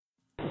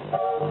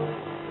Correctly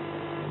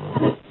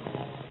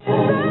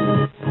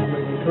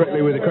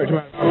with the correct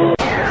amount.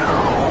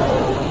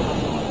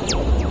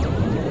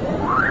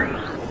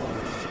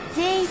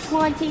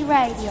 D20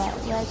 Radio,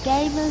 where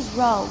gamers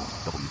roll.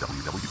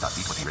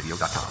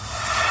 www.d20radio.com.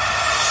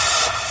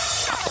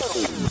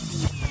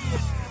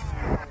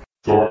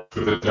 Thought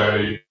for the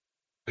day,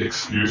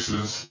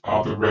 excuses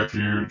are the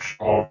refuge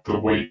of the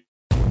weak.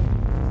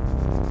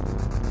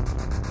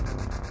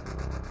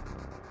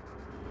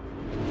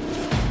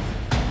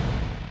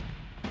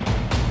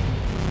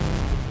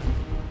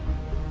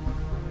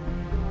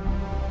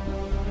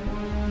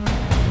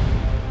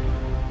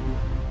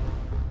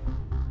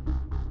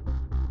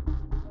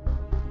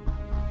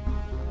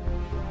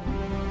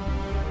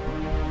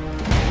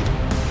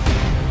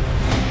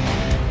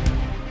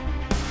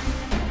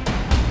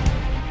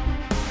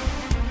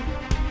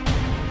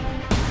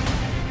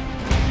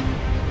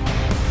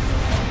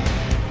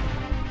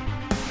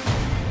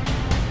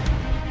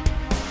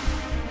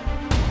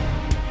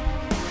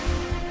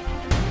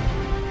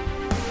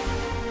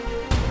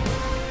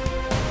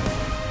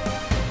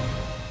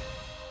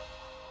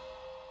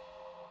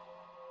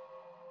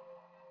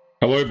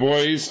 Hello,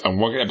 boys, and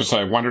welcome to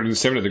episode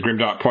 107 of the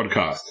Grimdark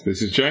Podcast.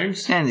 This is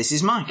James. And this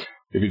is Mike.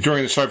 If you're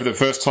joining the show for the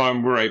first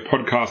time, we're a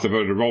podcast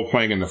devoted to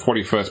role-playing in the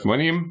 41st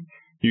millennium,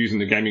 using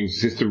the gaming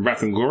system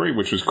Wrath and Glory,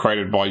 which was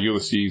created by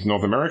Ulysses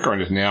North America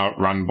and is now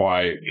run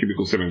by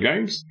Cubicle 7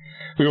 Games.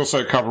 We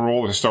also cover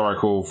all the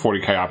historical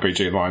 40k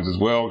RPG lines as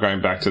well,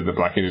 going back to the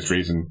Black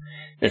Industries and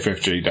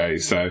FFG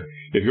days. So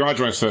if you are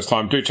joining us first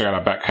time, do check out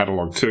our back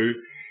catalogue too.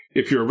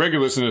 If you're a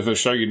regular listener to the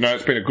show, you know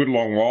it's been a good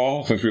long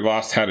while since we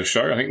last had a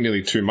show. I think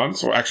nearly 2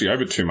 months, or actually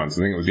over 2 months.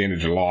 I think it was the end of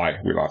July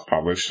we last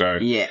published. So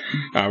yeah,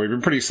 we've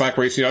been pretty slack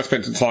recently. I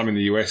spent some time in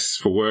the US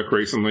for work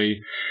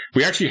recently.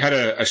 We actually had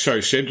a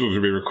show scheduled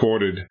to be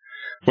recorded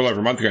well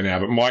over a month ago now,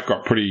 but Mike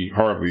got pretty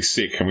horribly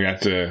sick, and we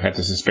had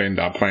to suspend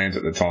our plans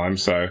at the time.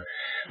 So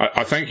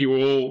I thank you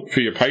all for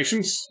your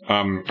patience.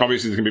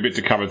 Obviously, there's going to be a bit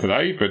to cover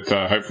today, but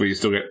hopefully you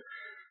still get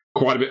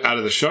quite a bit out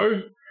of the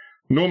show.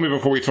 Normally,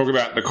 before we talk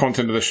about the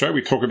content of the show,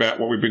 we talk about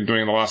what we've been doing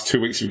in the last 2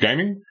 weeks of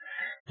gaming.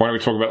 Why don't we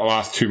talk about the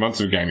last 2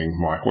 months of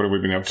gaming, Mike? What have we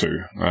been up to?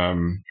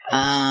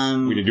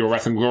 We did your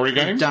Wrath and Glory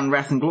game. We've done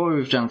Wrath and Glory.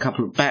 We've done a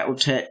couple of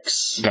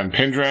Battletechs. Done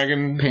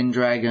Pendragon.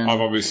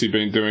 I've obviously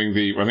been doing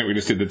I think we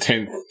just did the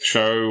 10th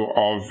show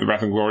of the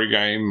Wrath and Glory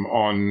game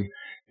on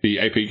the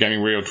AP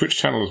Gaming Radio Twitch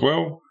channel as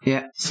well.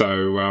 Yeah.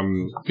 So,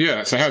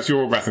 So how's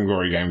your Wrath and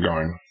Glory game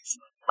going?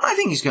 I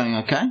think it's going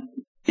okay.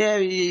 Yeah,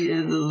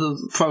 the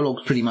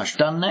prologue's pretty much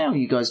done now.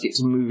 You guys get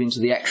to move into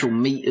the actual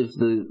meat of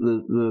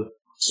the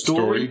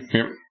story.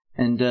 Yep.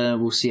 And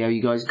we'll see how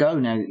you guys go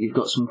now that you've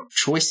got some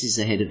choices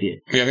ahead of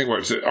you. Yeah, I think,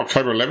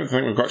 October 11th, I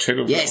think we've got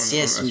scheduled? Yes,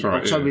 that's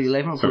right. October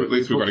 11th. So at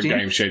least we've got a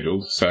game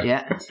scheduled, so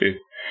yeah. That's it.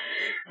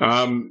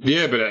 But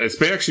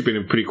it's actually been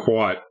a pretty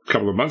quiet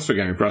couple of months for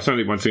gaming for us,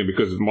 only once again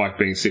because of Mike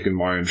being sick and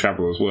my own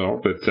travel as well.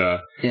 But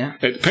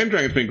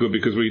Pendragon's been good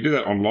because we do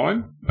that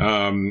online,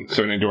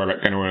 so we don't do it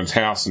at anyone's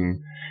house, and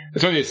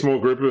it's only a small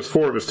group of us,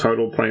 4 of us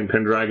total playing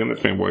Pendragon. That's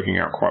been working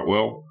out quite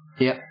well.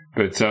 Yeah.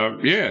 But, so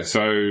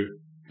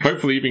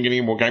hopefully you've been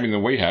getting more gaming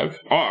than we have.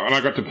 Oh, and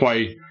I got to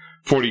play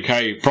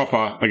 40k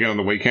proper again on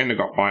the weekend. I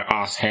got my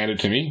ass handed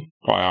to me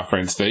by our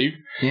friend Steve.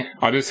 Yeah.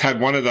 I just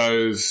had one of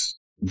those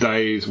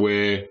days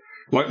where,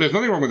 there's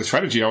nothing wrong with the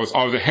strategy. I was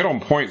ahead on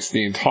points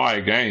the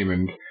entire game,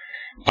 and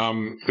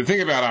the thing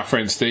about our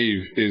friend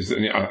Steve is,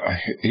 and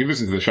he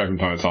listens to the show from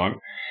time to time,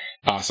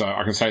 so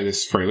I can say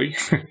this freely,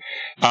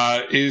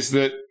 is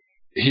that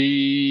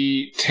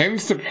he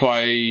tends to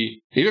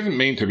play, he doesn't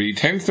mean to, but he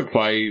tends to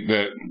play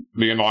the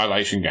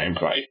Annihilation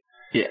gameplay.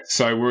 Yeah.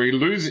 So where he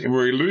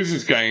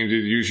loses games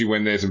is usually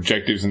when there's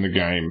objectives in the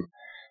game.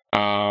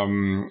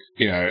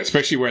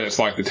 Especially when it's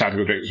like the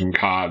tactical objectives from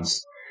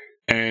cards.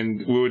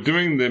 And we were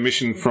doing the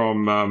mission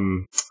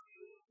from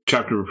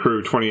Chapter of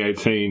Approved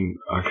 2018,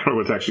 I can't remember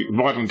what it's actually,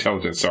 Vital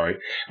Intelligence, sorry,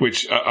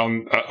 which a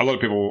lot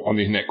of people on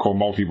the internet call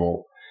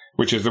multi-ball,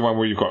 which is the one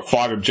where you've got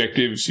 5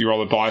 objectives, you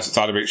roll a dice at the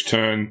start of each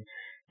turn,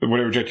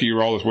 whatever objective you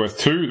roll is worth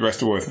 2, the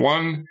rest are worth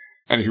 1,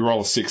 and if you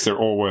roll a 6, they're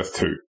all worth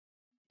 2.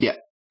 Yeah.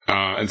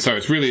 And so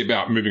it's really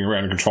about moving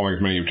around and controlling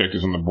as many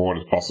objectives on the board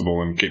as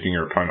possible and keeping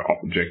your opponent off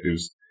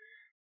objectives.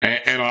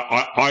 And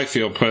I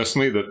feel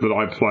personally that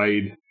I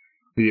played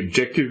the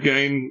objective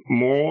game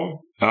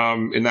more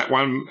in that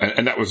one,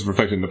 and that was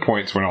reflected in the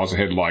points when I was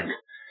ahead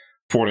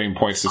 14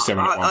 points to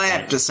 7 at one I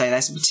have point. to say,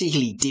 that's a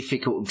particularly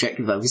difficult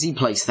objective, though, because he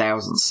plays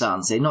Thousand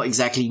Suns. They're not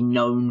exactly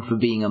known for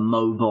being a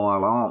mobile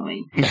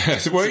army.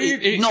 Well,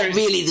 not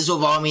really the sort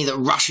of army that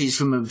rushes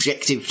from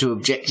objective to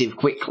objective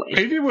quickly.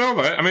 He did well,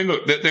 though. I mean,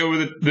 look,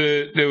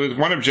 there was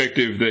one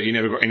objective that he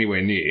never got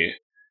anywhere near,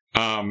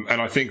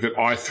 and I think that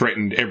I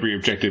threatened every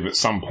objective at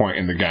some point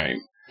in the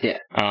game. Yeah.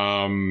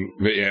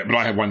 But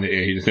I had one that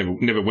he just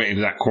never went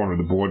into that corner of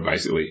the board,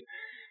 basically.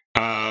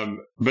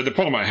 But the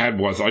problem I had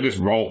was I just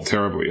rolled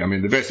terribly. I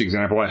mean, the best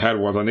example I had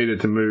was I needed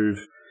to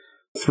move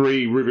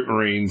 3 Rivet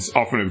Marines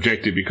off an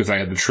objective because they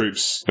had the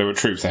troops. They were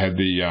troops that had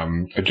the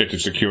objective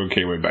secure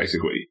keyword,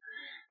 basically.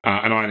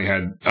 and I only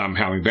had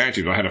Howling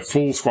Banshees. I had a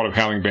full squad of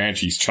Howling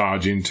Banshees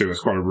charge into a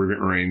squad of Rubik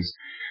Marines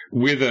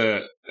with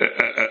an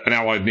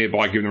allied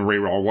nearby, giving them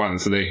reroll 1.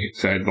 So they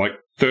had like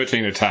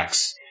 13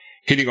 attacks,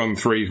 hitting on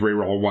 3s,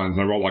 reroll 1s, and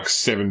they rolled like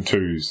 7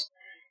 2s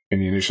in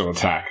the initial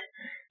attack.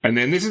 And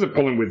then this is the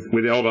problem with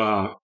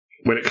Eldar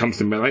when it comes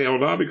to melee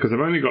Eldar, because they've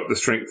only got the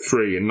strength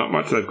 3, and not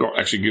much they've got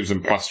actually gives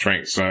them plus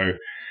strength. So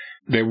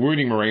they're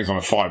wounding Marines on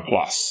a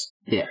 5+.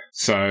 Yeah.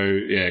 So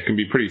yeah, it can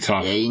be pretty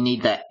tough. Yeah, you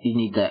need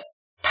that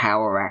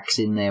power axe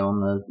in there on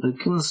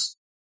the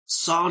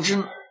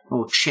sergeant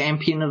or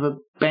champion of a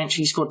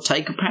Banshee squad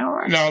take a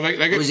power axe? No, they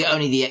get. Or is it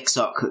only the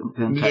Exarch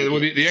can take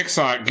Well, it? the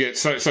Exarch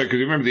gets because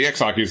remember the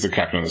Exarch is the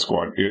captain of the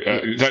squad.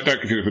 Don't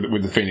confuse it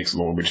with the Phoenix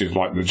Lord, which is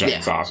like the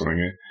James Arsenal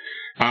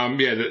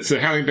thing. So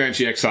Howling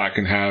Banshee Exarch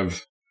can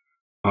have.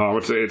 I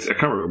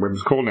can't remember what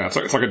it's called now. It's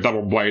like a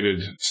double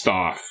bladed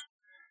staff.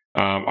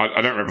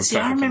 I don't remember. See,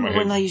 I remember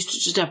when they used to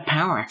just have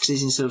power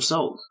axes instead of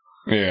swords.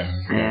 Yeah,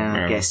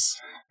 I guess.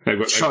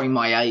 Showing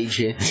my age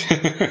here.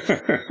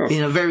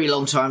 Been a very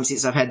long time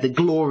since I've had the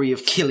glory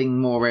of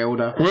killing more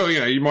Eldar. Well,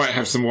 you might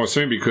have some more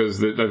soon because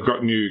they've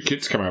got new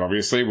kits coming out,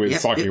 obviously, with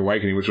Psychic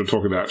Awakening, which we'll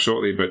talk about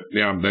shortly. But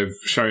they've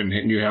shown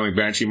new Howling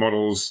Banshee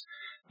models,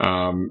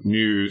 some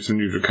new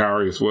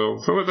Drakari as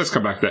well. So let's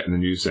come back to that in the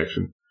news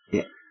section.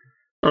 Yeah.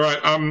 All right.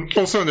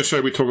 Also on the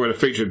show, we talk about a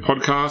featured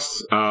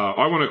podcast.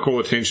 I want to call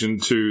attention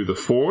to the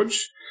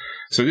Forge.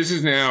 So this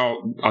is now,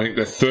 I think,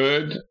 the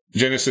third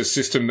Genesis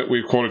system that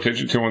we've called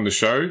attention to on the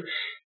show.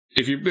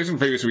 If you've listened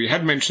previously, we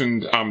had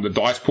mentioned the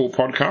Dice Pool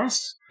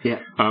podcast,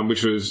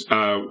 which was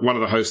one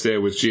of the hosts there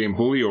was GM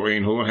Hooley, or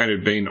Ian Houlihan,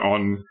 who'd been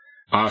on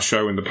our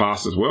show in the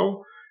past as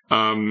well.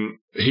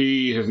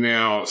 He has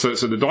now, so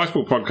the Dice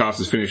Pool podcast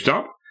is finished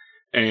up,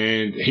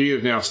 and he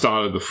has now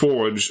started the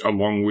Forge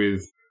along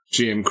with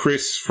GM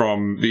Chris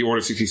from the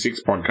Order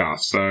 66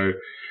 podcast. So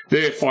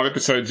they're 5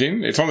 episodes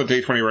in. It's on the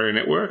D20 Radio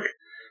Network.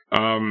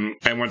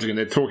 And once again,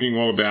 they're talking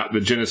all about the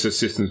Genesis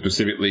system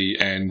specifically,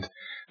 and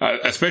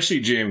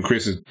especially GM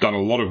Chris has done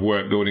a lot of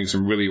work building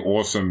some really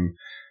awesome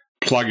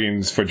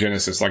plugins for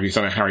Genesis. Like he's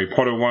done a Harry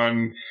Potter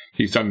one,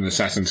 he's done an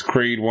Assassin's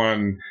Creed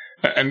one,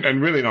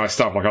 and really nice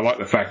stuff. Like I like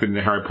the fact that in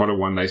the Harry Potter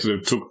one, they sort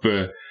of took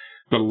the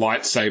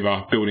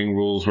lightsaber building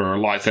rules where a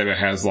lightsaber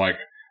has like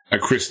a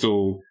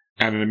crystal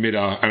and an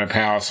emitter and a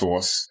power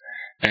source,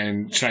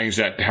 and changed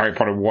that to Harry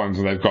Potter 1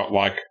 so they've got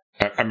like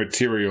a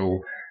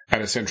material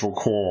and a central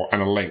core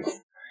and a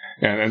length.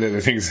 And they're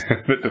the things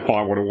that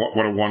define what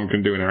a wand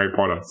can do in Harry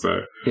Potter. So,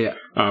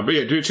 but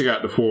do check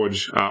out the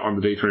Forge on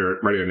the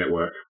D20 Radio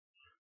Network.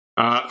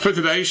 For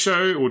today's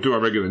show, we'll do our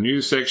regular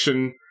news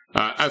section.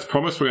 As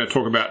promised, we're going to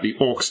talk about the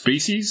Orc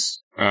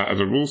species as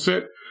a rule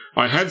set.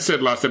 I had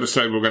said last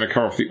episode we were going to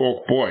cover off the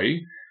Orc Boy,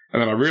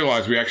 and then I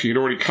realised we actually had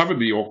already covered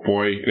the Orc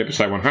Boy in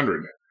episode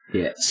 100.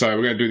 Yeah. So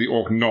we're going to do the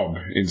Orc Knob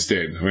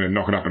instead. We're going to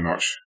knock it up a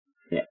notch.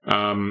 Yeah.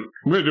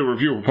 We're going to do a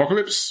review of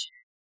Apocalypse,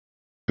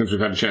 since we've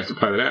had a chance to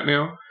play that out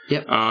now.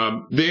 Yep.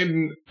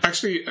 Then,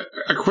 actually,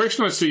 a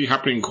question I see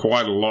happening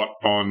quite a lot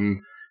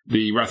on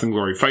the Wrath and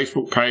Glory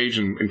Facebook page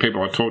and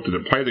people I talk to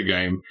that play the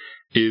game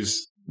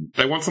is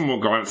they want some more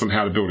guidance on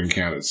how to build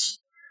encounters.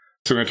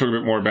 So we're going to talk a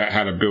bit more about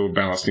how to build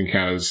balanced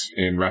encounters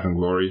in Wrath and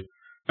Glory.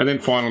 And then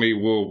finally,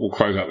 we'll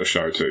close out the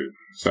show too.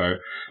 So,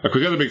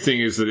 because the other big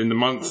thing is that in the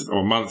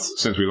months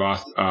since we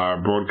last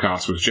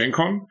broadcast was Gen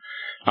Con,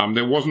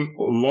 there wasn't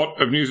a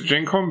lot of news at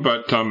Gen Con,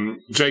 but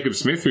Jacob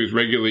Smith, who's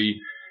regularly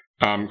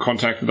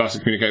contacted us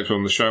and communicates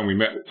on the show, and we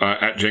met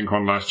at Gen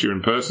Con last year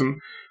in person.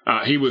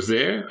 He was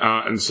there,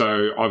 and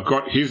so I've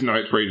got his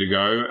notes ready to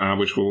go,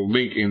 which we'll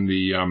link in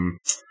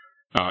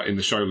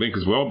the show link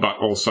as well, but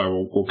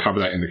also we'll cover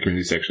that in the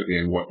community section at the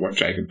end, what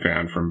Jacob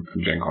found from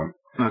Gen Con.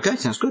 Okay,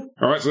 sounds good.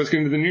 All right, so let's get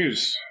into the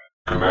news.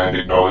 Command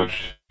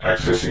acknowledged.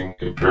 Accessing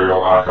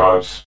Imperial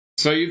Archives.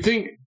 So you'd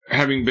think,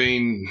 having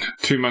been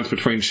 2 months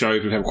between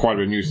shows, we'd have quite a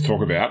bit of news to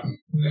talk about.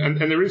 And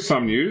there is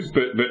some news,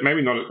 but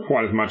maybe not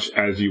quite as much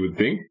as you would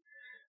think.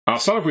 I'll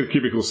start off with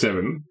Cubicle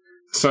 7.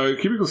 So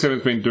Cubicle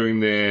 7's been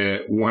doing their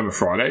Warhammer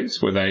Fridays,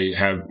 where they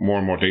have more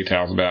and more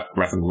details about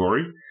Wrath and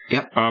Glory.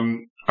 Yep.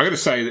 I got to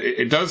say,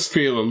 it does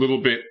feel a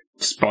little bit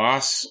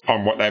sparse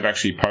on what they've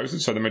actually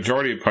posted. So the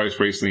majority of posts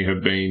recently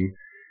have been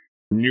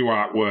new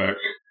artwork.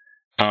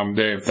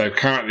 They've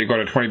currently got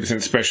a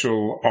 20%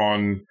 special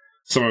on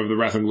some of the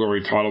Wrath and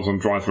Glory titles on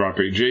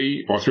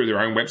Drive-Thru-RPG, or through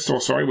their own web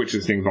store, which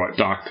is things like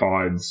Dark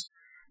Tides,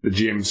 the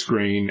GM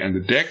screen, and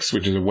the Decks,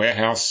 which is a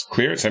warehouse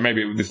clearance. So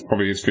maybe this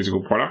probably is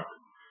physical product.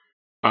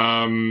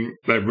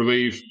 They've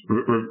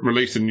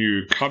released a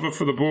new cover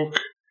for the book.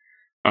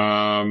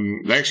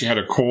 They actually had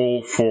a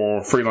call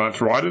for freelance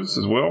writers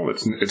as well.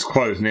 It's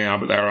closed now,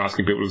 but they were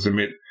asking people to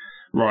submit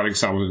writing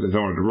samples if they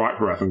wanted to write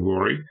for Wrath and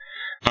Glory.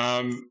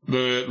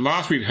 The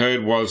last we'd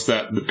heard was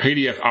that the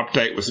PDF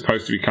update was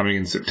supposed to be coming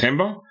in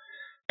September.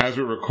 As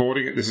we're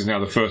recording it, this is now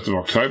the 1st of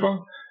October.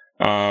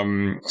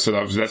 So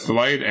that's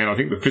delayed, and I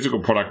think the physical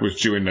product was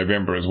due in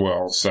November as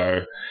well.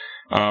 So,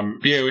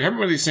 we haven't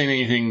really seen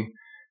anything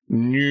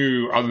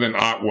new other than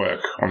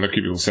artwork on the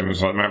Cubicle 7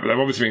 site, but they've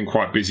obviously been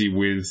quite busy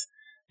with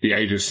the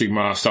Age of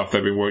Sigmar stuff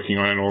they've been working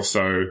on, and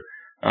also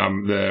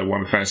the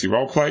Warhammer Fantasy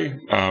Roleplay.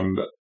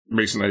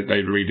 Recently,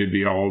 they redid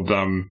the old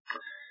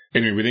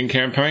Enemy Within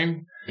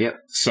campaign.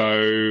 Yep.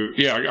 So,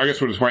 yeah, I guess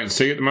we'll just wait and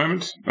see at the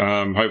moment.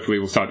 Hopefully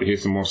we'll start to hear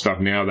some more stuff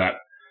now that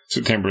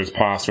September has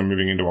passed. We're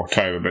moving into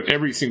October. But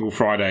every single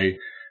Friday,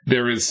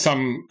 there is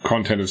some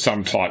content of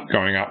some type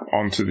going up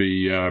onto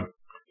the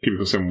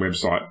Cubicle 7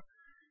 website.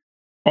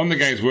 On the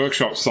Games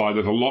Workshop side,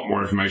 there's a lot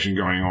more information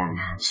going on.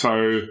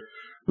 So,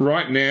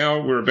 right now,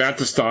 we're about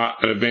to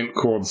start an event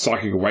called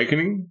Psychic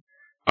Awakening.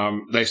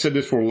 They said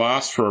this will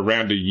last for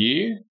around a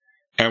year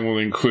and will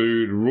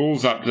include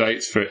rules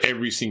updates for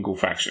every single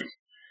faction.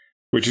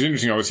 Which is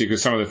interesting, obviously,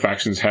 because some of the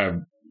factions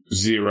have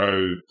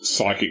zero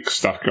psychic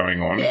stuff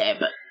going on. Yeah,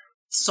 but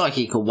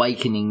Psychic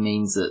Awakening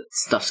means that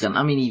stuff's going...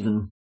 I mean,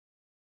 even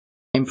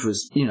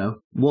Emperors,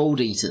 World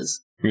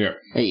Eaters. Yeah.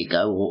 There you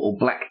go. Or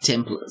Black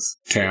Templars.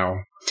 Tau.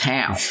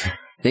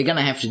 They're going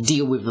to have to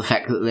deal with the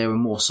fact that there are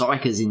more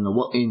psychers in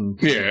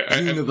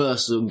the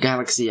universe or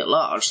galaxy at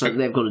large, so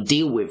they've got to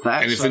deal with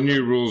that. And if the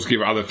new rules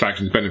give other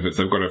factions benefits,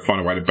 they've got to find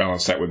a way to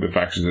balance that with the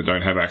factions that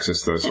don't have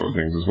access to those sort of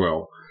things as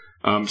well.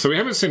 So we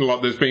haven't seen a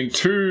lot. There's been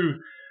 2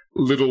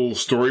 little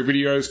story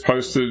videos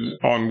posted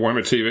on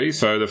Warhammer TV.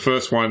 So the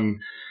first one,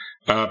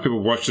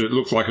 people watched it. It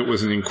looked like it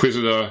was an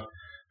Inquisitor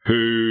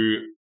who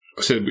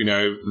said,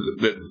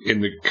 that in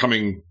the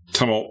coming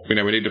tumult, we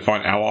need to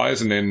find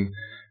allies. And then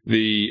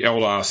the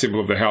Eldar symbol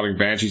of the Howling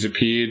Banshees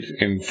appeared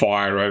in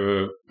fire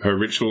over her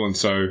ritual. And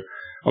so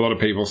a lot of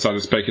people started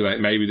to speculate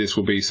maybe this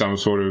will be some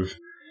sort of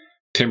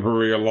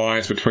temporary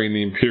alliance between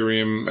the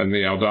Imperium and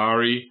the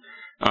Eldari.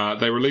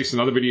 They released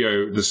another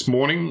video this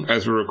morning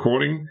as we're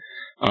recording.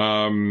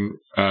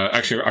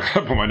 Actually, I got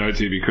to put my notes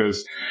here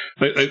because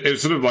it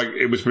was sort of like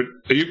it was. Have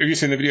you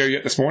seen the video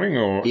yet this morning?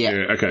 Or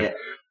yeah, okay. Yeah.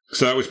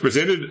 So it was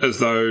presented as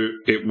though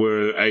it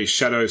were a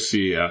Shadow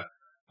Seer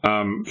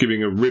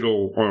giving a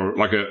riddle or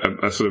like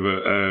a sort of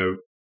a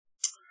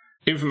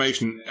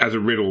information as a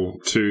riddle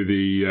to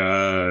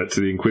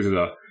the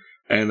Inquisitor,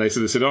 and they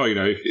sort of said,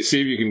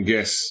 see if you can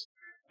guess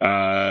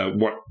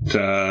what's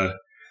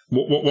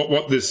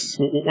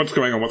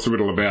going on, what's the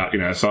riddle about,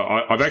 So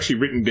I've actually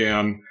written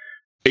down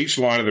each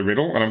line of the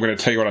riddle, and I'm going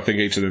to tell you what I think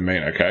each of them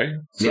mean, okay?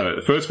 So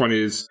The first one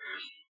is,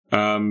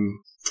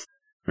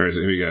 where is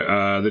it? Here we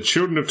go. The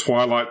children of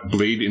Twilight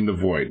bleed in the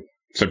void.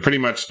 So pretty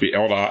much the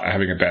Eldar are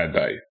having a bad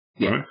day.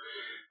 Right?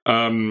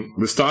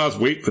 The stars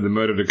weep for the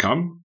murder to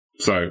come.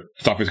 So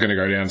stuff is going to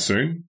go down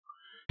soon.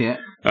 Yeah.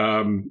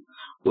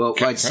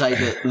 I'd say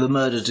that the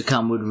murder to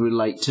come would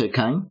relate to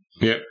Cain.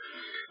 Yep.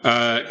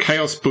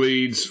 Chaos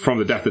bleeds from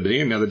the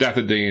Dathodian. Now, the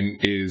Dathodian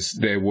is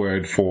their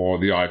word for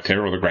the Eye of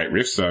Terror or the Great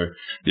Rift. So,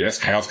 yes,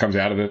 chaos comes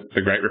out of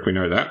the Great Rift. We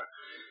know that.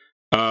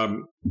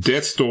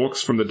 Death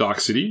stalks from the Dark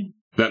City.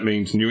 That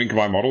means new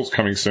Incubi models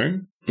coming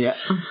soon. Yeah.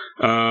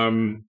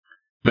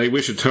 They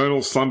wish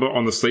eternal slumber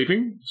on the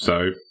sleeping.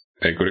 So,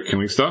 they're good at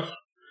killing stuff.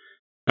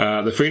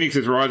 The Phoenix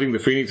is rising. The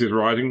Phoenix is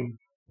rising.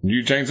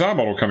 New Jane's R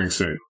model coming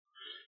soon.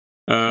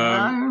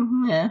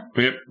 Yeah.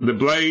 Yep. The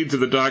blades of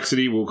the Dark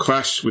City will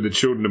clash with the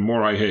children of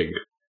Morai Heg.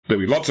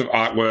 There'll be lots of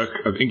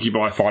artwork of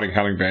Incubi fighting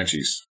Howling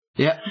Banshees.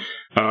 Yeah.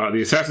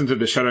 The assassins of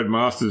the Shadowed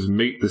Masters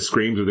meet the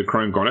screams of the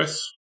Chrome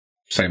Goddess.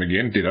 Same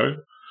again, ditto.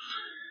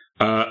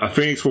 A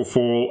Phoenix will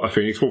fall, a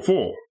Phoenix will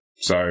fall.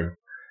 So,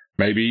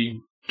 maybe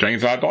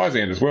Jane's R dies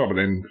end as well, but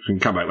then she can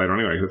come back later on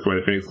anyway. That's the way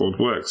the Phoenix Falls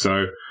work.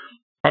 So,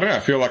 I don't know.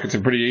 I feel like it's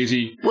a pretty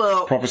easy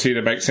prophecy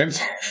to make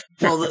sense.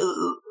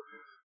 The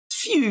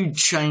few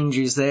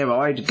changes there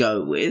I'd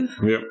go with.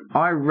 Yep.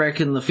 I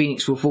reckon the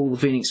Phoenix will fall,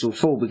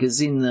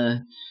 because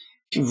if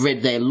you've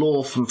read their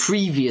lore from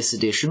previous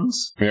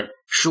editions,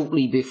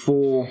 shortly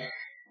before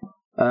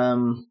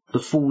the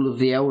fall of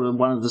the Elder,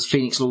 one of the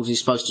Phoenix Lords is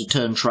supposed to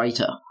turn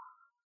traitor.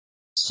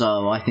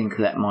 So I think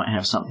that might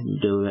have something to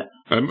do with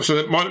it. So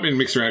that might have been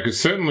mixed around, because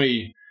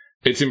certainly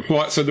it's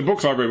implied. So the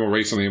books I've read more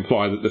recently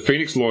imply that the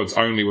Phoenix Lords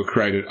only were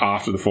created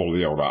after the fall of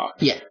the Eldar.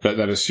 Yeah. That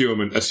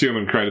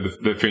Assurman created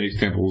the Phoenix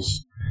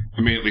Temples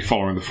immediately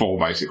following the fall,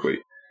 basically.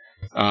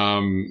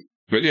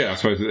 But yeah, I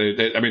suppose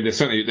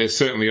there's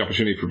certainly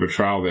opportunity for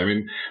betrayal there. I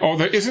mean,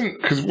 there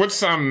isn't, because what's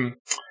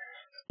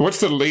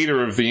the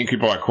leader of the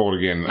Incubi called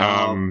again?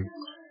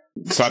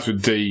 Starts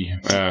with D.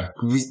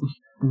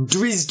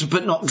 Drizzt,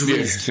 but not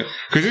Drizzt.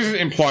 Because doesn't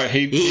imply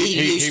he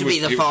used to be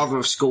the father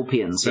of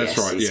Scorpions. That's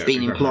right. It's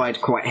been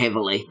implied quite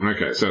heavily.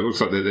 Okay, so it looks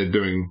like they're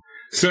doing.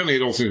 Certainly,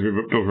 it all seems to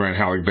be built around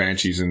Howling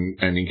Banshees and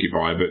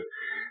Incubi, but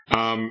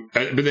then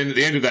at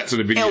the end of that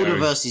sort of video, Elder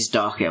versus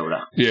Dark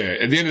Elder. Yeah,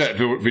 at the end of that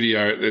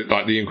video,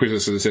 like the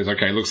Inquisitor sort of says,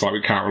 "Okay, it looks like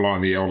we can't rely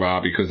on the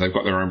Eldar because they've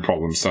got their own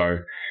problems." So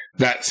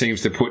that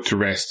seems to put to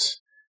rest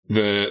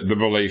the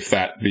belief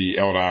that the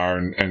Eldar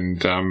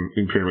and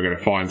Imperium are going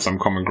to find some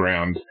common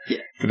ground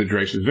for the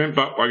duration of the event.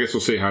 But I guess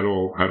we'll see how it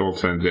all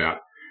turns out.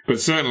 But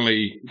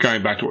certainly,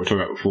 going back to what we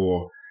talked about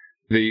before,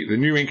 the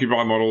new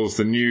Incubi models,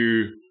 the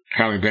new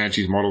Howling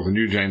Banshees models, the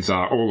new Jane's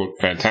R all look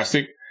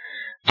fantastic.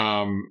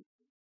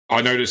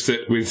 I noticed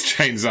that with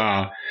Jane's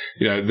R,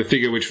 the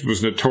figure which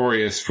was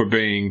notorious for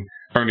being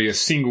only a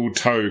single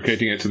toe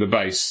connecting it to the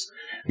base,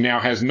 now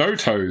has no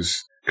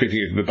toes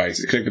connected to the base.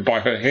 It's connected by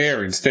her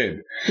hair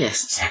instead.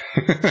 Yes.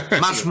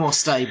 Much more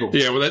stable.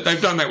 Yeah, well,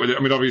 they've done that with it. I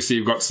mean, obviously,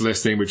 you've got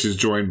Celestine, which is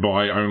joined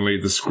by only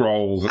the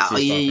scrolls.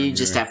 You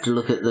just have to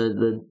look at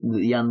the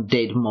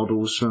undead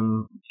models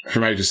from Age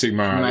of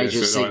Sigmar. Age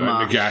of Sigmar.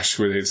 Like the gash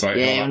with it. It's like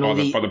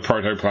by the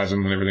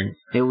protoplasm and everything.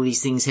 All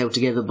these things held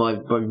together by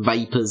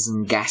vapours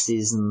and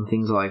gases and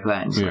things like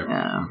that. It's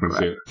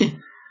that's it.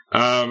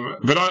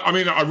 But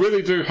I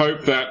really do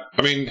hope that.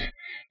 I mean,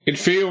 it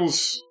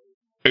feels.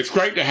 It's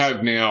great to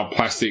have now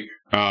plastic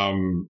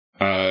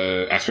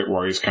Aspect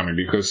Warriors coming,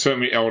 because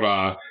certainly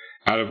Eldar,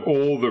 out of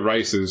all the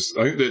races,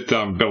 I think that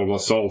Battle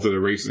Lost Souls did a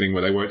recent thing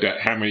where they worked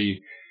out how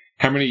many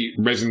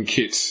resin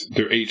kits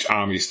do each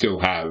army still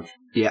have.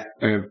 Yeah.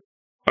 And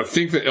I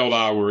think that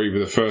Eldar were either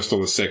the first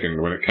or the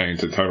second when it came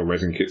to total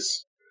resin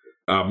kits.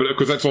 But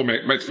because that's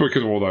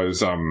because of all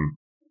those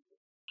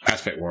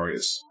Aspect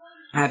Warriors.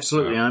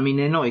 Absolutely. I mean,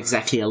 they're not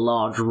exactly a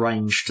large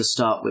range to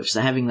start with, so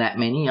having that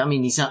many, I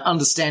mean, it's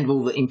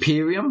understandable that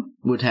Imperium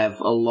would have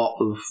a lot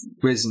of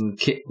resin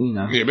kit,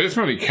 Yeah, but it's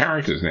only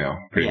characters now,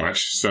 pretty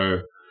much.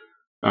 So,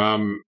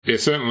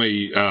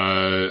 certainly,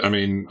 I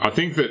mean, I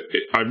think that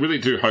I really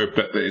do hope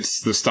that it's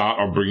the start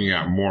of bringing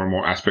out more and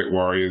more Aspect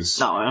Warriors.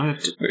 No, I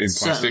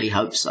certainly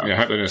hope so. Yeah, I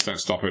hope they just don't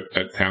stop it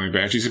at Howling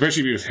Banshees,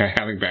 especially because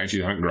Howling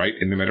Banshees aren't great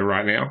in the meta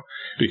right now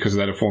because of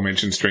that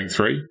aforementioned Strength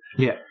 3.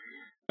 Yeah.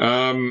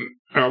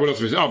 What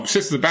else was?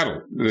 Sisters of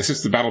Battle. The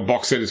Sisters of Battle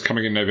box set is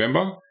coming in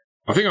November.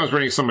 I think I was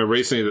reading somewhere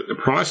recently that the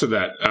price of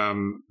that,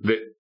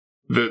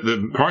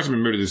 the price has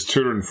been mooted as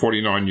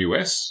 $249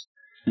 US.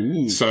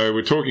 So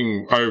we're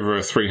talking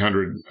over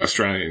 300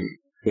 Australian.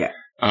 Yeah.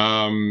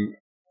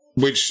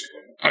 Which,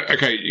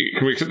 okay,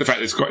 can we accept the fact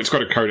that it's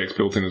got a codex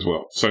built in as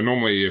well? So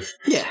normally if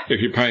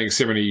you're paying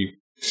 $70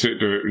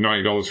 to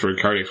 $90 for a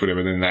codex,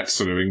 whatever, then that's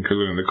sort of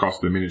including the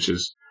cost of the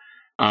miniatures.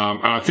 And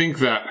I think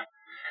that,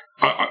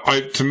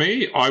 to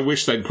me, I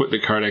wish they'd put the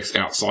codex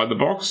outside the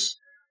box.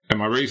 And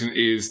my reason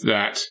is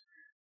that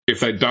if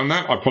they'd done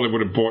that, I probably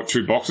would have bought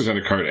 2 boxes and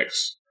a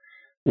codex.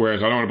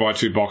 Whereas I don't want to buy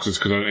 2 boxes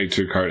because I don't need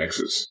 2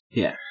 codexes.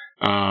 Yeah.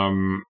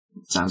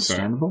 It's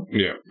understandable. So,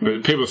 yeah.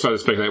 But people start to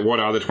speculate, what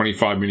are the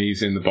 25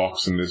 minis in the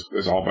box? And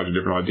there's a whole bunch of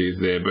different ideas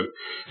there. But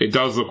it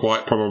does look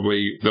like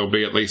probably there'll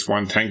be at least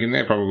 1 tank in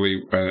there,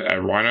 probably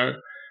a Rhino.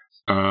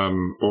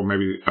 Or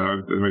maybe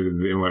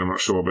the Immolator, I'm not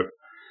sure. But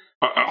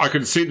I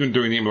could see them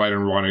doing the Immolator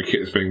and Rhino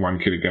kit as being 1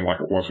 kit again, like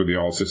it was with the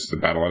old Sisters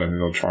of Battle. I don't think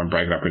they'll try and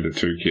break it up into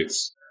 2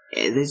 kits.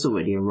 Yeah, there's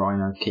already a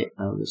Rhino kit,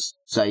 though.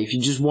 So if you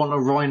just want a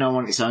Rhino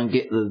on its own,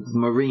 get the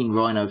Marine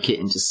Rhino kit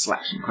and just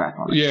slap some crap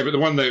on it. Yeah, but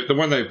the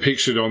one they've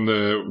pictured on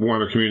the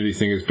Warhammer community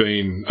thing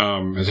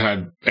has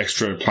had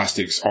extra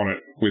plastics on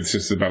it with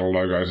Sisters of Battle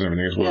logos and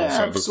everything as well. Yeah,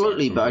 so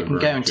absolutely, but I can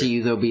guarantee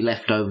you there'll be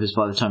leftovers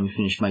by the time you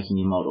finish making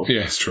your model.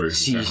 Yeah, it's true.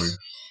 Exactly.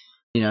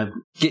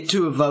 Get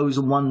 2 of those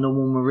and 1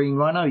 normal Marine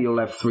Rhino, you'll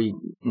have 3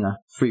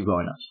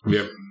 Rhinos.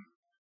 Yep.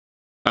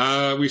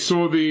 We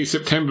saw the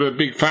September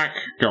Big FAQ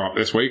go up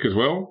this week as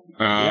well.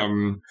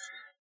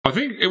 I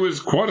think it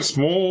was quite a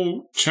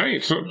small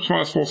change,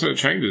 quite a small set of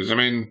changes. I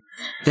mean,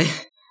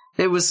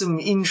 there were some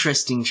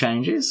interesting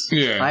changes.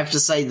 Yeah, I have to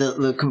say that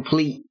the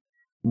complete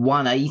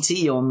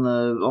 180 on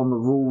the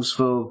rules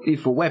for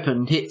if a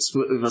weapon hits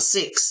with a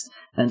 6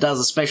 and does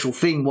a special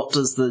thing, what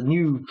does the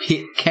new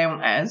hit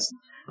count as?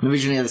 And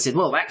originally they said,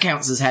 well, that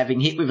counts as having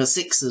hit with a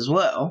 6 as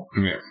well.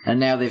 Yeah. And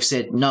now they've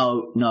said,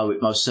 no,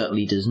 it most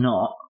certainly does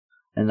not.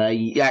 And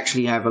they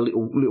actually have a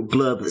little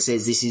blurb that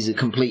says this is a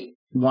complete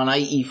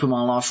 180 from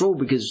our last rule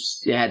because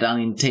it had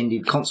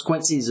unintended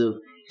consequences of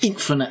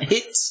infinite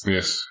hits.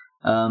 Yes.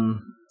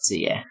 So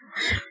yeah.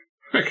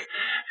 I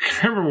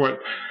can't remember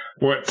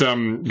what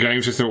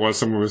game system it was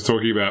someone was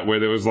talking about where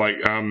there was like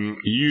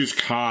use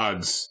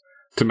cards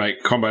to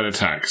make combat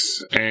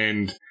attacks,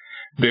 and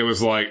there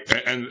was like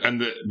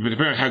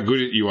depending on how good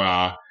you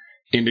are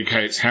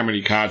indicates how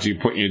many cards you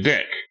put in your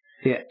deck.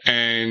 Yeah.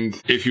 And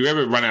if you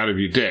ever run out of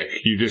your deck,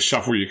 you just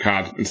shuffle your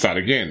cards and start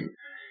again.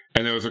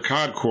 And there was a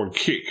card called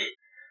Kick,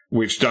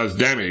 which does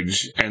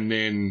damage and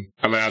then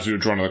allows you to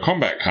draw another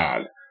combat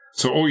card.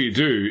 So all you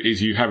do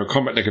is you have a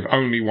combat deck of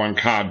only 1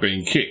 card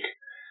being Kick.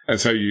 And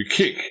so you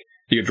kick,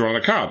 you draw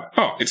another card.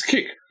 Oh, it's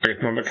Kick. I get to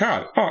draw another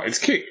card. Oh, it's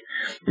Kick.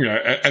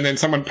 And then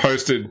someone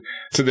posted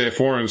to their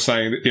forum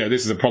saying that,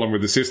 this is a problem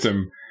with the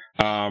system.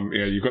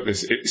 You've got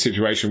this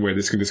situation where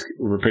this can just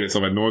repeat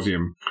itself ad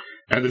nauseum.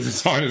 And the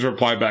designers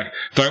replied back,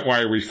 don't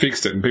worry, we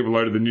fixed it. And people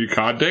loaded the new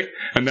card deck,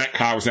 and that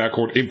card was now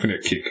called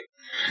Infinite Kick.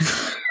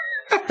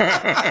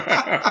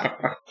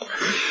 I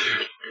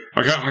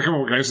can't remember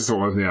what game system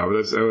it was now, but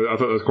I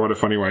thought that was quite a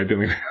funny way of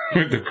dealing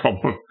with the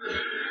problem.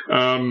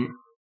 I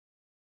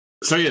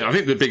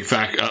think the big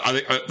fact,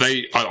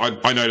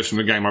 I noticed from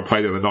the game I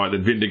played the other night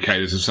that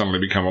Vindicators have suddenly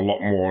become a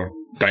lot more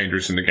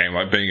dangerous in the game,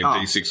 like being a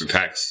D6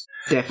 attacks,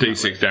 definitely.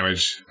 D6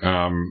 damage.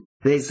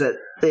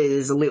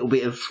 There's a little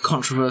bit of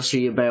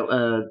controversy about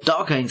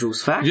Dark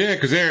Angels fact. Yeah,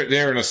 because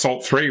they're an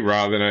Assault 3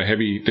 rather than a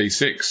heavy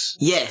D6.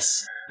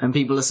 Yes, and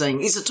people are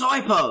saying, it's a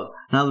typo!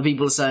 And other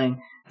people are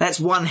saying, That's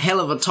one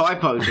hell of a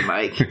typo to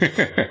make.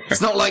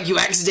 It's not like you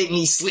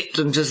accidentally slipped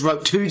and just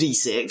wrote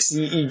 2d6.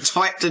 You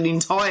typed an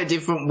entire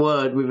different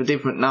word with a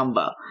different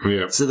number.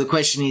 Yeah. So the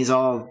question is,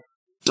 are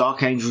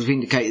Dark Angels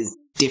Vindicators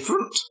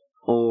different?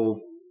 Or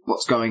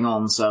what's going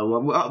on? So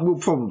we'll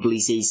probably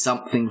see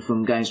something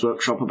from Games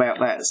Workshop about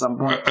that at some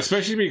point.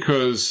 Especially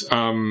because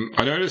I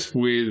noticed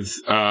with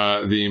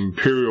the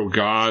Imperial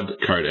Guard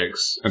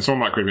Codex, and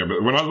someone might correct me,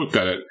 but when I looked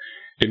at it,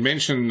 it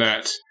mentioned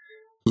that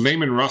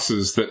Leman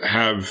Russes that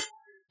have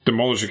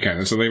Demolisher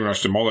Cannons, so Leman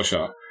Rush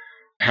Demolisher,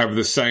 have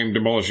the same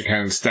Demolisher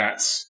Cannon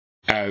stats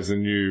as the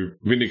new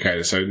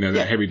Vindicator. So now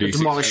they're heavy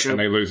D6 and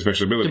they lose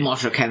special ability.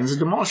 Demolisher Cannon's a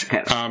Demolisher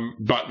Cannon.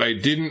 But they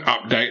didn't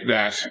update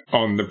that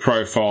on the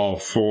profile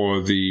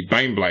for the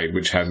Baneblade,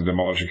 which has a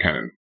Demolisher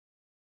Cannon.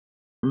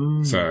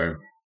 So,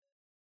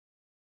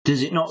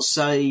 does it not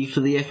say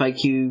for the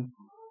FAQ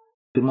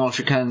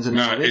Demolisher Cannons and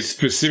no, it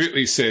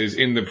specifically says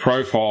in the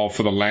profile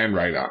for the Land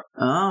Raider.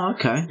 Oh,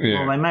 okay. Yeah.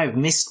 Well, they may have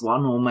missed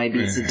one, or maybe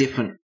it's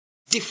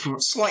a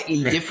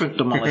slightly different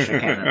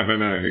Demolisher Cannon. I don't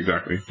know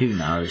exactly. Who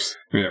knows?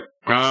 Yeah.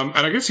 And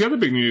I guess the other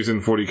big news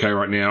in 40k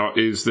right now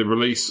is the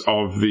release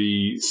of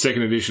the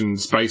second edition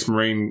Space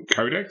Marine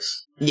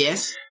Codex.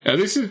 Yes. Now,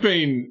 this has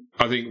been,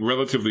 I think,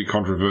 relatively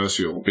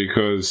controversial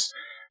because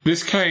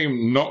this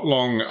came not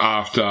long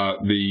after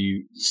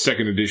the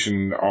second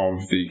edition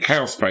of the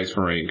Chaos Space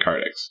Marine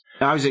Codex.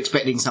 I was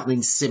expecting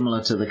something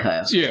similar to the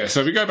Chaos. Yeah, so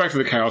if we go back to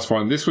the Chaos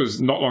one, this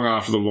was not long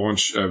after the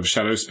launch of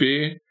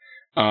Shadowspear,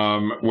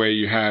 where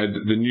you had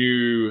the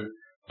new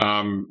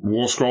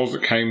War Scrolls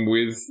that came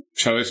with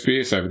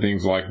Shadowspear, so for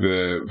things like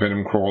the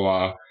Venom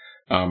Crawler,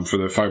 for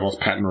the Phobos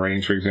Pattern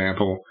Marines, for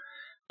example.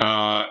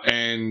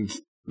 And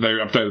they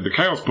updated the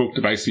Chaos book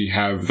to basically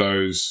have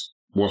those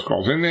War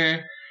Scrolls in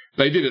there.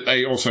 They did it.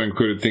 They also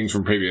included things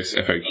from previous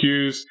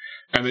FAQs,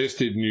 and they just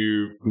did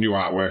new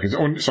artwork.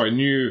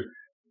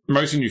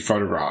 Mostly new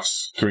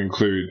photographs to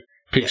include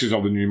pictures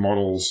of the new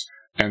models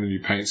and the new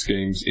paint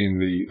schemes in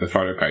the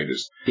photo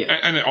pages. Yeah.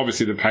 And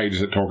obviously the pages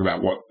that talk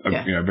about what,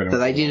 Venom. So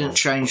they didn't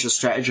change the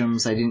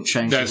stratagems, they didn't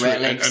change the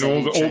relics.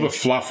 And all the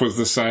fluff was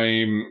the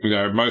same,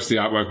 most of the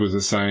artwork was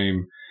the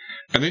same.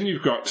 And then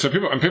you've got,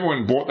 people went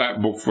and bought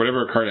that book for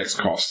whatever a codex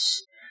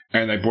costs.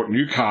 And they bought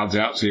new cards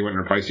out, so you went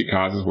and replaced your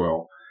cards as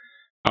well.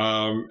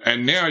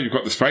 And now you've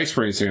got the Space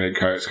Marine Second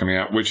Codex coming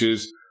out, which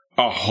is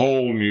a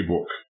whole new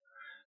book.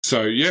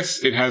 So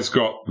yes, it has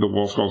got the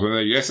War Scrolls in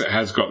there. Yes, it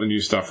has got the new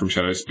stuff from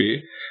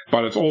Shadowspear,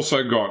 but it's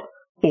also got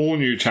all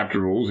new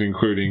chapter rules,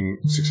 including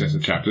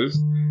successive chapters.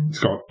 It's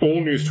got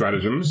all new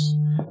stratagems.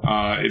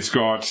 It's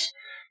got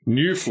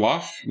new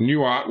fluff, new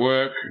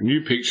artwork,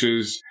 new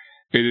pictures.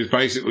 It is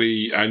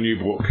basically a new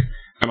book.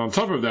 And on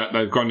top of that,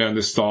 they've gone down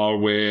this style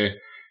where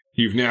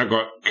you've now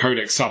got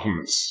codex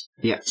supplements.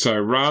 Yeah. So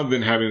rather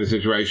than having the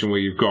situation where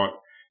you've got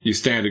your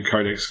standard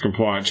codex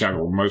compliant chapter,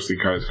 or mostly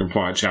codex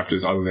compliant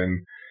chapters, other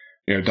than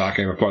Dark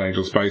Aim of Blood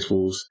Angel, Space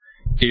Wolves,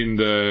 in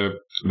the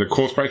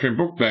core Space Marine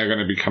book, they're going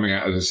to be coming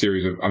out as a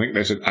series of, I think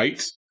they said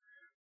 8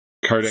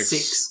 codex.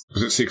 6.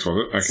 Was it 6? Was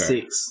it?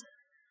 Okay. 6.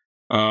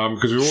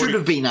 Because we should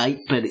have been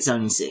 8, but it's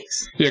only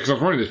 6. Yeah, because I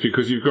was wondering this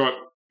because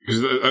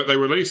because they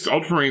released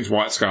Ultramarines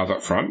White Scars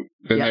up front.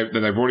 Then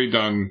they've already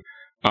done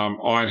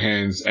Iron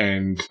Hands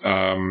and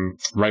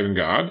Raven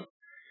Guard.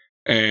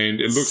 And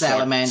it looks like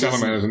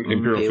Salamanders and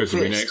Imperial Fist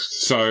will be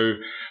next. So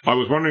I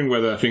was wondering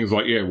whether things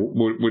like,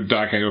 would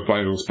Dark Angel, Blood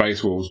Angel,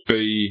 Space Wolves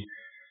be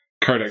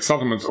codex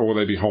supplements, or would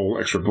they be whole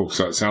extra books?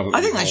 So it sounds like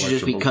I think they should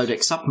just be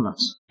codex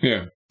supplements.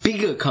 Yeah.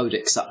 Bigger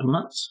codex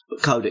supplements,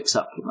 but codex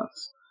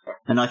supplements.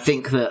 And I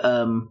think that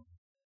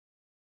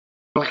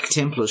Black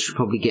Templars should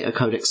probably get a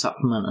codex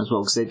supplement as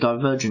well, because they're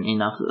divergent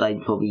enough that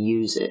they'd probably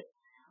use it.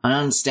 And I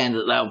understand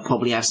that they'll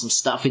probably have some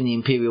stuff in the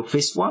Imperial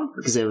Fist one,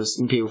 because there was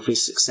Imperial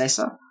Fist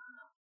successor.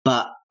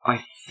 But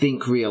I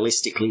think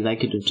realistically they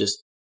could have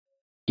just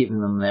given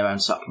them their own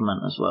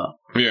supplement as well.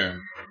 Yeah.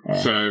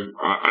 So,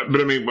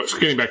 but I mean,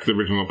 getting back to the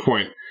original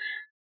point,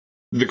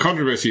 the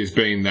controversy has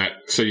been that,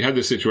 so you had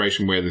this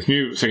situation where this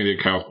new secondary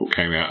Chaos book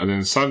came out, and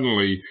then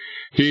suddenly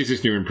here's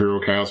this new Imperial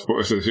Chaos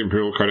book, so this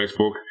Imperial Codex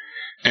book,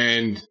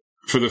 and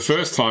for the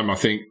first time, I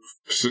think,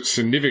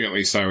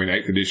 significantly so in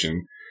 8th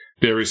edition,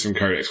 there is some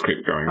Codex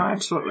creep going on.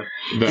 Absolutely.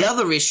 The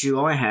other issue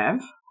I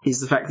have is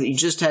the fact that you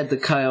just had the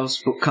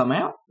Chaos book come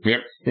out.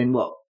 Yep. Then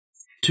what?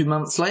 2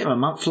 months later, a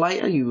month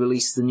later, you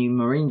release the new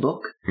Marine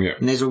book. Yeah.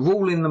 And there's a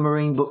rule in the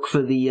Marine book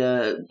for the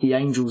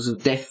Angels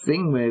of Death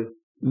thing, where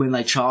when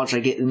they charge,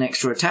 they get an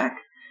extra attack.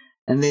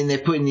 And then they're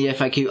putting the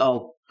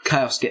FAQ,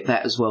 Chaos get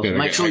that as well. Yeah,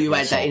 make sure you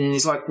add that in. And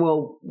it's like,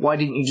 well, why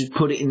didn't you just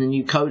put it in the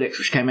new Codex,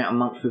 which came out a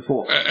month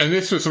before? And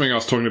this was something I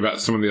was talking about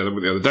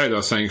the other day. They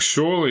were saying,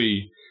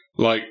 surely,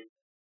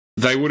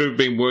 they would have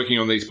been working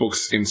on these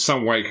books in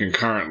some way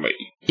concurrently.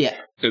 Yeah.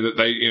 That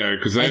they,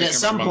 because and at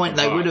some point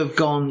they would have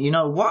gone, you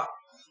know what?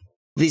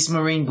 This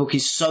Marine book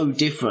is so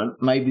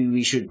different, maybe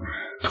we should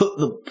put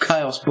the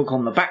Chaos book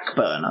on the back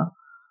burner.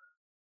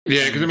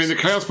 Yeah, because the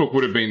Chaos book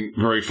would have been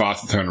very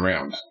fast to turn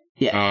around.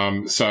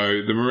 Yeah.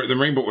 So the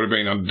Marine book would have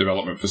been under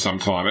development for some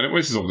time, and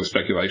this is all the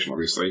speculation,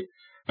 obviously.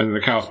 And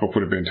the Chaos book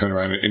could have been turned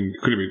around in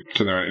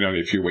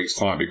only a few weeks'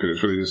 time because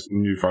it's really just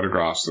new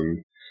photographs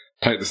and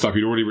take the stuff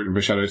you'd already written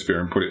for Shadowspear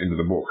and put it into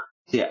the book.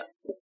 Yeah.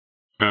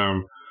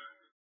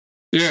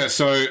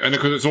 So, and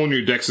because it's all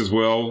new decks as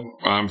well,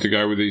 to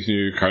go with these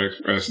new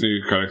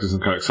codexes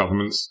and codex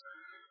supplements.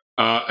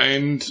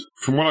 And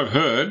from what I've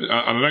heard, and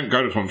I don't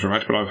go to tournaments very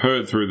much, but I've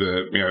heard through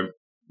the,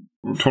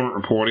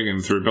 tournament reporting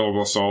and through Battle of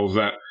Lost Souls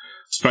that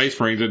Space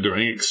Marines are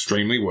doing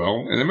extremely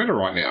well in the meta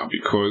right now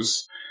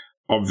because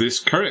of this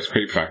codex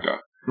creep factor.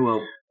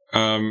 Well,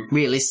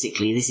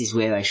 realistically, this is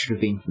where they should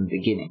have been from the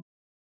beginning.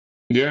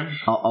 Yeah.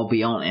 I'll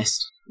be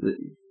honest.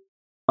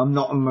 I'm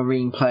not a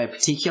Marine player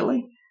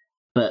particularly,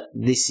 but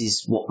this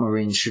is what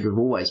Marines should have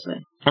always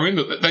been. I mean,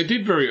 they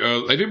did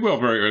They did well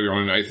very early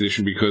on in 8th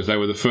edition because they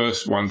were the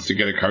first ones to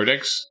get a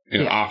codex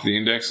after the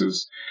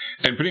indexes,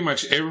 and pretty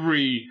much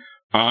every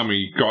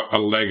army got a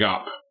leg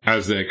up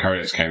as their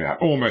codex came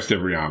out. Almost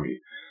every army.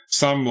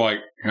 Some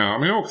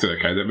Orcs did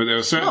okay, but there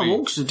was certainly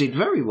Orcs did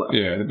very well.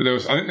 Yeah, but I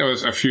think there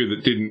was a few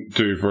that didn't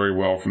do very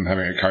well from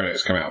having a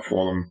codex come out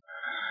for them.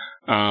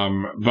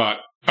 But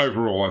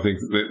overall, I think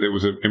that there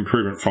was an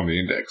improvement from the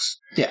index.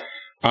 Yeah.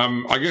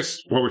 I guess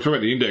while we're talking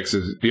about the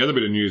indexes, the other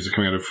bit of news that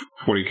came out of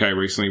 40k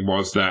recently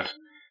was that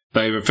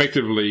they've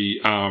effectively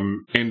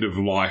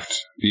end-of-lifed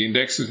the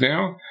indexes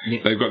now.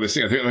 Yeah. They've got this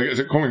thing, I think, is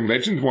it calling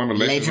Legends? Warhammer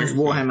Legends?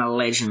 Warhammer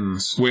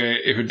Legends. Where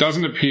if it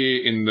doesn't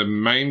appear in the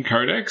main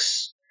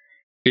codex,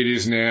 it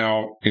is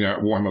now,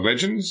 Warhammer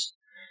Legends.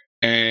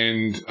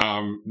 And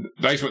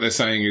basically what they're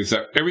saying is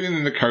that everything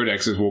in the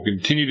codexes will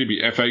continue to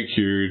be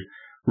FAQ'd,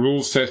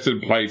 rules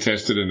tested, play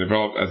tested, and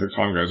developed as the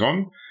time goes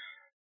on.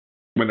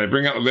 When they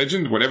bring out the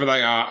legends, whatever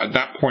they are at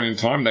that point in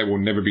time, they will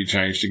never be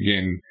changed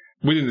again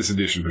within this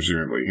edition,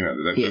 presumably.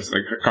 They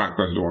can't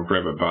close the door on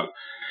forever. But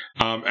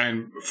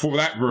and for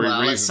that very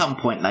reason, at some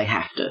point they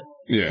have to.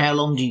 Yeah. How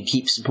long do you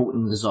keep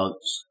supporting the Zogs?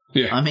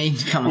 Yeah. I mean,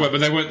 come on. Well, but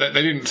they weren't.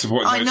 They didn't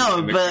support. I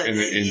know, but in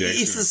the index,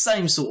 it's the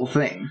same sort of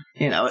thing.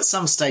 At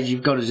some stage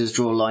you've got to just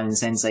draw a line in the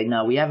sand and say,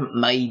 no, we haven't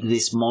made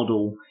this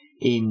model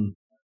in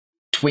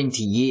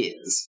 20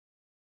 years.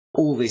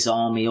 All this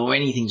army or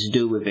anything to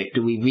do with it,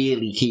 do we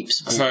really keep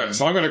supporting?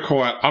 So I'm going to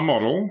call out a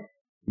model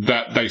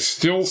that they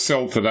still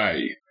sell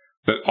today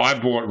that I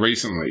bought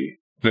recently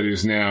that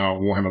is now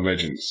Warhammer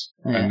Legends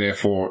and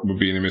therefore would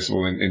be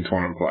inadmissible in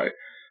tournament play.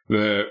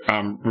 The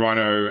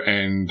Rhino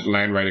and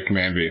Land Raider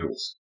command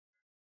vehicles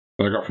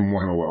that I got from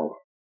Warhammer World.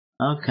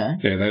 Okay.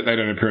 Yeah, they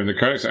don't appear in the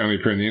codex, they only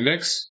appear in the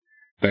index.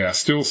 They are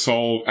still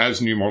sold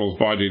as new models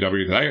by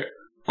GW today,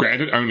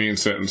 granted only in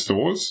certain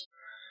stores.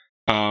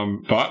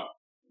 But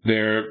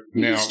they're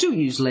now. You still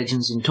use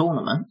Legends in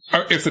tournament.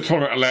 If the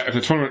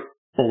tournament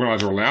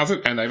organizer allows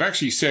it, and they've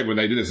actually said when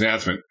they did this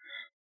announcement,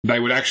 they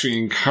would actually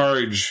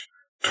encourage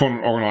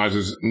tournament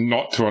organizers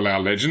not to allow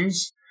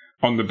Legends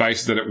on the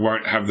basis that it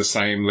won't have the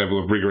same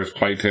level of rigorous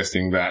play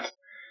testing that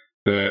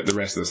the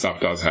rest of the stuff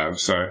does have.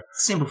 So,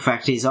 simple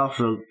fact is,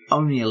 after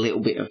only a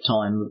little bit of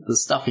time, the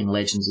stuff in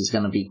Legends is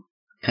going to be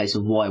a case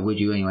of why would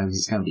you anyway? Because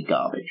it's going to be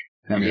garbage.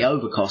 And the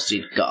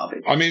overcosted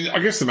garbage. I mean, I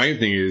guess the main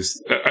thing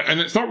is, and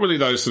it's not really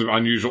those sort of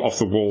unusual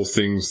off-the-wall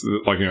things,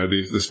 that, like,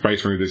 the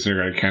Space Marine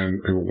disintegrated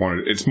cannon people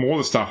wanted. It's more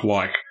the stuff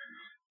like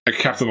a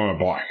captain on a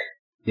bike.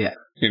 Yeah.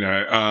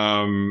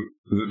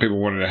 That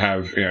people wanted to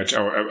have, a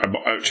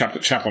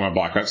chap on a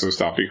bike, that sort of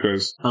stuff,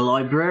 because... A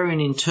librarian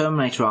in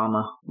Terminator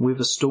armour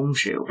with a storm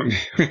shield.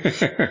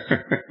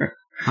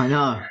 I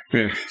know.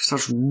 Yeah.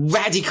 Such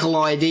radical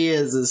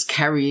ideas as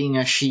carrying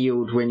a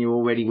shield when you're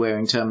already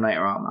wearing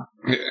Terminator armour.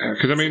 Yeah,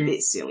 because, I mean, a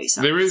bit silly,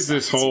 there is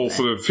this whole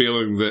sort of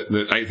feeling that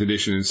 8th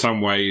edition in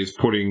some way is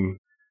putting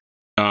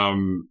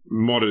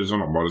modders, or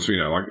not modders,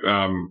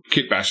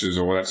 kit bashers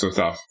or all that sort of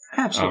stuff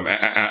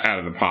out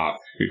of the path,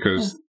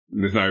 because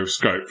there's no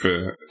scope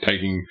for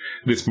taking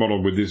this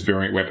model with this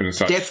variant weapon and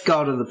such. Death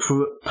Guard are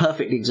the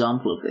perfect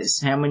example of this.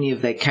 How many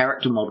of their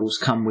character models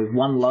come with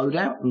one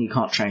loadout and you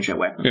can't change their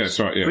weapons? Yeah, that's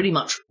right, yeah. Pretty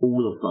much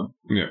all of them.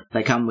 Yeah.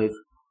 They come with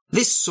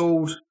this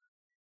sword,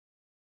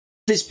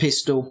 this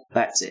pistol,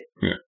 that's it.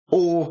 Yeah.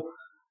 Or,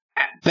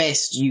 at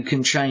best, you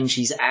can change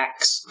his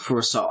axe for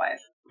a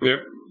scythe. Yep.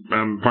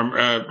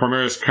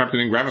 Primaris Captain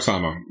in Gravis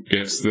armor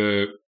gets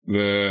the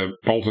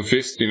bolter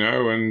fist,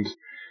 and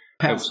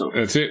that's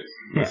it.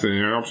 That's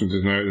the options.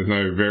 There's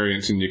no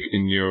variance in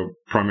your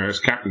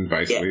Primaris captains,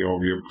 basically,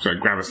 or your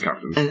Gravis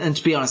captains. And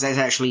to be honest, that's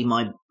actually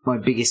my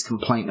biggest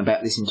complaint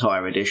about this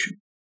entire edition.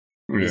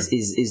 Yeah.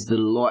 Is the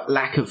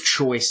lack of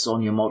choice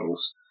on your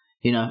models.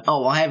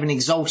 I have an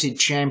Exalted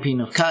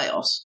Champion of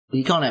Chaos, but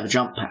you can't have a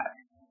jump pack.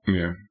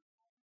 Yeah.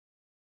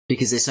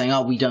 Because they're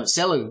saying, we don't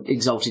sell an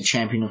Exalted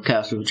Champion of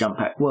Chaos with a jump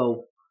pack.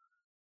 Well...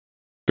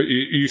 But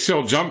you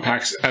sell jump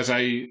packs as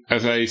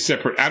a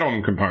separate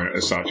add-on component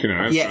as such,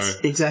 Yes, so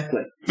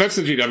exactly. That's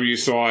the GW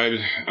side.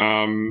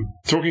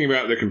 Talking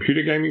about the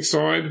computer gaming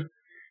side,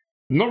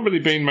 not really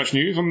been much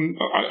news on.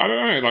 I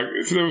don't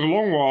know. So there was a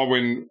long while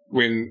when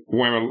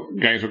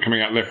Warhammer games were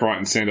coming out left, right,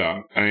 and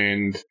centre,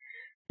 and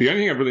the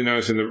only thing I've really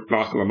noticed in the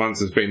last couple of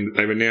months has been that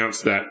they've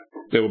announced that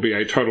there will be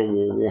a Total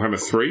War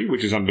Warhammer 3,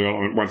 which is under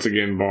development once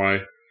again by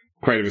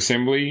Creative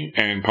Assembly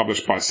and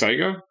published by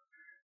Sega.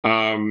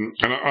 And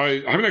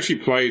I haven't actually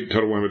played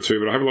Total Warhammer 2,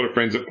 but I have a lot of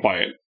friends that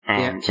play it.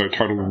 So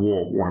Total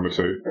War Warhammer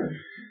 2.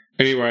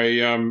 Anyway,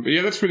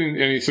 yeah, that's been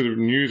any sort of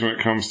news when it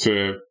comes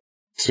to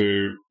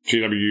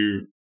GW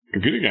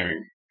computer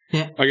gaming.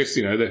 Yeah. I guess,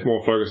 they're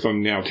more focused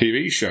on now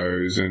TV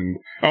shows and...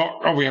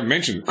 Oh, we haven't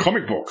mentioned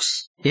comic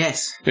books.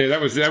 Yes. Yeah, that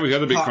was the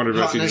other big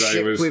controversy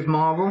today. Was with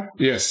Marvel?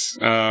 Yes.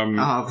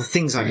 The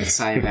things I could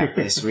say about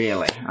this,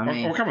 really. I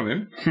mean... Well, come on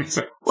then.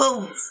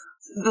 Well,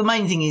 the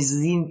main thing is,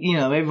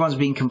 everyone's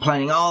been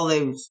complaining,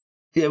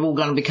 they're all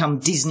going to become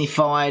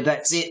Disney-fied,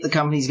 that's it, the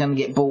company's going to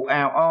get bought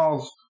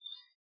out,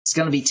 it's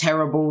going to be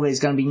terrible, there's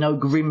going to be no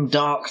grim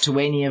dark to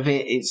any of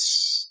it,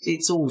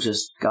 it's all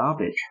just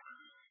garbage.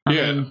 I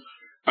mean,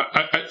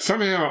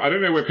 somehow, I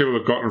don't know where people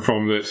have gotten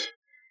from that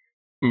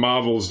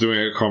Marvel's doing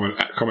a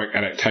comic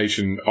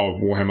adaptation of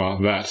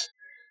Warhammer, that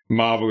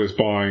Marvel is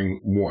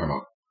buying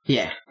Warhammer.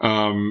 Yeah.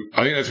 I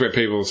think that's where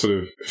people's sort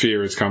of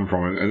fear has come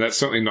from, and that's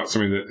certainly not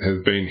something that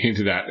has been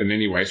hinted at in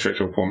any way, stretch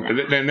or form.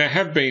 And there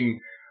have been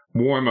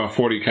Warhammer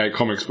 40k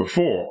comics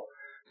before,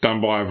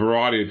 done by a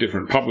variety of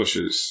different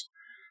publishers.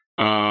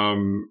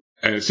 And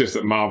it's just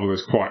that Marvel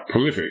is quite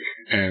prolific,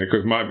 and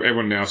because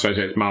everyone now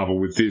associates Marvel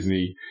with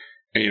Disney,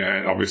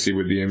 and obviously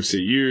with the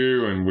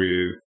MCU and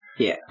with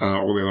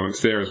all the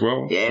elements there as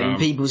well. Yeah, and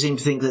people seem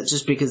to think that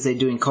just because they're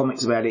doing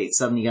comics about it, it's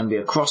suddenly going to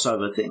be a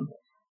crossover thing.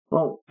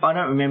 Well, I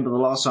don't remember the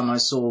last time I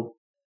saw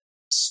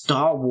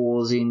Star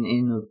Wars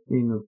in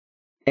the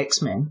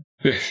X-Men.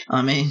 Yeah.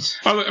 I mean,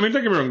 don't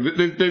get me wrong.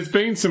 There's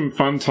been some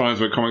fun times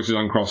where comics have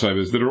done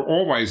crossovers that are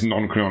always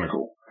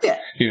non-canonical. Yeah.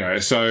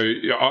 So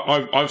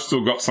I've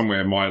still got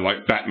somewhere my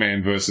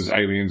Batman versus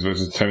Aliens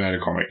versus Terminator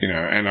comic.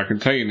 And I can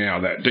tell you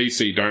now that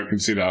DC don't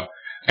consider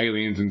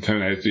Aliens and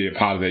Terminator to be a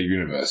part of their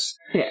universe.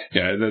 Yeah.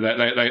 Yeah.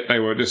 They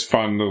were just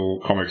fun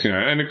little comics.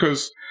 And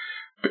because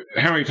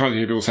how many times do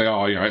you hear people say,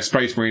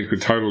 Space Marines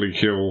could totally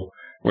kill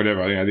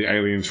whatever, the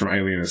aliens from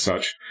Alien as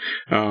such.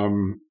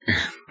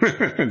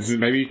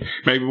 Maybe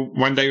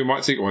one day we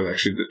might see,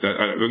 actually,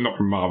 not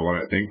from Marvel, I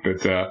don't think,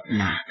 but,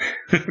 no.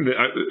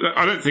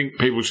 I don't think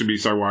people should be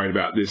so worried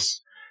about this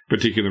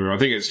particular move. I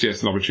think it's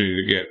just an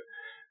opportunity to get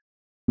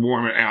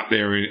Warhammer out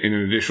there in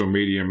an additional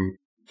medium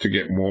to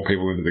get more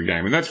people into the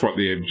game. And that's what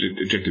the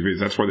objective is.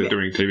 That's why they're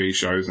doing TV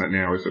shows that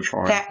now is to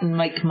try that and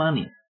make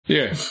money.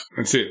 Yeah,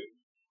 that's it.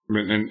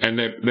 And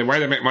the way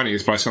they make money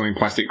is by selling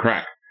plastic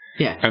crack.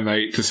 Yeah. And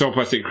to sell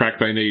plastic crack,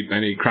 they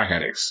need crack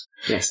addicts.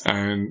 Yes.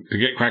 And to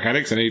get crack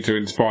addicts, they need to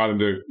inspire them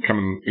to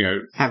come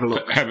and, have a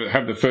look.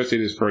 Have the first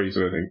eaters free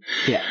sort of thing.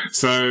 Yeah.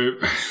 So,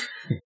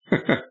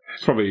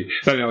 it's probably,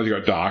 that analogy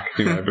got dark,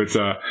 but,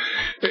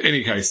 in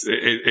any case,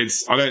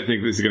 I don't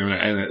think this is going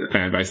to end the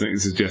fan base. I think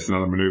this is just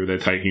another maneuver they're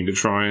taking to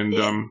try and,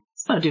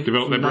 it's no different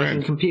develop from their making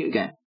brand. a computer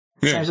game.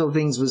 Same sort of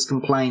things was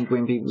complained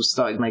when people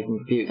started making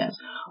computer games.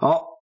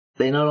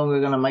 They're no longer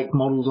going to make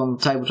models on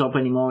the tabletop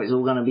anymore. It's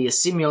all going to be a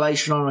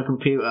simulation on a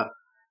computer.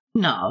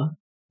 No.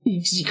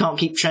 You can't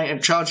keep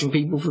charging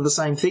people for the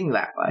same thing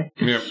that way.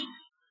 Yeah.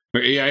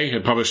 But EA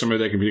had published some of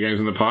their computer games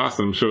in the past,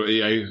 and I'm sure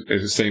EA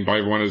is seen by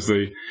everyone as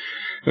the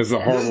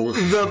horrible...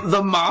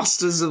 the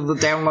masters of the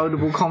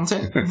downloadable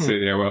content. That's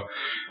it, yeah, well...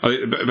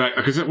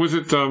 Because I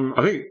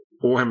think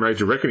Warhammer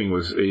Age of Reckoning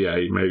was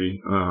EA,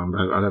 maybe.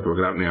 I'd have to look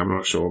it up now, I'm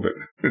not sure, but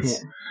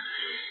it's... Yeah.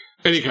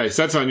 Any case,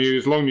 that's our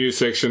news, long news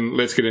section.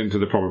 Let's get into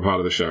the proper part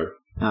of the show.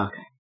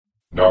 Okay.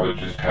 Knowledge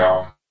is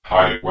power.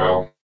 Hide it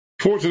well.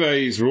 For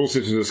today's rule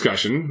system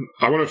discussion,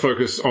 I want to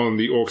focus on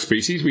the Orc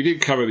species. We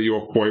did cover the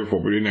Orc boy before,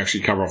 but we didn't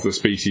actually cover off the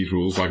species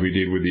rules like we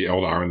did with the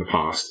Eldar in the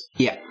past.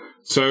 Yeah.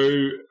 So,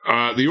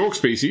 the Orc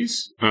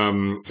species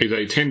is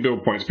a 10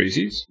 build point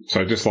species,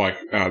 so just like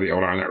the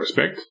Eldar in that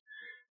respect.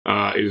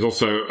 It is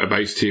also a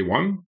base tier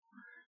 1.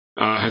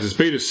 Has a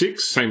speed of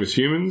 6, same as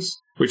humans,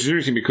 which is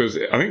interesting because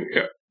I think...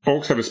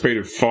 Orcs have a speed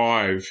of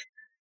 5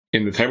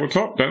 in the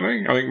tabletop, don't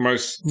they? I think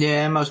most...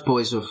 Yeah, most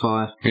boys are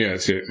 5. Yeah,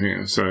 that's it.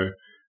 Yeah, so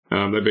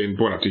they've been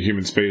brought up to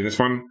human speed in this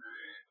one.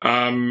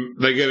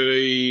 They get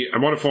a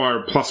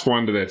modifier of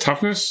 +1 to their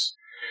toughness,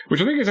 which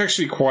I think is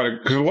actually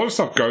because a lot of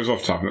stuff goes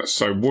off toughness.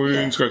 So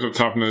wounds goes off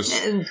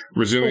toughness,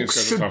 resilience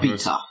goes off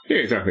toughness. Be tough. Yeah,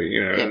 exactly.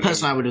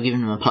 Personally, I would have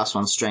given them a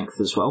 +1 strength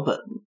as well,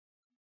 but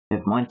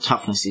never mind.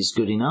 Toughness is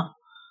good enough.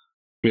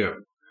 Yeah.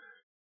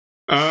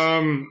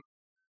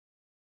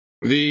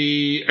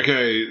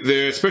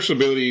 Their special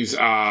abilities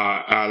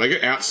are, they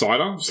get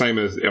Outsider, same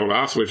as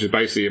Eldar, which is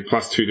basically a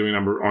 +2 doing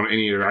number on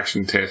any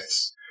interaction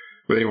tests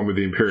with anyone with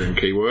the Imperium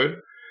keyword.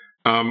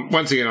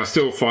 Once again, I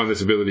still find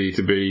this ability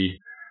to be,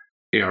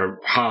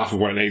 half of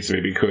what it needs to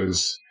be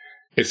because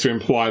it's to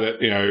imply that,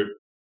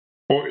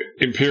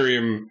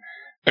 Imperium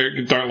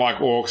don't like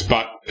Orcs,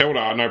 but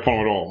Eldar, no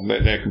problem at all.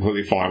 They're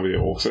completely fine with the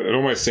Orcs. It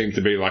almost seems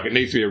to be like it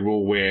needs to be a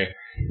rule where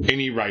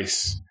any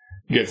race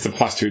gets the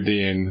 +2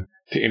 DN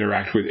to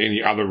interact with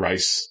any other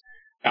race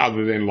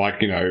other than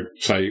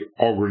say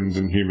Ogrins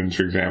and humans,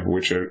 for example,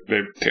 which they're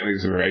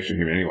technically a variation of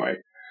human anyway.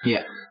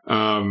 Yeah.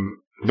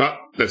 But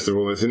that's the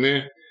rule that's in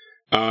there.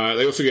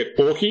 They also get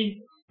Orky,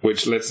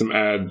 which lets them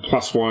add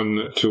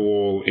 +1 to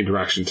all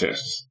interaction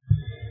tests.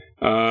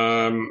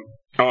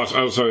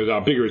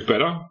 Also, bigger is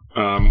better,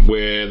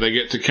 where they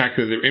get to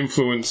calculate their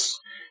influence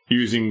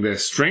using their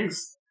strength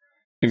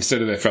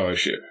instead of their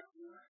fellowship.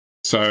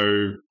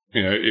 So,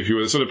 if you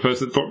were the sort of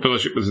person that thought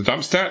fellowship was a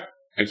dump stat,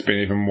 it's been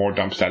even more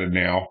dump statted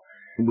now.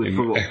 For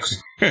orcs.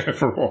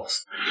 For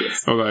orcs.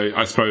 Yes. Although,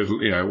 I suppose,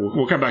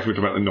 we'll come back to it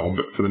about the knob,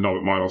 but for the knob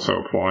it might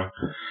also apply.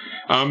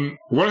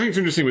 What I think is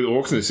interesting with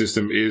orcs in the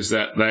system is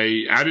that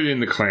they added in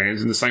the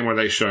clans in the same way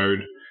they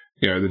showed,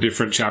 the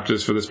different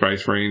chapters for the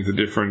Space Marines, the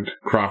different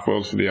craft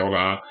worlds for the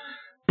Eldar.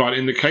 But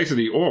in the case of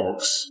the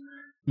orcs,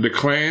 the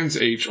clans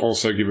each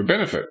also give a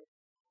benefit.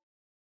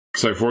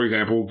 So, for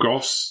example,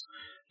 Goths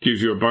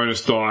gives you a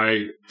bonus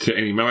die to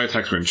any melee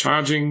attacks when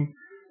charging.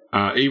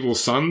 Evil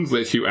Sons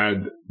lets you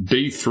add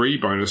D3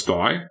 bonus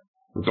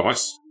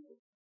dice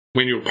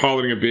when you're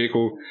piloting a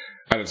vehicle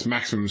at its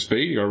maximum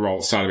speed. You got to roll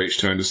at the start of each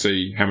turn to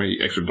see how many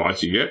extra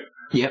dice you get.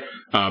 Yep.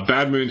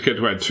 Bad Moons get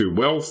to add 2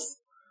 wealth.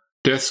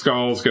 Death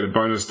Skulls get a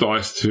bonus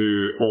dice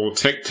to all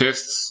tech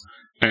tests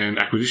and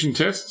acquisition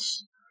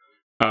tests.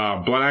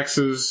 Blood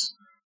Axes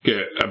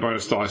get a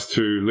bonus dice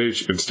to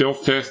leadership and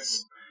stealth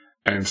tests.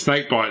 And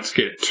Snake Bites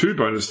get 2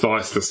 bonus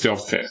dice to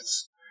stealth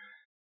tests.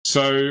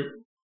 So,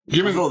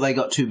 I thought they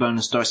got 2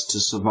 bonus dice to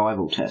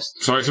survival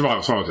tests. Sorry,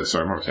 survival tests.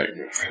 Sorry, my mistake.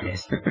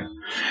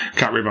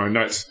 Can't read my own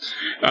notes.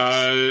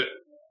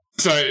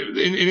 So,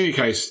 in any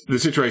case, the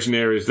situation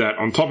there is that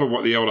on top of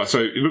what the Eldar... So,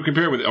 you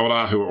compare it with the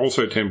Eldar, who are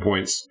also 10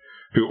 points,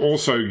 who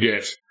also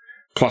get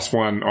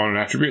 +1 on an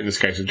attribute, in this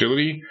case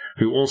agility,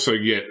 who also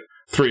get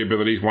 3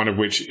 abilities, one of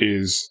which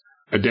is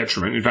a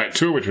detriment. In fact,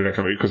 2 of which are a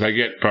detriment, because they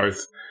get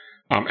both...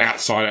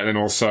 outside and then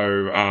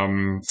also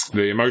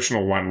the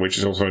emotional one, which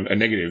is also a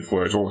negative,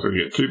 where it's also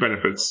get 2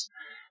 benefits,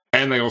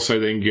 and they also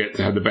then get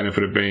to have the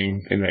benefit of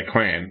being in their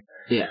clan.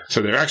 Yeah.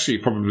 So they're actually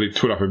probably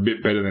put up a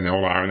bit better than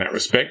Eldar in that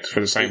respect for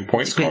the same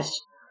points cost.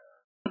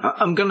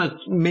 I'm going to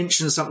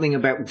mention something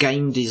about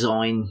game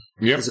design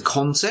as a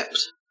concept.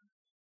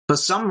 For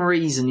some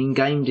reason in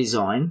game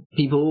design,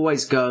 people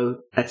always go,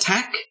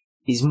 attack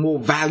is more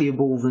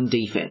valuable than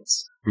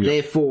defense. Yep.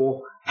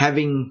 Therefore,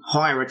 having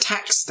higher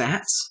attack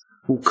stats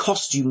will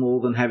cost you more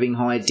than having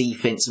higher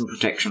defense and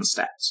protection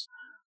stats.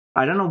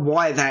 I don't know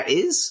why that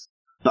is,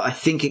 but I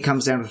think it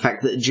comes down to the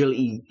fact that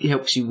agility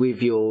helps you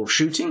with your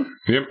shooting,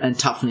 and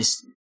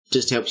toughness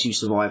just helps you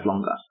survive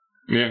longer.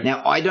 Yeah.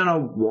 Now, I don't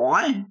know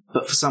why,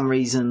 but for some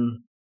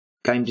reason,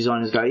 game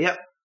designers go,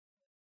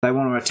 they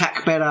want to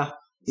attack better,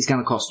 it's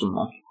going to cost them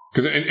more.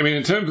 Because, I mean,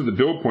 in terms of the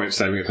build point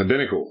saving, it's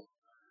identical.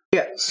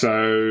 Yeah.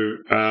 So,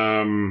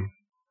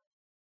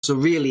 So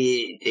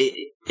really,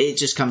 it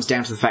just comes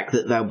down to the fact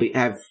that they'll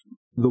have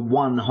the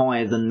one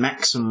higher than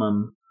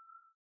maximum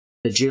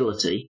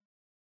agility,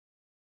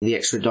 the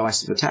extra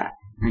dice of attack.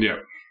 Yeah.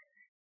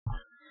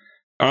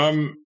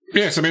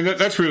 Yes, I mean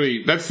that's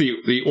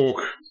the orc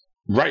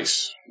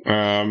race.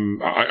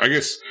 I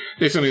guess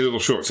there's only a little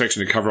short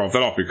section to cover off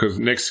that off because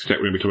next step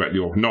we're going to be talking about the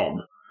orc knob.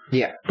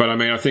 Yeah. But I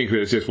mean, I think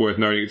that it's just worth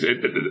noting.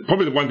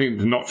 Probably the one thing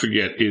to not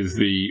forget is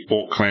the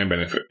orc clan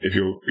benefit. If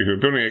you're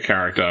building a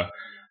character.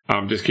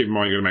 Just keep in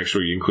mind you've got to make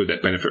sure you include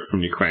that benefit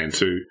from your clan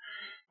too.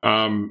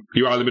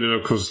 You are limited,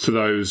 of course, to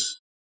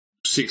those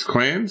 6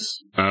 clans,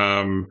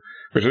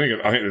 which I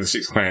think there's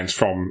 6 clans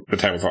from the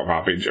tabletop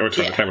RPG or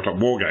the tabletop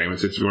war game.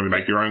 It's if you want to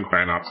make your own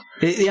clan up.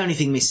 The only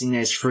thing missing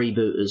there is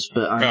freebooters,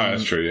 but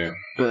that's true, yeah.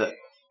 But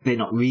they're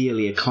not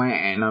really a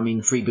clan. I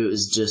mean,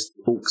 freebooters are just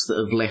orcs that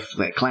have left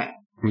their clan.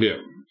 Yeah.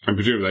 And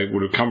presumably they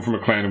would have come from a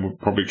clan and would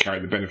probably carry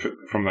the benefit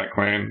from that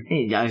clan.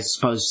 Yeah, I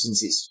suppose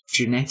since it's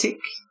genetic,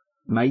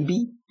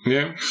 maybe.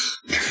 Yeah.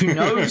 Who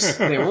knows?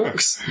 They're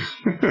orcs.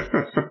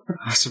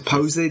 I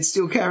suppose they'd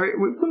still carry it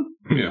with them.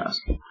 Yeah.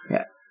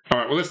 Yeah. All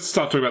right, well, let's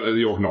start talking about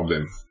the orc knob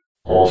then.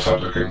 All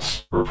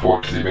supplicants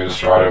report to the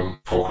Administratum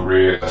for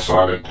career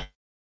assignment.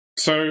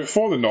 So,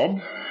 for the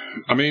knob,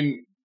 I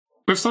mean,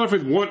 let's start off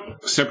with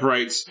what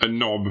separates a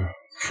knob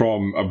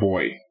from a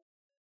boy.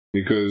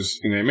 Because,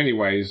 in many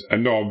ways, a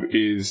knob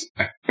is...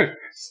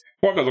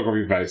 What that look on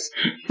your face?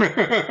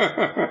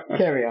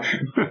 Carry on.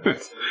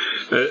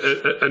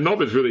 A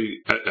knob is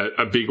really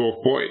a big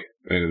orc boy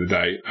at the end of the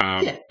day.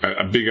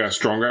 A bigger,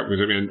 stronger,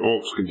 because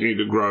orcs continue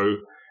to grow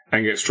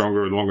and get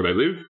stronger the longer they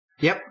live.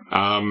 Yep.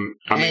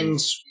 And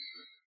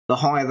the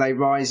higher they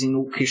rise in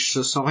orcish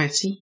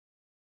society,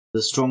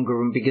 the stronger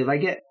and bigger they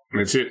get.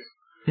 That's it.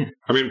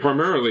 I mean,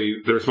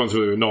 primarily, the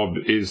responsibility of a knob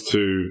is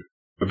to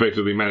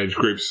effectively manage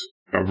groups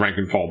of rank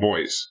and file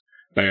boys.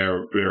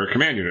 They're a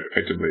command unit,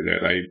 effectively.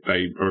 They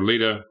are a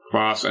leader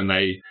class, and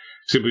they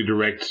simply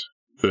direct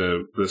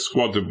the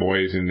squads of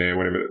boys in there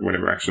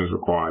whenever action is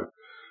required.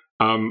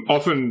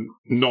 Often,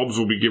 knobs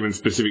will be given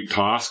specific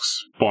tasks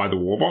by the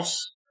war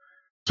boss.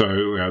 So,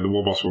 the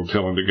war boss will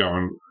tell them to go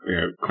and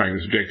claim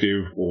this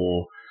objective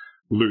or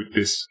loot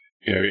this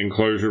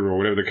enclosure or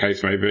whatever the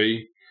case may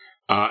be.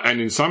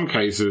 And in some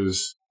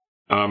cases,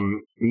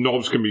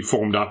 knobs can be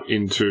formed up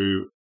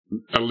into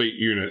elite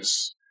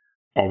units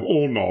of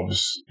all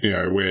knobs,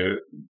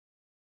 where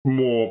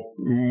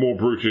more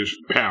brutish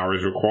power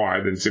is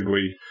required than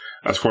simply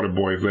a squad of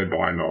boys led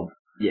by a knob.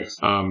 Yes.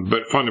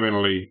 But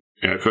fundamentally,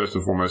 first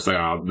and foremost, they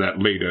are that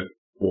leader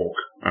orc,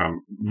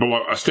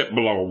 a step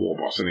below a war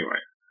boss, anyway.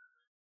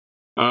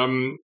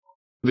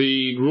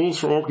 The rules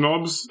for Orc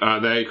Nobs,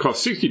 they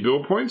cost 60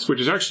 build points, which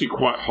is actually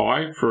quite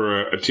high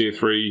for a Tier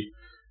 3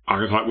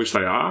 archetype, which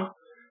they are.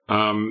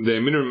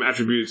 Their minimum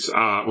attributes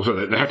are... Also,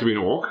 they have to be an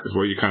orc, as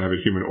well. You can't have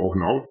a human Orc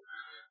Nob.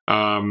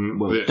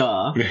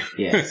 Duh.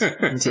 Yes.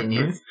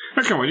 Continue.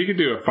 Oh, come on, you could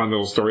do a fun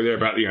little story there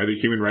about the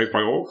human race by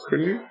orcs,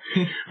 couldn't you?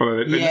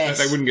 Well,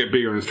 they wouldn't get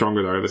bigger and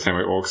stronger, though, the same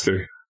way orcs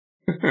do.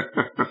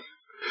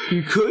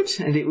 You could,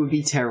 and it would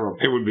be terrible.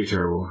 It would be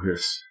terrible,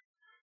 yes.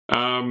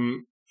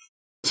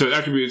 So the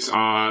attributes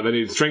are, they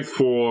need Strength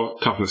 4,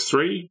 Toughness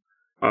 3,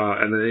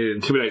 and they need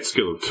Intimidate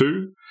skill of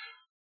 2.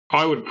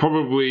 I would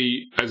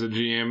probably, as a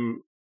GM,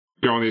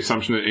 go on the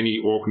assumption that any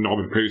Orc Nob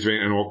is previously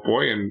an Orc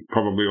Boy, and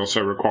probably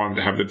also require them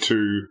to have the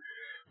 2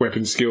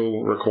 weapon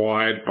skill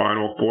required by an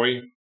Orc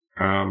Boy.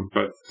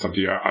 But it's up to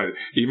you.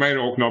 You made an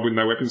Orc Nob with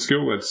no weapon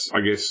skill. That's,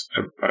 I guess,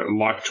 a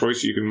life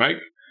choice you can make.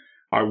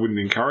 I wouldn't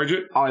encourage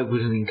it. I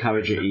wouldn't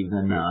encourage it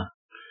either, no.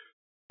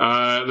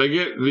 They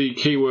get the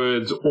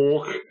keywords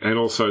Orc and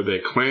also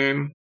their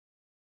clan.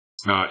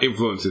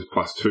 Influence is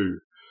 +2.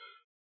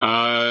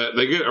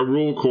 They get a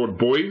rule called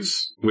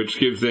Boys, which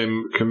gives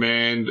them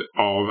command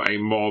of a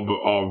mob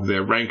of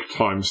their rank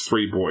times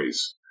 3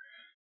 boys.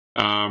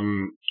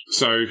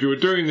 So if you were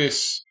doing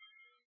this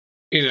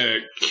in a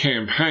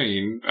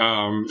campaign,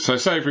 so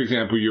say, for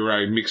example, you're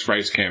a mixed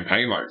race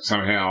campaign, like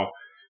somehow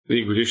the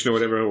Inquisition or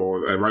whatever,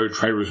 or a road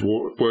trader is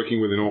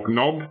working with an Orc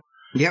Nob.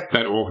 Yep.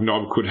 That Orc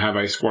Nob could have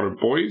a squad of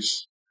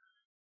boys.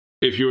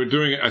 If you were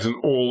doing it as an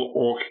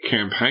all-Orc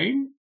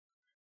campaign,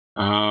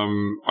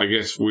 I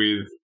guess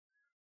with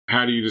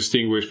how do you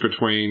distinguish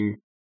between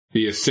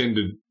an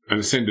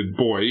ascended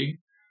boy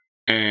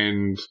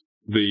and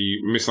the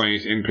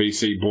miscellaneous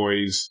NPC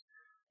boys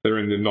that are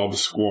in the Nob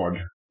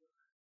squad?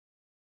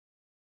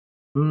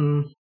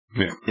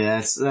 Yeah,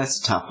 that's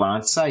a tough one.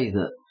 I'd say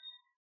that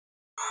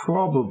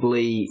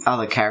probably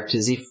other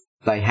characters, if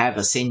they have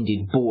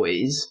ascended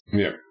boys,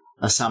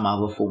 are some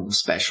other form of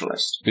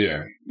specialist.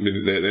 Yeah,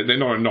 they're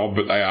not a Nob,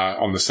 but they are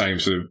on the same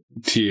sort of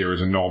tier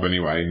as a Nob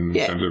anyway, in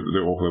terms of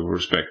the Orc level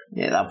respect.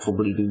 Yeah, they'll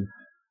probably be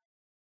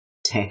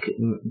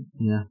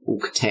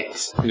Orc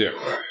techs. Yeah.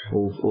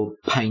 Or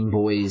pain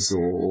boys,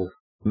 or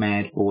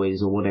mad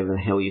boys, or whatever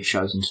the hell you've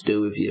chosen to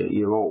do with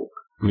your Orc.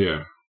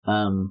 Yeah.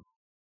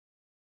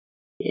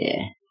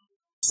 Yeah,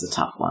 it's a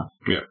tough one.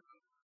 Yeah.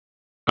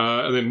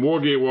 And then war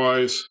gear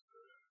wise,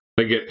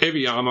 they get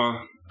heavy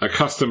armor, a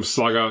custom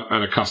slugger,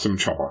 and a custom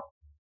chopper.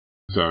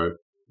 So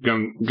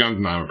guns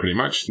and armor, pretty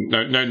much.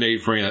 No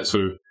need for any of that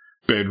sort of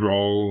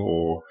bedroll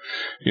or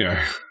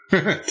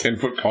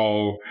 10-foot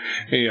pole,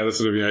 any other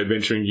sort of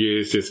adventuring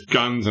gears. Just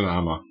guns and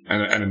armor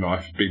and a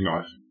knife, big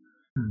knife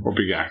or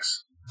big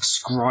axe.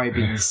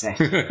 Scribing set.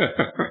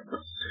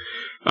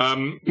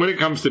 When it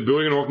comes to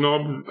building an Orc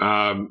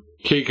Nob,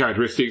 key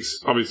characteristics,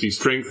 obviously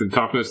strength and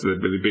toughness are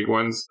the big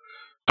ones.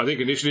 I think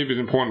initiative is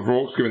important for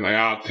Orcs, given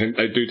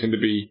they do tend to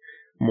be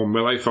more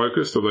melee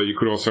focused, although you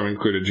could also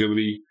include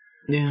agility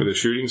for the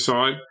shooting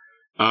side.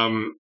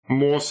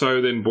 More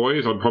so than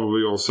boys, I'd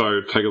probably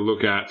also take a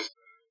look at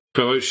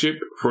fellowship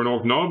for an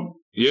Orc Nob.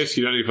 Yes,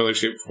 you don't need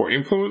fellowship for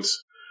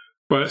influence,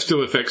 but it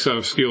still affects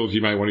some skills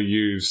you may want to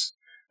use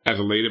as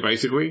a leader,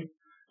 basically.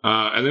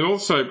 And then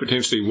also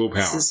potentially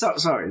willpower.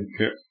 Sorry.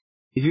 Yeah.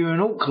 If you're an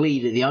Orc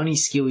leader, the only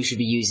skill you should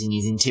be using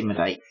is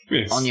Intimidate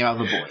on your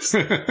other boys.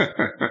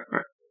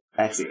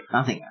 That's it.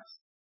 Nothing else.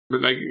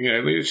 But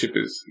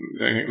leadership's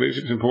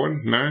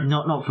important. No,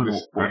 not for an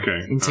Orc boy. Okay.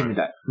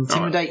 Intimidate.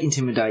 Right.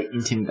 Intimidate.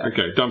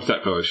 Okay. Dump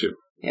that fellowship.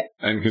 Yeah.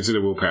 And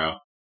consider willpower.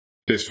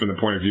 Just from the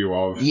point of view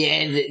of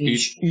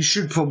you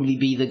should probably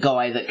be the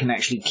guy that can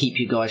actually keep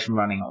your guys from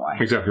running away.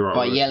 Exactly right.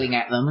 By yelling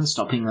at them and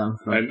stopping them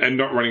from and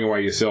not running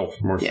away yourself.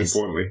 Most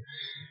importantly.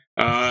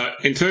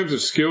 In terms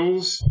of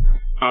skills,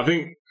 I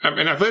think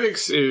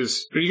athletics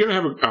is you're going to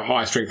have a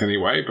high strength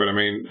anyway, but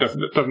it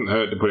doesn't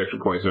hurt to put extra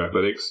points in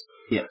athletics.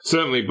 Yeah.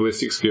 Certainly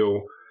ballistic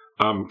skill,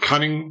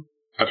 cunning.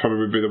 I'd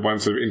probably be the one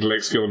sort of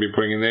intellect skill I'd be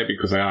putting in there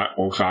because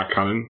Orcs are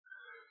cunning.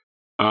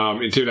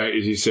 Intimidate,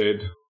 as you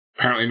said,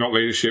 apparently not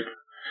leadership.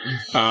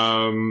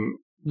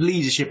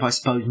 Leadership, I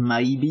suppose,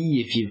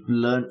 maybe if you've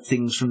learnt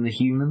things from the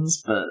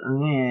humans, but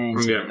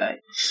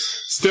intimidate.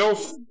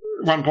 Stealth,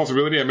 one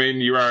possibility.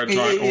 You are a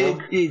giant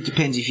Orc. It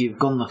depends if you've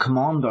gone the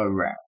commando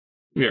route.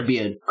 Yeah. It'd be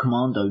a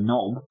commando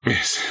Nob.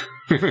 Yes.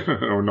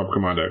 Or Nob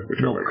Commando.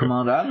 Nob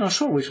Commando. I'm not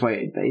sure which way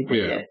it'd be. But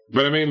yeah.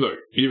 But look,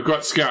 you've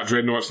got Scout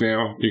Dreadnoughts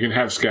now. You can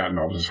have Scout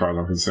Nobs as far as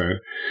I'm concerned.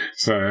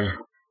 So,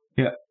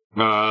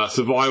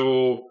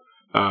 survival,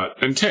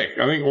 and tech.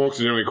 I think Orcs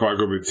are generally quite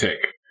good with tech.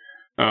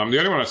 The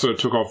only one I sort of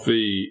took off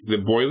the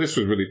boy list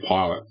was really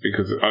Pilot,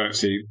 because I don't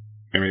see,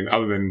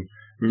 other than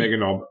Mega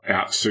Nob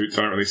outsuits,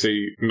 I don't really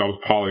see Nobs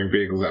piloting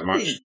vehicles that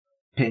much.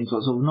 Depends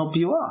what sort of Nob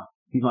you are.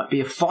 You might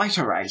be a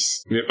fighter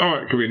race. Yep. Oh,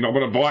 it could be a Nob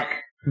on a bike.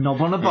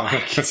 Nob on a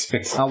bike.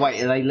 Oh,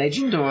 wait, are they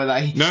legend or are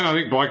they? No, I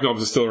think bike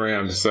Nobs are still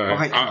around. So,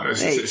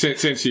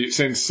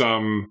 since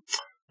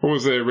What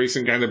was the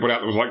recent game they put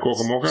out that was like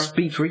Gorka Morka?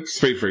 Speed Freaks.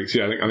 Speed Freaks,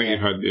 yeah. I think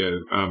you've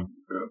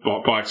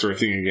had bikes are a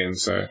thing again,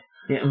 so.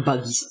 Yeah, and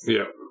buggies.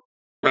 Yeah.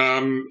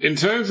 In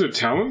terms of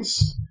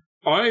talents,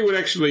 I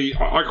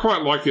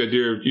quite like the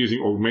idea of using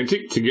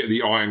Augmentic to get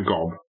the Iron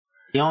Gob.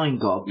 The Iron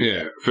Gob?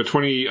 Yeah. For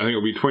 20, I think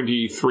it'll be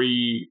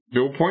 23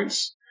 build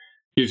points.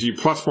 Gives you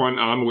 +1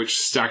 armor, which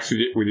stacks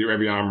with your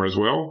heavy armor as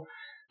well.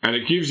 And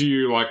it gives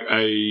you like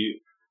I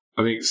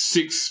think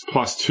 6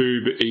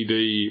 +2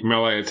 ED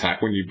melee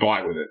attack when you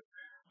bite with it.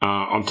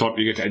 On top,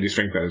 you get to add your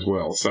strength as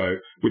well. So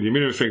with your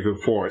minimum strength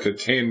of 4, it's a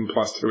 10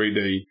 +2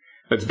 ED.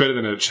 That's better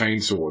than a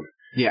chainsword.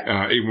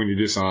 Yeah. Even when you're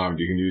disarmed,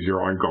 you can use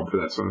your Iron Gob for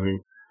that sort of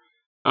thing.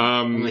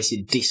 Unless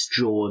you're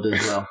disjawed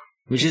as well.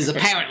 Which has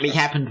apparently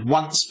happened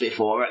once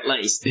before, at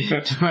least. To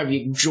have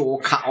your jaw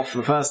cut off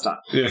the first time.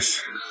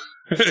 Yes.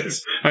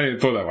 I didn't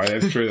thought that way.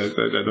 That's true. That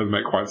doesn't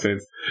make quite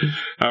sense.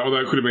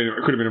 Although it could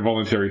have been a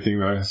voluntary thing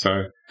though.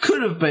 So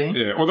could have been.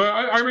 Yeah. Although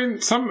I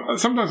mean,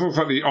 sometimes it looks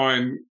like the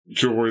iron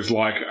jaw is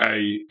like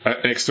an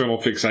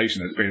external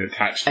fixation that's been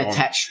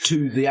attached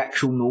to the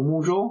actual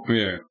normal jaw.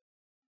 Yeah.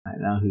 I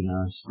don't know. Who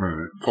knows?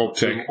 Right. Orc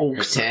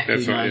Tech.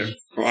 That's right. Yeah.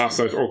 We'll ask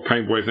those Orc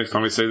Pain Boys next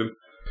time we see them.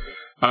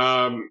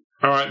 All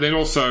right. Then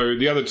also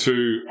the other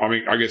two. I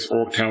mean, I guess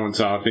Orc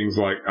talents are things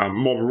like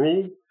Mob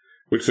Rule,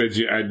 which lets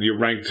you add your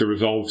rank to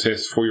resolve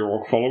tests for your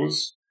Orc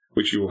followers,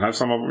 which you will have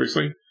some of,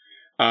 obviously.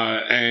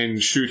 And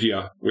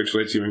Shootier, which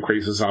lets you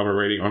increase the salvo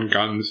rating on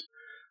guns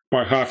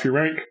by half your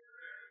rank.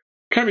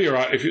 Can be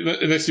alright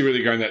unless you're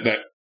really going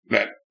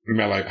that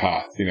melee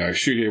path. You know,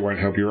 Shootier won't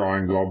help your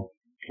Iron Gob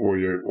or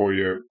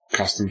your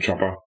custom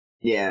chopper.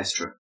 Yeah, that's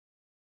true.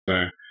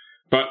 So,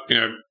 but you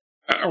know,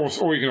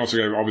 or you can also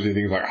go obviously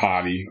things like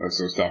Hardy, that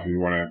sort of stuff, if you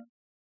want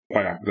to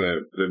play up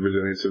the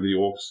resilience of the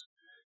Orcs.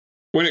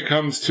 When it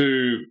comes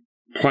to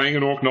playing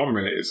an Orc,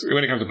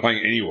 when it comes to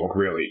playing any Orc,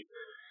 really,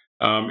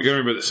 you got to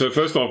remember. So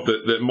first off,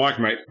 that might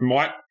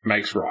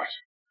makes right.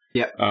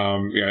 Yep.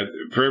 You know,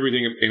 for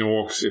everything in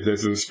Orcs, if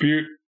there's a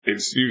dispute,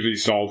 it's usually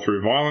solved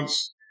through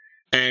violence,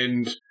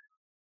 and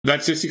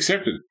that's just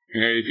accepted.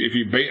 You know, if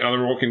you beat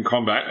another Orc in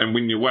combat and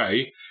win your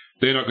way,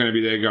 they're not going to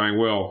be there going,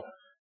 well,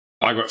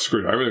 I got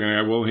screwed over. They're going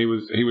to go, well, he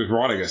was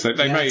right, I guess.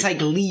 They may take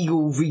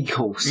legal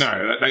recourse.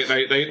 No,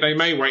 they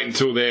may wait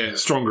until they're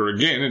stronger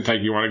again and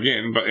take you on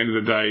again, but at the end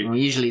of the day... Well,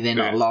 usually they're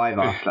not alive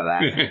after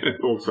that.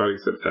 Orcs don't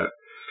accept that.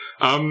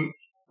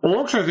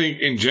 Orcs, I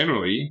think, in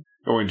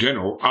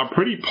general, are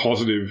pretty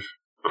positive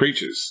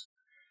creatures.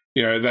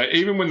 You know, they,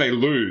 even when they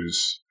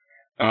lose,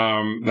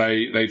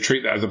 they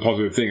treat that as a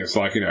positive thing. It's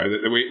like, you know,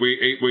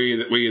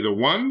 we either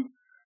won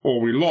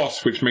or we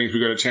lost, which means we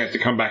got a chance to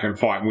come back and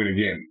fight and win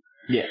again.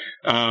 Yeah.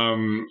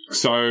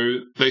 So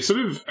they sort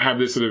of have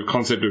this sort of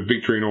concept of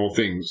victory in all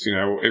things. You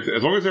know,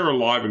 as long as they're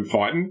alive and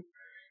fighting,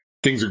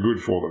 things are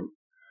good for them.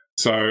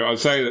 So I'd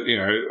say that, you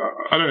know,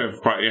 I don't know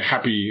if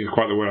happy is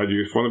quite the word I'd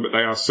use for them, but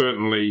they are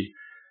certainly,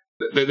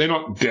 they're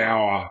not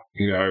dour,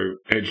 you know,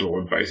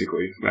 edgelord,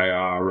 basically. They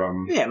are,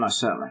 yeah, most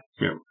certainly.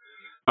 Yeah.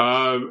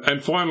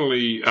 And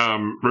finally,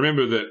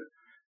 remember that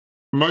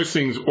most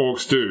things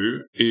Orcs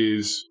do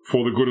is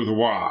for the good of the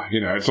War. You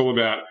know, it's all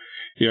about,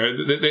 you know,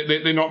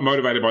 they're not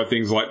motivated by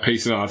things like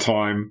peace in our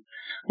time,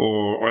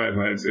 or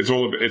it's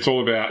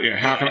all about, you know,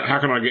 how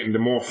can I get into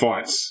more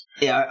fights?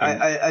 Yeah,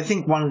 I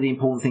think one of the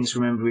important things to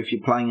remember if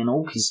you're playing an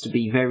Orc is to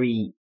be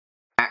very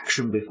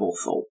action before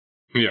thought.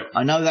 Yeah,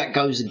 I know that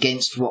goes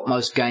against what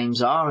most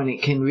games are, and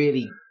it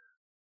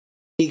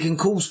can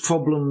cause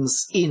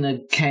problems in a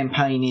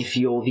campaign if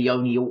you're the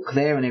only Orc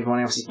there and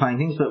everyone else is playing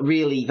things. But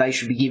really, they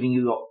should be giving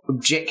you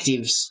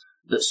objectives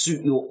that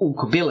suit your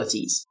Orc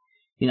abilities.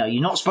 You know,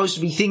 you're not supposed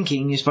to be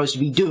thinking, you're supposed to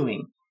be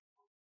doing.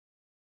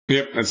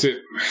 Yep, that's it.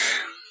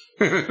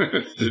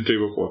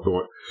 Do before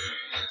thought.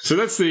 So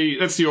that's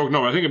the Orc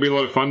novel. I think it'll be a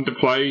lot of fun to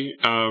play.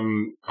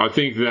 I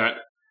think that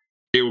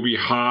it will be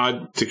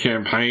hard to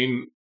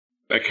campaign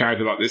a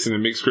character like this in a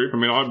mixed group. I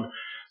mean,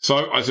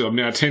 I'm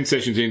now 10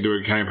 sessions into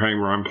a campaign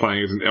where I'm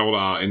playing as an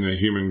Eldar in a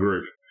human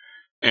group.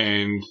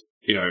 And,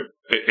 you know,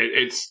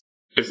 it's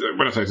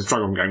when I say it's a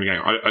struggle from game to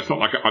game, it's not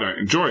like I don't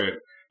enjoy it.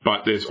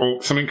 But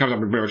something comes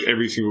up in pretty much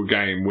every single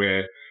game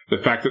where the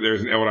fact that there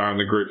is an Eldar in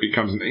the group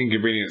becomes an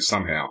inconvenience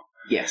somehow.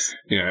 Yes.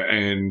 You know,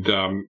 and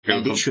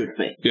it should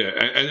be. Yeah,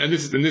 and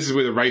this is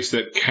with a race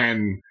that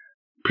can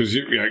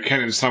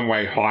in some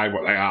way hide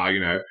what they are.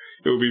 You know,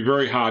 it would be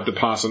very hard to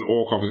pass an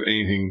Orc off as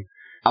anything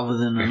other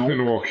than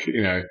an Orc.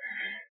 You know,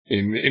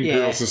 in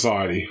Imperial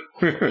society.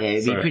 Yeah,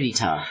 it'd be pretty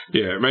tough.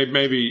 Yeah,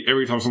 maybe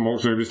every time some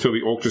Orcs move, just tell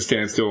the Orc to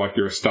stand still like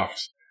you're a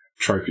stuffed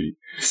trophy.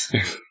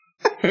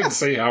 And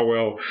see how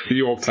well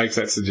the Orc takes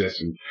that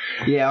suggestion.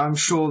 Yeah, I'm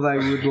sure they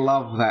would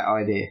love that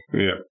idea.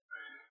 Yeah.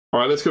 All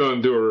right, let's go on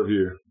and do a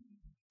review.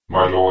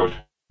 My lord,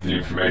 the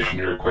information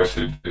you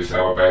requested is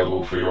now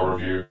available for your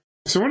review.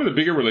 So one of the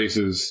bigger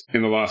releases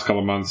in the last couple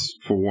of months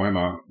for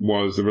Warhammer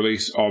was the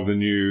release of the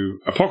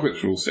new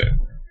Apocalypse rule set.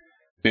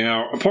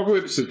 Now,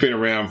 Apocalypse has been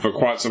around for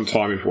quite some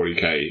time in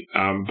 40k,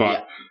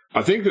 but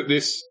I think that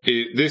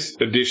this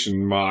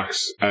edition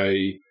marks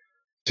a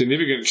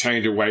significant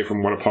change away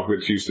from what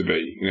Apocalypse used to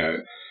be. You know,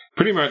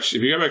 pretty much,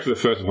 if you go back to the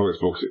first Apocalypse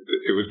books,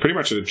 it was pretty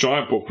much a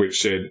giant book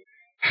which said,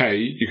 hey,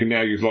 you can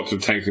now use lots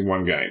of tanks in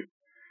one game.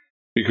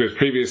 Because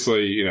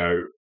previously,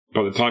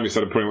 by the time you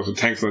started putting lots of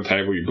tanks on the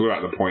table, you blew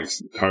out the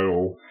points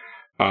total.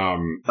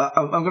 I'm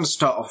going to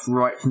start off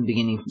right from the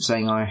beginning from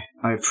saying I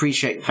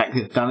appreciate the fact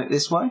they've done it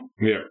this way.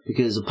 Yeah.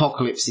 Because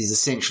Apocalypse is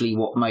essentially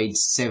what made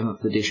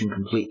 7th edition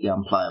completely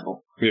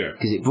unplayable. Yeah.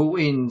 Because it brought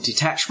in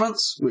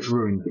detachments, which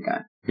ruined the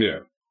game. Yeah.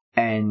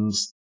 And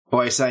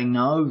by saying,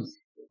 no,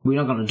 we're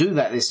not going to do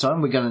that this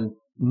time, we're going to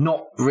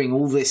not bring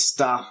all this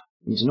stuff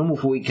into normal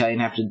 40k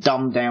and have to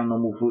dumb down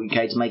normal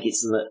 40k to make it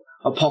so that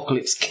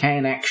Apocalypse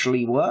can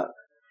actually work.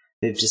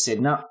 They've just said,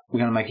 no, we're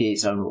going to make it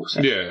its own rule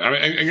set. Yeah, I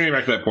mean, and getting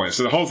back to that point,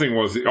 so the whole thing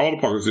was the old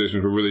Apocalypse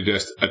editions were really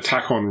just a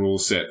tack-on rule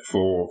set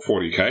for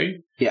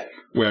 40k. Yeah.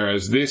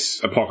 Whereas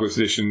this Apocalypse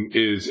edition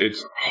is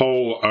its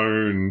whole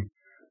own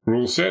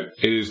rule set.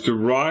 It is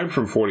derived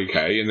from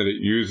 40k in that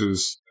it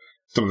uses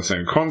some of the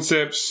same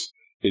concepts.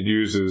 It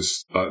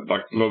uses,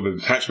 like, a lot of the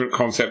detachment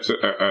concepts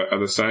are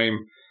the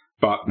same,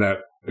 but that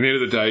at the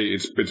end of the day,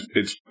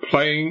 its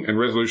playing and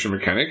resolution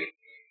mechanic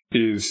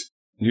is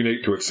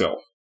unique to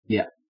itself.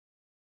 Yeah.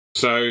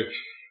 So,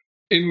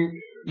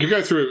 to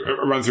go through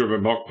a run through of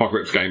an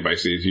Apocalypse game,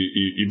 basically, is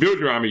you build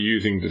your army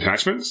using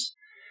detachments,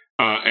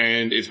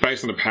 and it's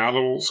based on a power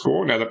level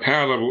score. Now, the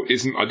power level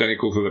isn't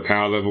identical to the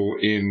power level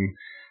in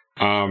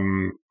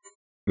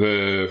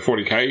the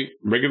 40k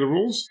regular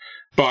rules,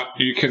 but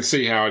you can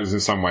see how it is in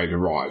some way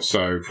derived.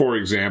 So, for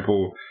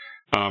example,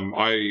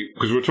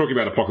 because we were talking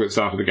about Apocalypse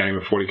after the game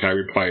of 40k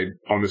we played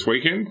on this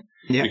weekend,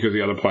 because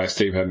the other player,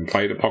 Steve, hadn't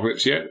played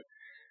Apocalypse yet,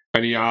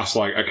 and he asked,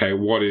 like, okay,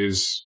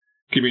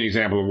 give me an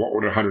example of what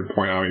would a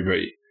 100-point army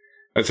be.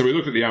 And so we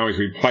looked at the armies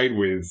we played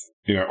with,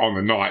 on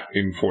the night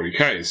in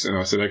 40Ks, and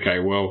I said, okay,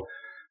 well,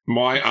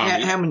 my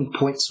army... How many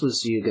points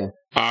was Hugo?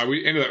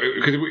 We ended up...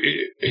 Because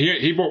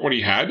he bought what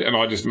he had, and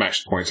I just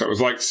matched points. So it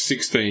was like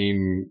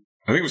 16...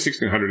 I think it was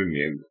 1,600 in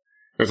the end.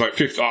 It was like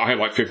I had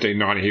like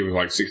 1,590, he was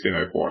like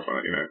 1,604 or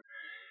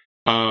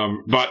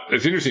something, But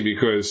it's interesting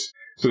because...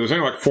 So there's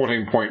only like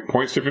 14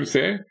 points difference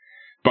there,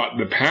 but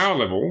the power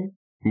level...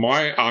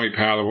 My army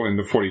power level in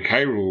the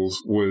 40k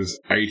rules was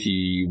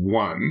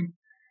 81,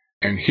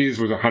 and his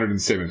was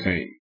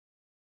 117.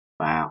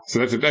 Wow! So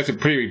that's a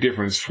pretty big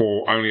difference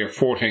for only a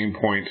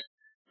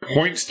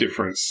 14-points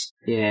difference.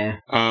 Yeah.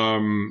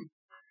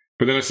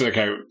 But then I said,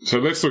 okay, so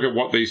let's look at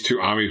what these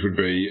two armies would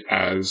be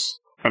as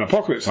an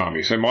Apocalypse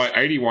army. So my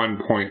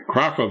 81-point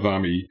Craft Lords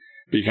army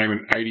became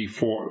an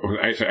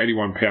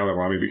 81 power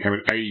level army became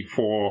an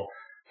 84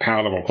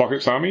 power level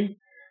Apocalypse army.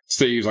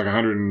 Steve's like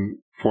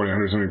 140,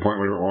 170 point,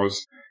 whatever it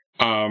was,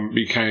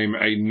 became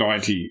a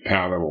 90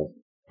 power level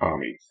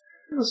army.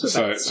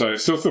 So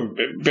still some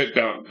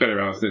better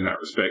balanced in that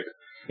respect.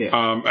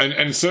 Yeah.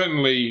 And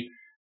certainly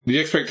the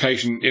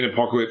expectation in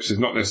Apocalypse is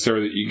not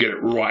necessarily that you get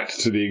it right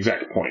to the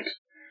exact point.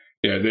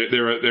 Yeah,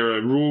 there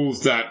are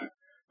rules that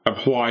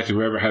apply to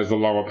whoever has the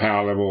lower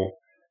power level,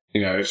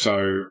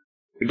 so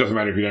it doesn't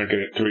matter if you don't get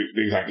it to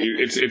exactly.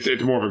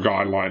 It's more of a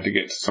guideline to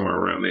get to somewhere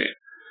around there.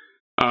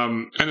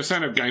 And a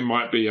standard game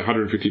might be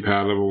 150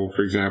 power level,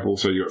 for example,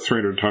 so you've got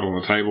 300 total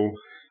on the table,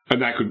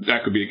 and that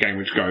could be a game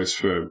which goes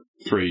for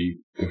 3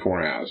 to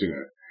 4 hours,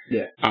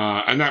 Yeah.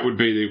 And that would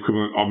be the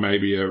equivalent of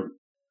maybe a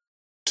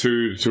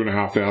 2,000 to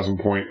 2,500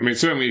 point. I mean,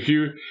 certainly if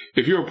you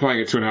were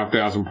playing a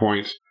 2,500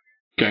 point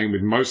game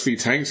with mostly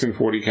tanks in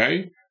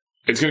 40k,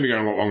 it's going to be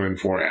going a lot longer than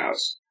 4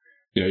 hours.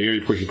 You're going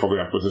to be pushing probably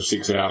upwards of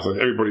 6 hours. So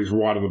everybody's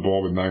right on the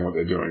ball with knowing what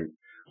they're doing.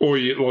 Or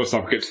a lot of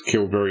stuff gets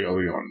killed very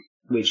early on.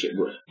 Which it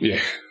would. Yeah.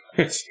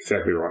 That's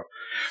exactly right.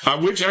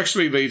 Which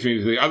actually leads me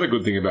to the other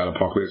good thing about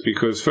Apocalypse,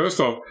 because first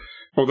off,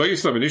 although you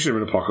still have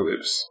initiative in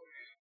Apocalypse,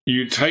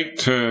 you take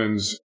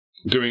turns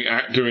doing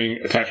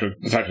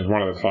detachments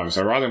one at a time.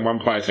 So rather than one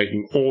player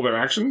taking all their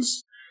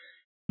actions,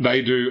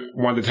 they do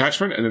one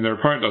detachment, and then their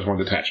opponent does one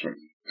detachment.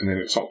 And then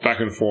it's back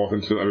and forth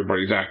until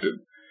everybody's acted.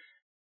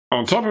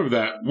 On top of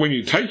that, when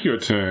you take your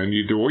turn,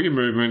 you do all your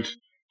movement,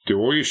 do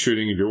all your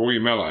shooting, you do all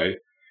your melee,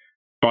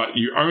 but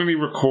you only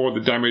record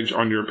the damage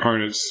on your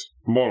opponent's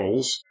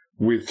models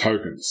with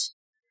tokens,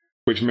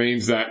 which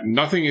means that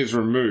nothing is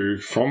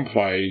removed from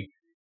play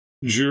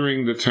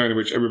during the turn in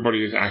which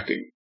everybody is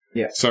acting.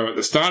 Yeah. So at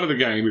the start of the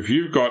game, if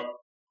you've got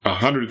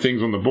 100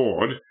 things on the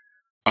board,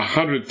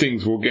 100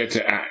 things will get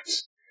to act,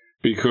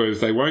 because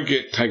they won't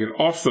get taken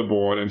off the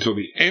board until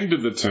the end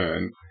of the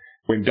turn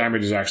when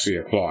damage is actually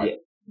applied. Yeah.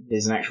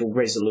 There's an actual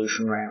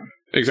resolution round.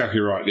 Exactly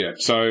right, yeah.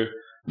 So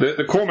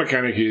the core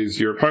mechanic is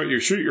you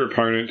shoot your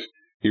opponent,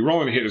 you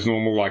roll and hit as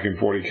normal like in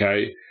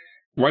 40k.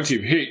 Once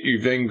you've hit,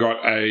 you've then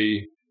got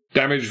a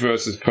damage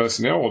versus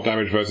personnel or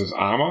damage versus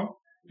armor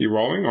you're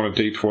rolling on a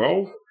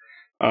d12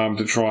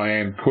 to try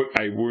and put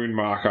a wound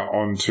marker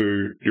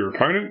onto your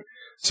opponent.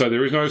 So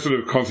there is no sort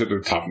of concept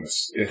of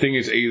toughness. The thing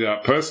is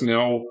either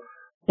personnel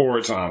or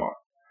it's armor.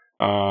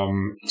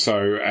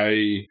 So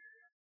a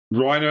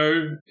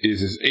Rhino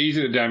is as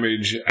easy to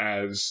damage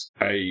as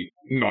a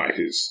Knight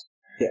is.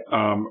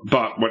 Yeah.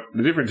 But what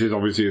the difference is,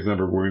 obviously, is the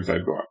number of wounds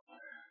they've got.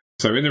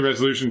 So in the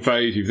resolution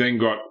phase, you've then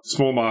got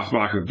small blast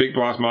markers and big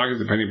blast markers,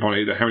 depending upon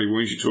either how many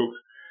wounds you took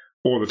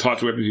or the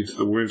types of weapons you took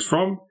the wounds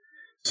from.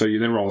 So you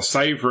then roll a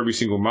save for every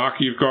single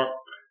marker you've got.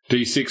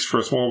 D6 for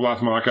a small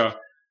blast marker,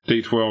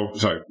 D12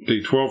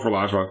 for a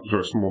large one, for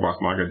a small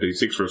blast marker,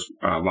 D6 for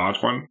a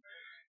large one,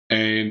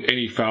 and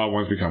any failed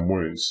ones become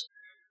wounds.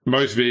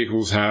 Most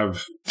vehicles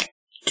have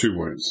 2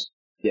 wounds.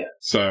 Yeah.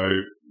 So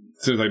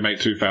as soon as they make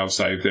 2 failed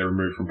saves, they're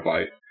removed from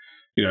play.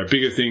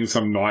 Bigger things,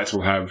 some knights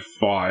will have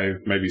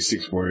 5, maybe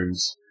 6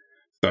 wounds.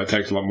 So it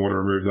takes a lot more to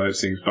remove those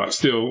things. But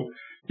still,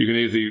 you can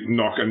easily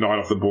knock a knight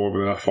off the board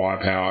with enough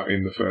firepower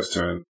in the first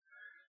turn.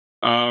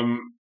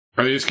 And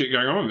they just keep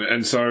going on.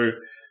 And so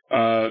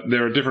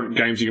there are different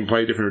games you can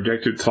play, different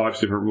objective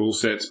types, different rule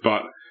sets.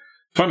 But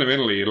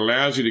fundamentally, it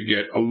allows you to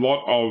get a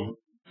lot of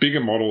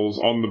bigger models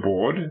on the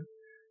board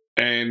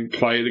and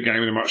play the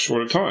game in a much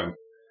shorter time.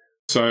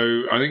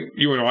 So I think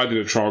you and I did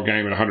a trial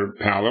game at 100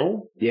 power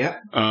level. Yeah.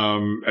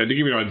 And to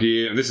give you an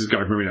idea, and this is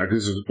going from me now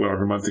because this was well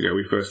over a month ago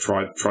we first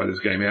tried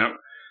this game out.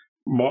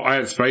 I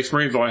had Space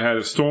Marines. I had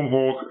a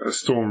Stormhawk,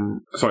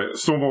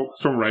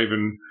 Storm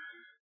Raven,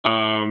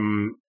 a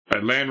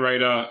Land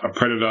Raider, a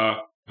Predator,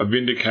 a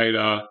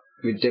Vindicator,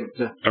 a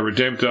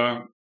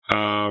Redemptor.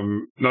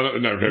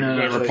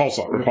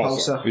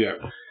 Repulsor. Yeah.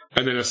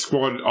 And then a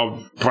squad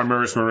of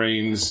Primaris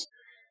Marines,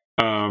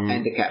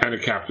 and a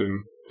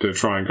captain to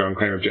try and go and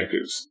claim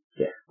objectives.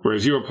 Yeah.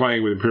 Whereas you were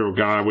playing with Imperial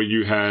Guard, where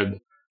you had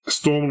a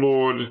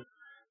Stormlord,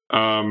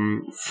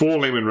 4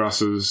 Leman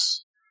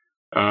Russes,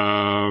 you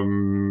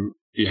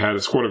had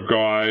a squad of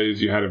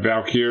guys, you had a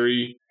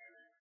Valkyrie,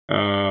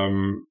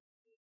 and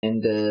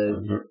is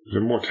there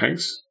more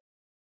tanks?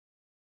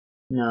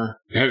 No.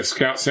 You had a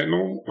Scout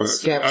Sentinel?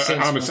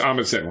 Armored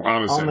Sentinel.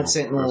 Armored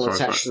Sentinel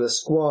attached to the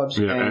squad,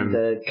 and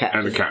a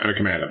captain. And a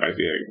commander,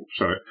 basically.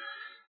 So,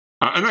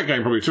 and that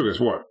game probably took us,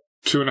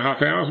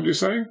 2.5 hours, would you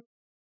say?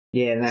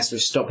 Yeah, and that's with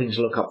stopping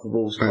to look up the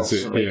rules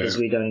constantly, because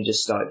we'd only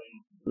just started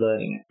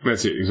learning it.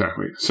 That's it,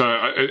 exactly. So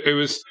it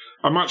was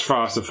a much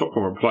faster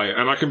football play.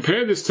 And I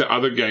compare this to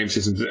other game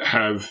systems that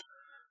have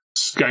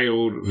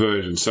scaled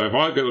versions. So if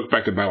I go look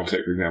back to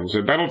Battletech, for example.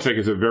 So Battletech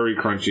is a very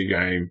crunchy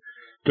game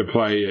to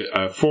play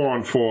a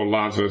 4-on-4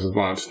 Lance versus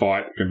Lance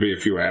fight. It can be a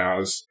few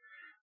hours.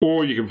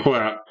 Or you can pull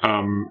out,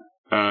 what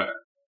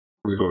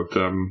do you call it,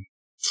 the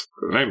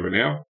name of it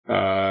now?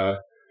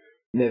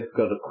 They've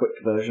got a quick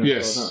version.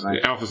 Yes, of it, don't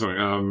they? Alpha something.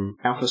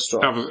 Alpha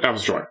Strike. Alpha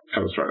Strike.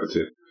 That's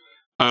it.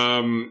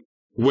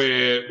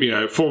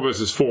 Where 4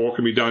 versus 4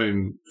 can be done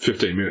in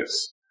 15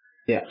 minutes.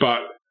 Yeah. But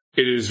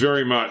it is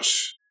very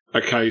much a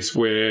case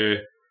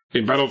where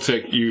in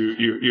BattleTech your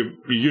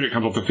unit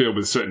comes off the field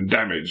with certain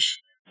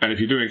damage, and if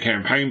you're doing a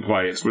campaign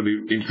play, it's really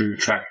interesting to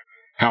track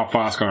how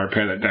fast can I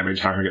repair that damage,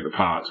 how can I get the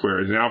parts.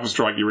 Whereas in Alpha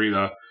Strike, you're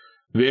either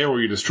there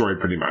or you destroy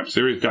pretty much.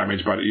 There is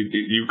damage, but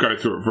you go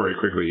through it very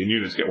quickly, and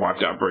units get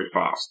wiped out very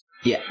fast.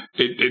 Yeah.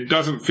 It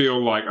doesn't feel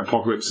like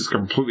Apocalypse is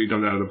completely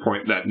done out of the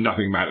point that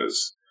nothing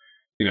matters.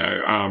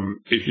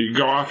 If you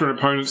go after an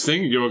opponent's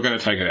thing, you're going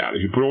to take it out.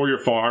 If you put all your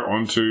fire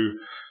onto,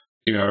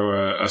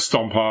 a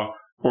Stomper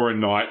or a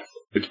Knight,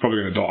 it's probably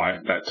going to die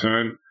that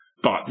turn.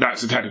 But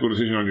that's a tactical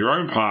decision on your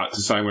own part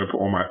to say, I'm going to put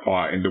all my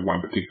fire into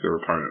one particular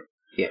opponent.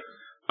 Yeah.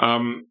 The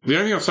only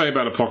thing I'll say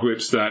about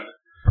Apocalypse that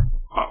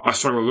I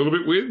struggle a little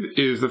bit with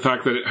is the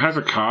fact that it has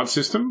a card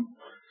system.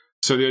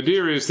 So the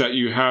idea is that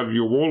you have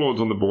your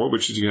warlords on the board,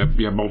 which is you have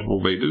multiple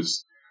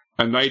leaders,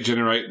 and they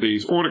generate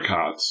these order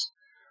cards.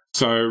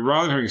 So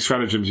rather than having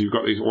stratagems, you've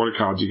got these order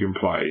cards you can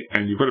play,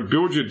 and you've got to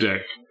build your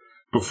deck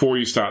before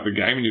you start the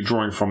game, and you're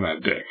drawing from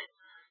that deck.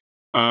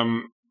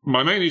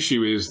 My main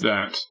issue is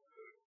that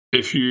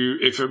if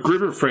a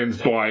group of friends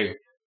buy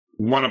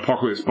one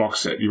Apocalypse box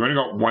set, you've only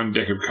got one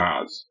deck of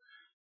cards.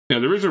 Now,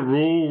 there is a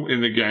rule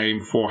in the game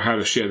for how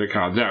to share the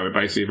cards out, where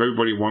basically if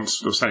everybody wants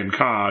the same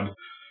card,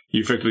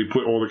 you effectively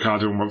put all the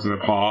cards in once in a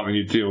pile, and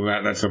you deal with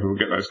that. That's how people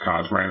get those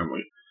cards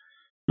randomly.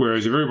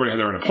 Whereas if everybody had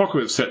their own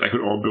Apocalypse set, they could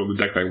all build the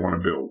deck they want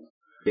to build.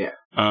 Yeah.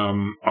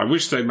 I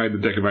wish they made the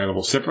deck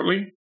available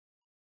separately.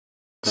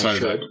 That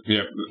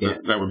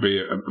would be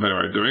a better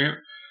way of doing it.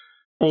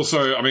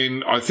 Also,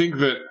 I think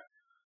that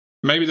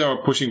maybe they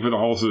were pushing for the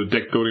whole sort of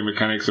deck building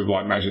mechanics of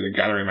like Magic the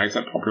Gathering makes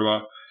that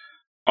popular.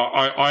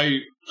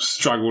 I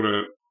struggle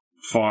to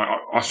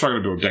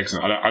build decks.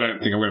 I don't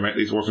think I'm going to make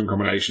these awesome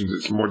combinations.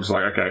 It's more just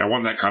like, okay, I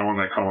want that card, I want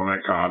that card, I want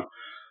that card.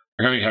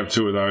 I only have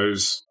 2 of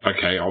those.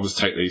 Okay, I'll just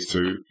take these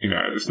 2.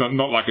 It's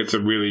not like it's a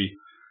really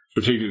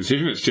strategic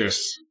decision. It's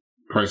just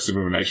process of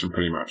elimination,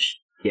 pretty much.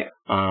 Yeah.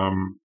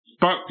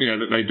 But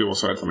they do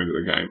also add something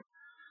to the game.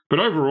 But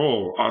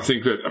overall, I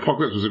think that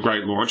Apocalypse was a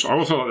great launch. I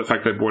also like the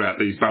fact they brought out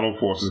these battle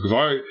forces,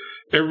 because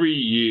every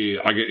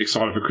year I get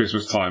excited for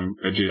Christmas time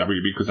at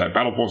GW because they have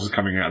battle forces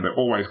coming out. They're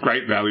always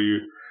great value.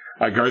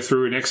 I go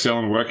through in Excel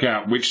and work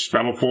out which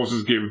battle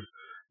forces give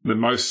the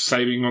most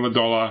saving on the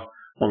dollar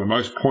or the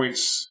most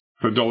points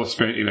for a dollar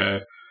spent,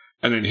 and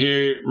then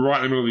here, right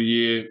in the middle of the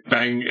year,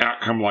 bang,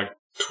 out come like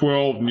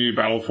 12 new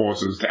battle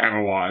forces to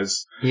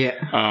analyze. Yeah.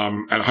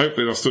 And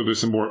hopefully they'll still do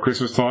some more at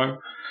Christmas time.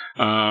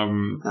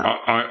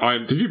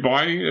 Did you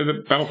buy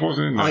the battle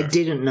forces? No. I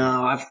didn't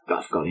know. I've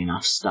got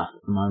enough stuff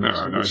at the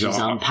moment. Which is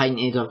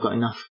unpainted. I've got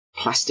enough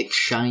plastic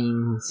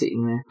shame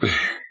sitting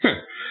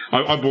there.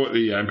 I bought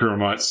the Imperial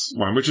Knights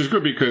one, which is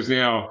good because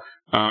now,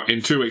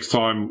 in 2 weeks'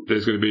 time,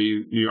 there's going to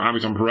be new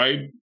Armies on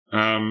Parade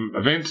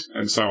event,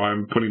 and so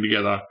I'm putting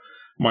together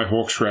my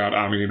Hawkshroud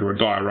army into a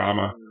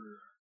diorama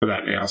for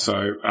that now.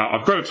 So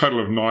I've got a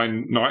total of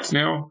 9 knights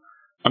now.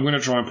 I'm going to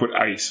try and put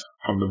 8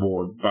 on the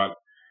board, but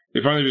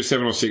if I only do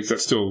 7 or 6,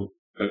 that's still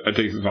a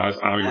decent sized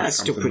army. That's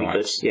still pretty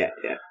good. Yeah.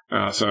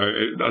 I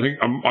think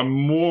I'm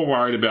more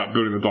worried about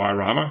building the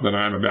diorama than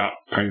I am about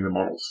painting the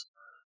models.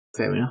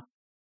 Fair enough.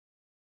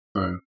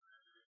 So,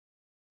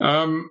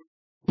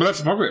 but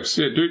that's Apocalypse.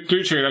 Yeah,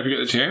 do check it out if you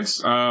get the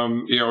chance.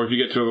 If you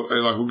get to a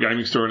local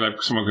gaming store and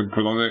someone can put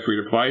it on there for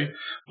you to play.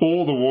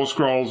 All the War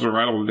Scrolls are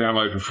available to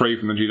download for free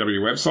from the GW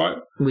website.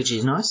 Which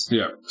is nice.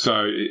 Yeah,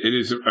 so it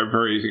is a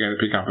very easy game to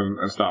pick up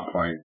and start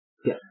playing.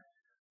 Yeah.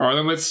 All right,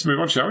 then let's move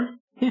on, shall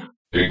we? Yeah.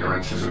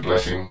 Ignorance is a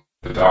blessing.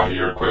 The data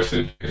you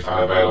requested is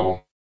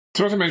unavailable.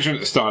 So as I mentioned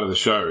at the start of the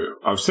show,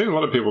 I've seen a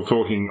lot of people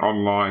talking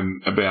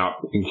online about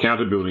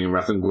encounter building in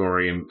Wrath and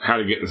Glory and how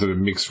to get the sort of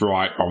mix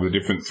right of the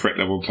different threat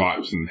level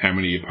types and how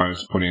many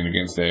opponents to put in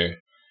against their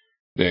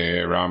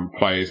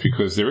players,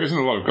 because there isn't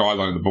a lot of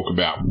guideline in the book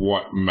about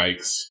what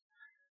makes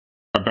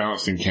a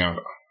balanced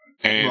encounter.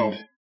 And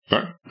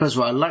first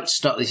of all, I'd like to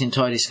start this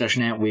entire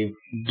discussion out with,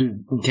 do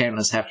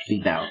encounters have to be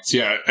balanced?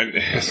 Yeah, and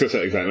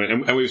exactly.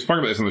 And we've spoken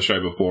about this on the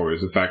show before, is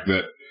the fact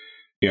that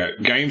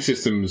game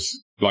systems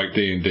like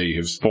D&D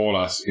have spoiled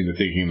us into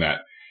thinking that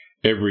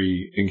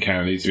every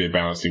encounter needs to be a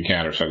balanced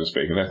encounter, so to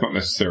speak, and that's not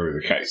necessarily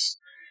the case.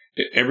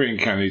 Every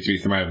encounter needs to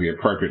be thematically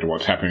appropriate to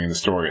what's happening in the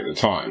story at the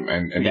time,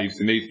 and needs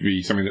to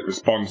be something that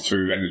responds to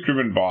and is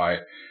driven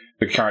by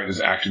the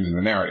character's actions in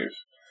the narrative.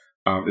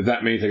 If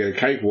that means they get a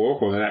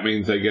cakewalk, or that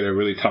means they get a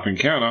really tough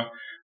encounter,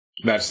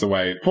 that's the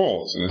way it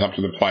falls, and it's up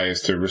to the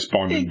players to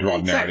respond and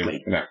drive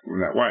narrative in that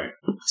way.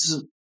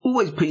 So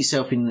always put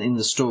yourself in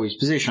the story's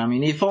position. I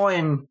mean, if I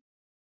am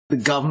the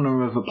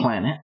governor of a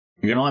planet,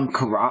 and I'm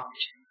corrupt,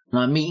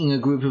 and I'm meeting a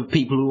group of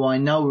people who I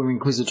know are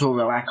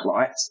inquisitorial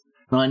acolytes,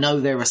 and I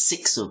know there are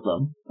 6 of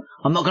them,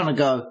 I'm not going to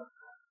go,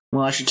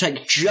 well, I should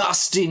take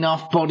just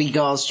enough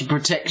bodyguards to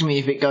protect me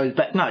if it goes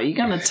back. No, you're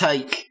going to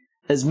take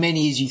as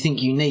many as you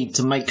think you need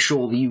to make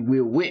sure that you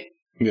will win.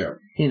 Yeah.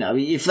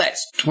 If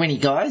that's 20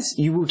 guys,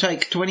 you will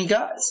take 20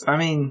 guys. I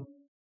mean,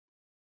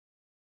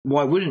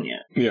 why wouldn't you?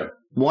 Yeah.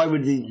 Why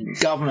would the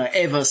governor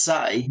ever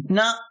say,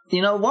 nah,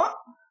 you know what?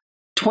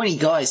 20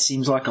 guys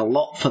seems like a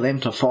lot for them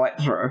to fight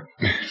through.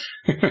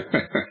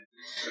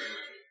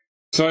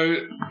 So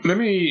let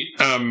me.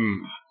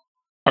 I'm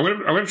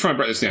going to try and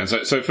break this down.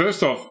 So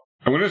first off,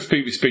 I'm going to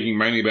be speaking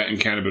mainly about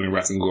encounter building,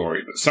 Wrath and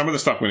Glory. But some of the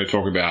stuff I'm going to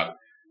talk about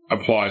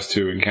applies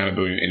to encounter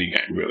building in any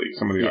game, really.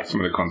 Some of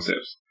the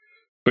concepts.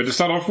 But to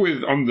start off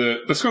with,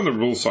 let's go on the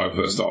rule side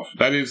first off.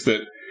 That is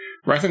that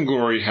Wrath and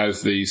Glory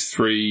has these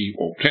 3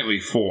 or technically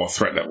 4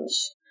 threat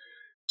levels.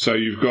 So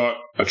you've got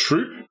a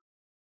troop,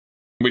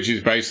 which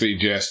is basically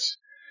just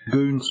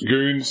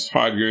goons,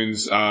 hired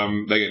goons.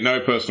 They get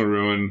no personal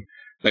ruin.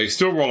 They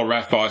still roll a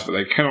wrath dice, but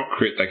they cannot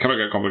crit, they cannot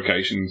get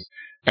complications,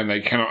 and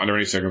they cannot, under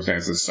any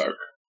circumstances, soak.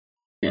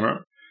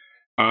 Right?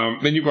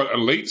 Then you've got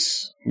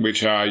elites,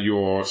 which are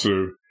your sort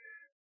of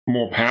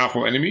more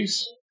powerful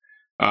enemies,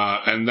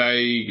 and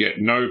they get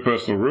no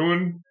personal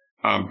ruin.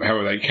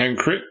 However, they can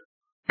crit,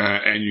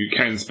 and you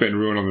can spend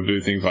ruin on them to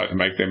do things like to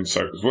make them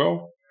soak as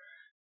well.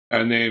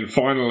 And then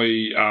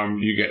finally,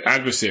 you get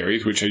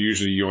adversaries, which are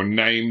usually your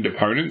named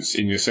opponents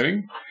in your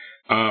setting.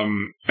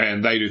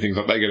 And they do things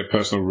like they get a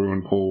personal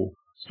ruin pool,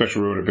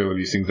 special ruin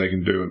abilities, things they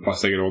can do, and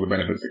plus they get all the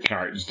benefits that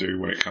characters do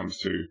when it comes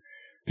to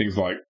things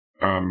like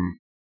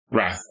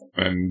wrath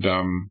and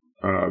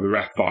the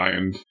wrath die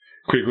and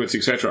critical hits,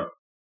 etc.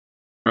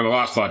 And the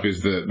last type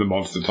is the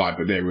monster type,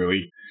 but they're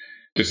really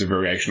just a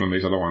variation on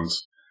these other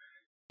ones.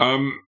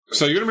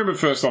 So you got to remember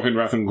first off in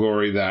Wrath and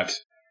Glory that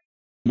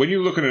when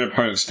you look at an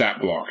opponent's stat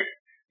block,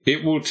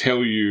 it will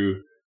tell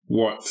you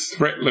what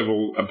threat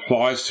level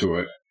applies to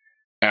it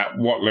at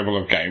what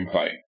level of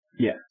gameplay.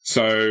 Yeah.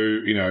 So,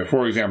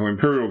 for example,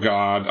 Imperial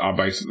Guard are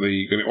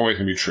basically always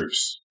going to be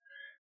troops,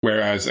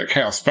 whereas a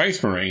Chaos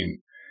Space Marine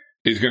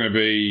is going to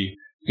be,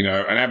 an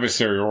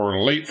adversary or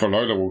an elite for a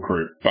low-level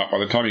group, but by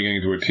the time you're getting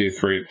into a Tier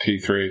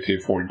 3, Tier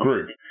 4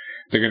 group,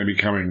 they're going to be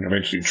becoming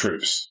eventually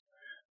troops,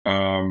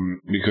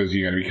 because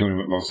you're going to be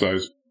killing lots of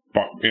those.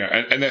 But,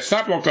 and their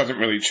stat block doesn't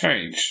really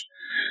change.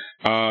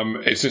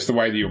 It's just the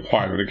way that you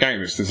apply it to the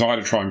game. It's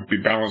designed to try and be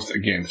balanced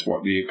against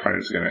what the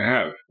opponents are going to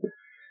have.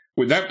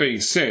 With that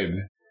being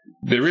said,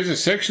 there is a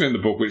section in the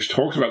book which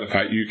talks about the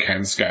fact you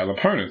can scale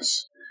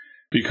opponents.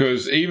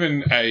 Because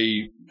even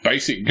a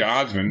basic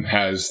guardsman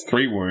has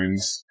 3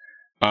 wounds,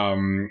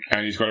 and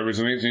he's got a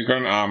resilience, and he's got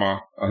an armor,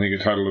 I think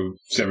a total of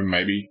 7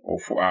 maybe, or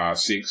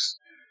 6.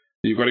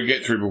 You've got to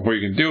get through before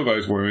you can deal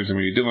those wounds, and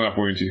when you deal enough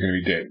wounds, he's going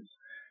to be dead.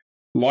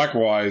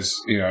 Likewise,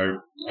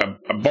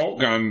 a bolt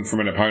gun from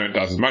an opponent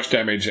does as much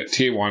damage at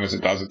tier 1 as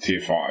it does at tier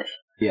 5.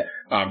 Yeah.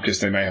 Because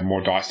they may have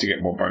more dice to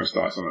get more bonus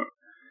dice on it.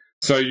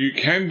 So you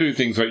can do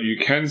things like you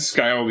can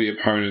scale the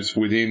opponents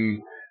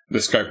within the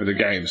scope of the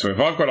game. So if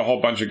I've got a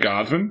whole bunch of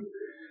guardsmen,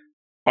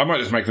 I might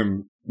just make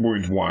them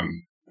wounds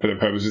 1 for the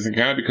purposes of the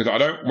encounter, because I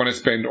don't want to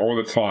spend all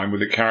the time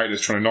with the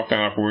characters trying to knock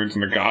down enough wounds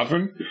on the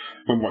guardsmen,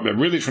 when what they're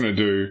really trying to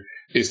do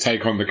is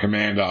take on the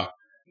commander,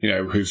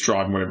 who's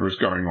driving whatever is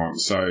going on.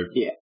 So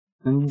yeah.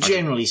 And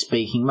generally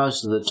speaking,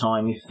 most of the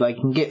time, if they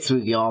can get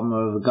through the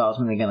armour of a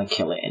guardsman, they're going to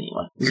kill it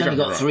anyway. He's only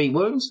got 3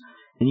 wounds,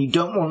 and you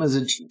don't want, as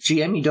a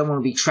GM, you don't want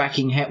to be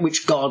tracking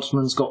which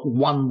guardsman's got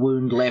 1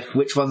 wound left,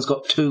 which one's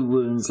got 2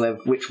 wounds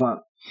left, which one.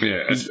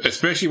 Yeah,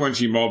 especially once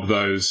you mob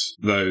those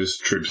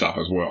troops up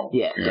as well.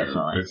 Yeah,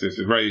 definitely. It's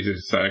very easy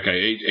to say, okay,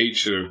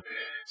 each sort of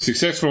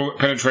successful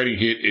penetrating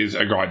hit is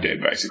a guy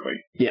dead, basically.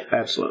 Yeah,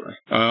 absolutely.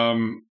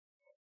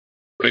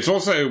 It's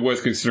also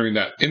worth considering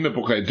that in the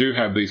book they do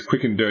have these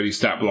quick and dirty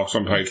stat blocks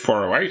on page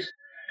 408,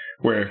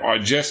 where if I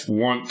just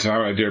want to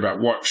have an idea about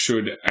what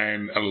should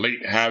an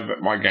elite have at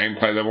my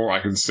gameplay level,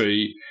 I can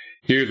see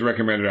here's the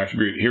recommended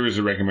attribute, here is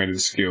the recommended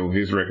skill,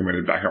 here's the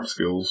recommended backup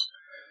skills.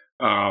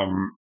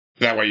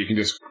 That way you can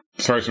just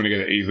throw something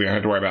together easily. I don't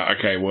have to worry about,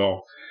 okay,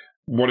 well,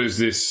 what is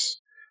this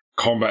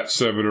combat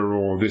servitor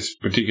or this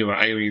particular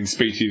alien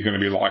species going to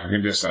be like? I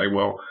can just say,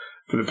 well,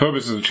 for the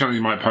purposes of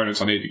challenging my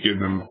opponents, I need to give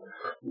them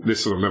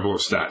this sort of level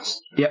of stats.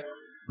 Yep,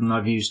 and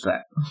I've used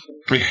that.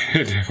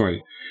 Yeah,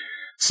 definitely.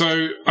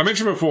 So, I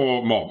mentioned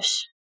before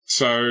mobs.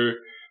 So,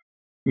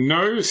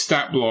 no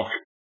stat block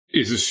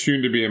is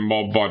assumed to be a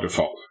mob by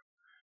default.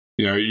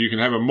 You can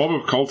have a mob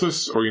of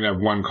cultists, or you can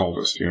have 1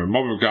 cultist. A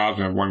mob of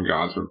guardsmen have 1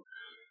 guardsman.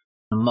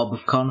 A mob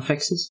of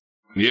convexes?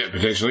 Yeah,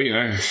 potentially,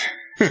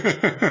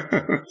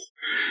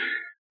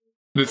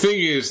 The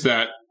thing is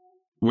that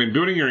when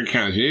building your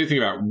encounters, you need to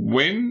think about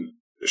when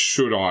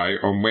should I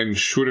or when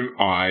shouldn't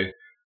I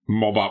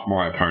mob up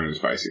my opponents,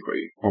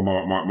 basically, or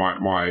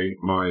my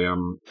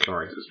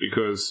characters,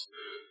 because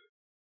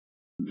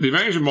the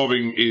advantage of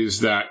mobbing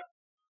is that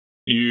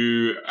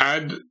you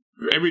add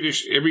when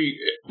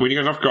you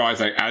got enough guys,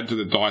 they add to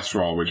the dice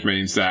roll, which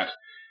means that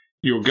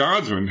your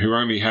guardsmen, who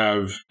only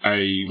have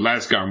a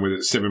las gun with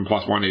its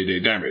 7+1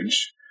 ED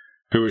damage,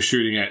 who are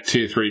shooting at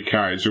tier 3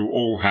 carriers, who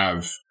all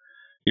have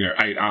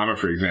 8 armor,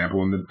 for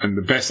example, and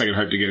the best they can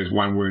hope to get is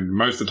 1 wound.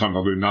 Most of the time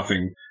they'll do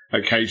nothing.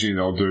 Occasionally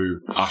they'll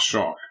do a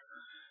shock.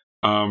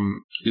 They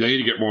need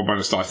to get more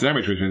bonus dice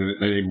damage, which means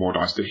they need more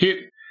dice to hit,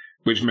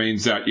 which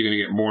means that you're going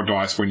to get more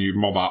dice when you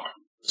mob up.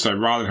 So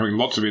rather than having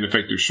lots of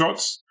ineffective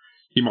shots,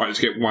 you might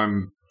just get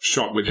 1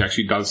 shot which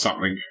actually does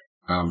something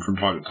from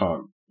time to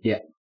time. Yeah.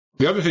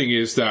 The other thing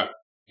is that,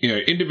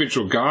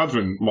 individual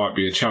guardsmen might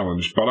be a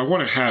challenge, but I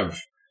want to have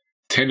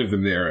 10 of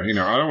them there. I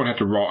don't want to have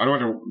to roll. I don't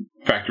want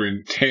to factor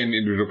in 10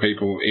 individual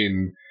people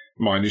in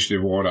my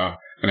initiative order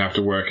and have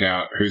to work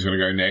out who's going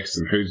to go next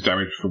and who's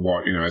damaged for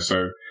what.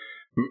 So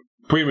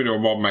putting them into a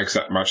mob makes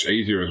that much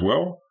easier as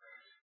well.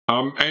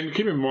 And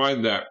keep in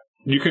mind that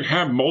you can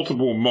have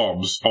multiple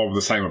mobs of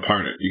the same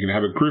opponent. You can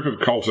have a group of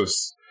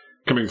cultists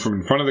coming from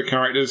in front of the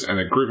characters and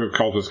a group of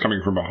cultists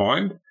coming from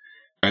behind.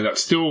 And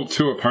that's still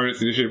 2 opponents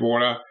in initiative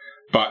order,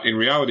 but in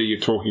reality you're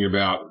talking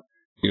about,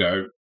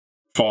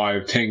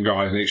 5, 10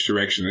 guys in each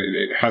direction.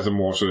 It has a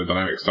more sort of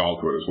dynamic style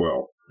to it as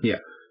well. Yeah.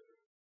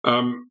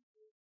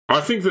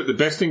 I think that the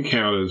best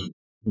encounters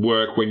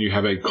work when you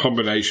have a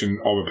combination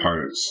of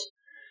opponents.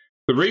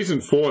 The reason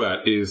for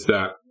that is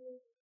that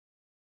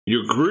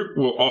your group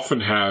will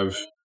often have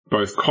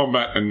both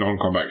combat and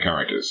non-combat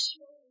characters.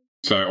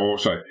 So,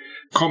 also,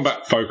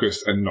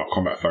 combat-focused and not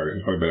combat-focused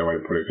is probably a better way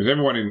to put it. Because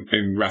everyone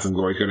in Wrath and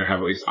Glory is going to have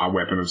at least a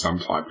weapon of some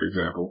type, for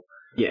example.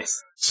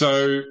 Yes.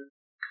 So,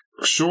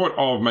 short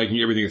of making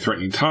everything a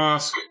threatening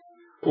task,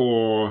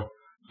 or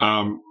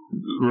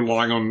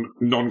relying on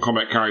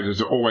non-combat characters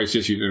to always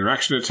just use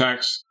interaction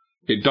attacks,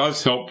 it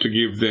does help to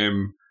give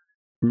them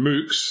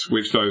mooks,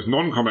 which those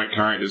non-combat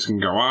characters can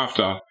go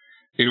after,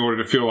 in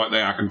order to feel like they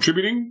are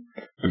contributing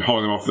and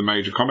holding them off the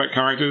major combat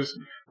characters,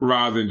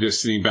 rather than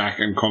just sitting back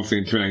and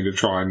constantly intimidating to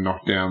try and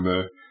knock down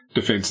the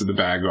defense of the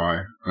bad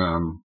guy.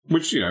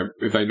 Which,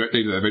 if they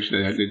need that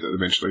eventually, they need that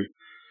eventually.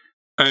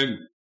 And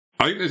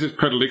I think there's this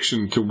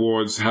predilection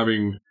towards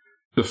having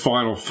the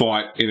final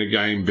fight in a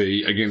game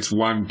be against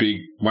one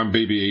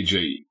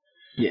BBEG.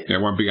 Yeah.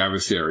 One big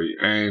adversary.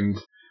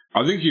 And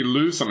I think you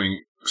lose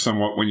something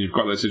somewhat when you've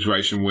got that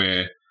situation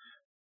where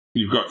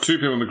you've got 2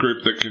 people in the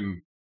group that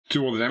can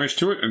do all the damage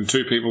to it, and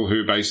 2 people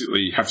who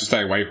basically have to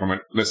stay away from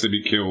it lest they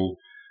be killed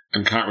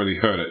and can't really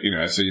hurt it,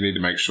 so you need to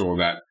make sure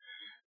that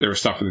there is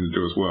stuff for them to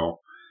do as well.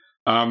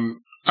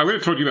 I'm going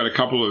to talk to you about a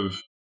couple of,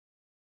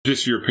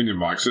 just your opinion,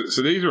 Mike.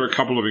 So these are a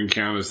couple of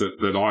encounters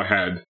that I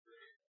had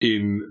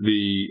in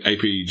the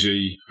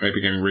APG, AP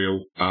Gaming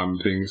Real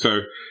thing.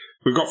 So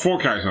we've got 4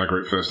 characters in our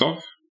group, first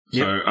off.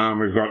 Yep. So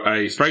we've got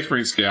a Space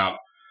Marine Scout,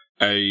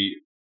 a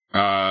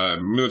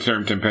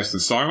Militarum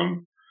Tempestus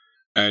Scion,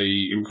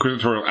 a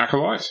Inquisitorial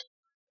Acolyte,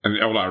 and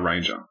an Eldar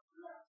Ranger.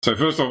 So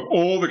first off,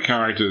 all the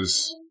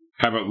characters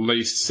have at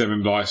least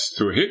 7 dice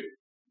to a hit,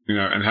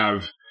 and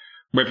have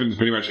weapons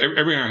pretty much.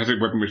 Everyone has a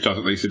weapon which does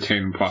at least a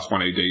 10 plus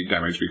 1 AD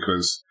damage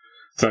because.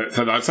 So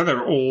I'd say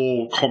they're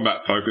all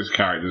combat focused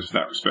characters in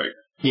that respect.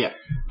 Yeah.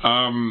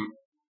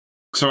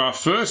 So our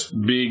first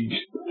big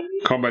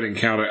combat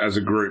encounter as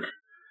a group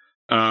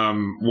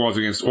was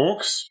against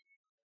orcs.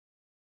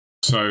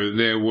 So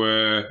there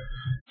were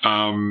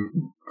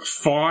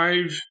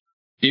 5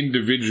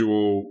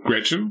 individual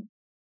Gretchen.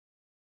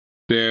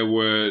 There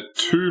were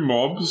 2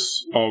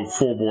 mobs of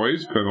 4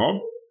 boys per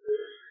mob.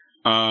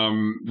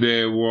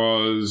 There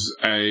was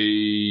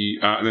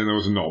and then there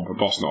was a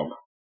boss knob.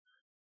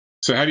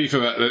 So how do you feel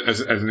that as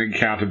an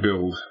encounter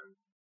build?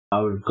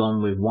 I would have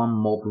gone with 1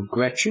 mob of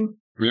Gretchen,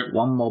 Yep.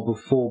 1 mob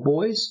of 4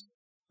 boys,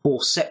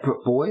 4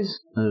 separate boys,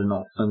 and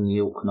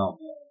the orc knob.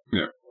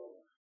 Yeah.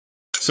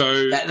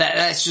 So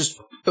That's just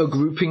a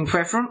grouping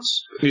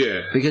preference.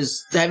 Yeah.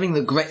 Because having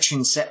the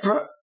Gretchen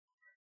separate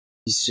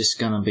is just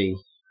going to be...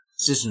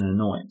 It's just an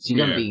annoyance. You're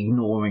going to be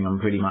ignoring them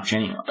pretty much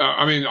anyway.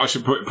 I mean, I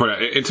should point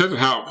out, in terms of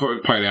how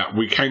it played out,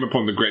 we came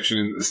upon the Gretchen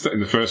in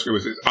the first... It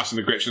was us and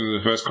the Gretchen in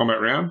the first combat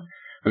round,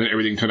 and then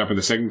everything turned up in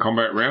the second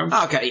combat round.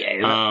 Okay,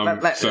 yeah,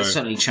 that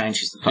certainly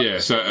changes the focus. Yeah,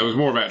 so it was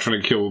more about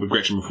trying to kill the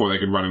Gretchen before they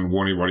could run and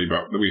warn anybody,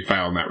 but we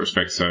failed in that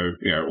respect, so,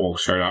 all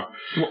showed up.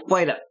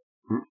 Wait up.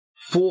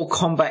 4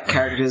 combat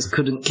characters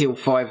couldn't kill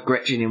 5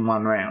 Gretchen in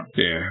 1 round.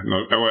 Yeah,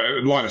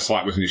 line of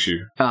sight was an issue.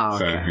 Oh,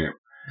 okay. So, yeah.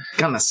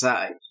 Gonna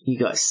say, you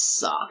guys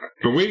suck.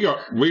 But we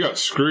got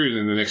screwed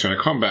in the next round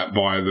of combat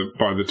by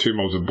the 2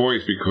 mobs of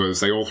boys because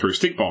they all threw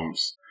stick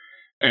bombs.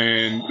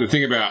 And the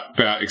thing about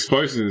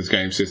explosives in this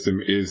game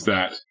system is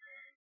that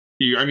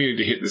you only need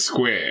to hit the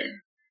square,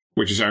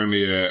 which is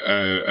only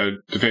a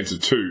defense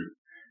of 2,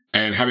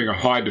 and having a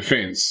high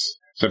defense.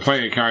 So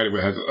playing a character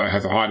that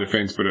has a high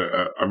defense but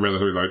a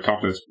relatively low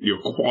toughness,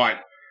 you're quite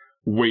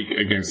weak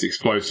against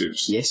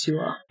explosives. Yes, you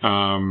are.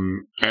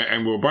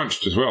 And we're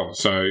bunched as well.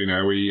 So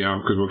we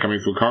because we're coming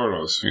through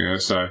corridors.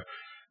 So.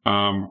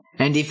 And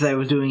if they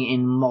were doing it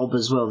in mob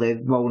as well, they're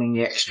rolling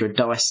the extra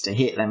dice to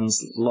hit. That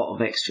means a lot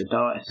of extra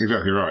dice.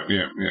 Exactly right.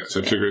 Yeah.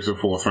 So 2 groups of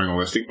 4 throwing all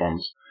their stick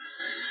bombs.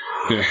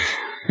 Yeah.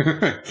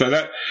 So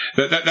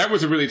that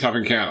was a really tough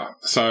encounter.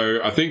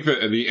 So I think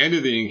that at the end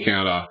of the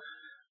encounter,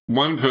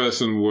 one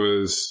person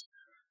was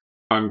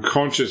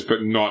unconscious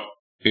but not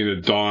in a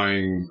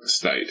dying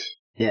state.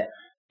 Yeah.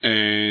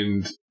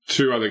 And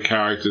 2 other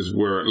characters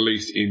were at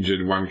least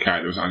injured. 1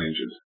 character was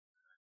uninjured.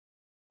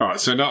 All right,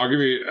 so now I'll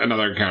give you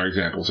another counter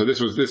example. So this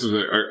was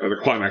the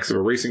climax of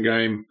a recent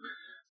game.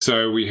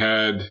 So we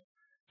had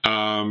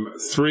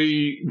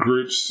 3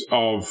 groups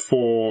of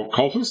 4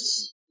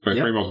 cultists, so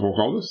 3 multiple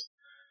cultists,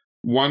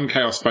 1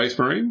 Chaos Space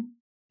Marine,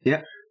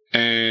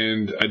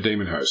 and a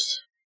Demon Host.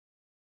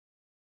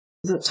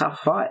 It's a tough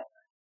fight.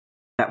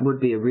 That would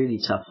be a really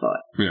tough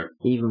fight. Yeah.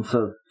 Even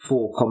for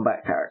 4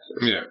 combat characters.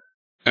 Yeah.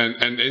 And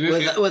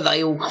were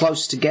they all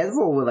close together,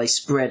 or were they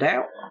spread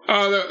out?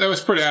 They were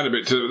spread out a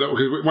bit too.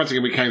 Because once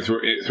again, we came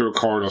through a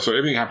corridor, so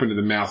everything happened in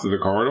the mouth of the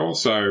corridor.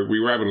 So we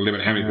were able to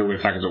limit how many people would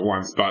attack us at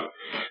once. But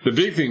the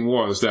big thing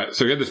was that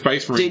we had the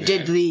Space Marine.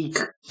 Did the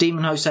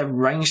Demon Host have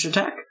ranged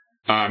attack?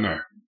 No.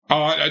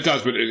 Oh, it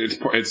does, but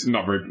it's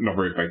not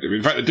very effective.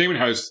 In fact, the Demon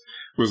Host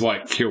was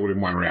killed in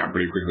 1 round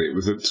pretty quickly. It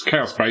was a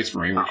Chaos Space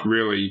Marine, which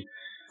really.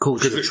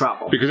 Caused you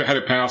trouble. Because it had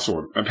a power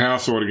sword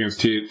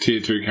against tier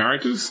 2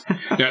 characters.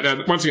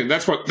 now, once again,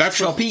 that's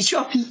choppy.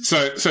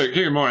 So keep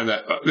in mind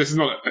that this is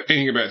not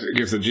anything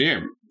against the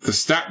GM. The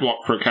stat block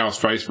for a Chaos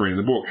Space Marine in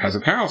the book has a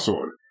power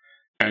sword,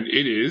 and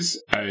it is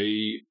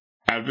a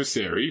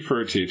adversary for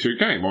a tier 2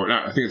 game, or no,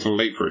 I think it's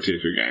elite for a tier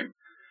 2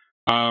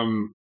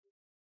 game.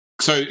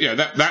 So yeah,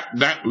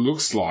 that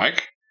looks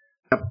like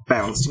a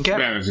balanced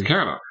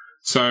encounter.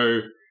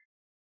 So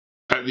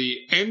at the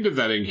end of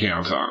that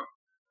encounter.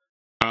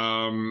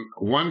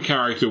 1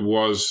 character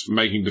was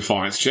making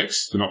defiance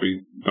checks to not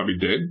be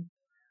dead.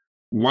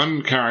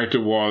 1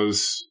 character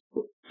was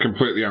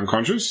completely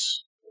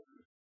unconscious.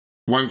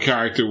 1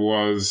 character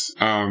was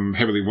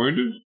heavily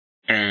wounded,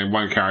 and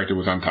 1 character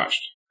was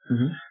untouched.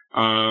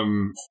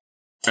 Mm-hmm.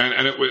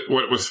 And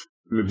what was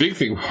the big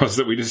thing was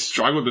that we just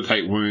struggled to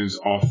take wounds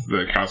off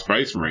the Chaos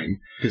Space Marine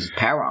because of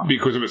power,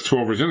 because of its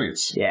 12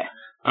 resilience. Yeah.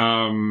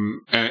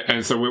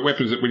 And so when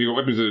you've got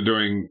weapons that are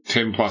doing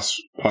 10 plus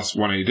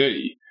 1 AD.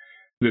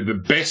 The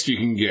best you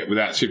can get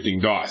without shifting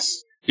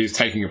dice is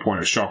taking a point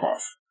of shock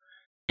off.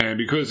 And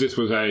because this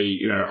was a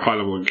high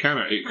level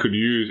encounter,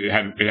 it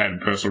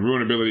had personal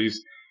ruin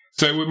abilities.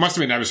 So it must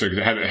have been adversary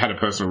because it had a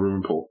personal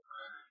ruin pool.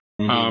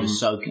 And it was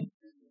soaking.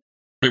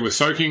 It was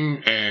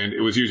soaking, and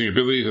it was using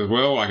abilities as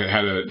well. Like it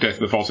had a Death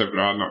of the False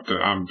Veteran of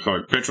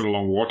the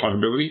Long War type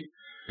ability.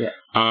 Yeah.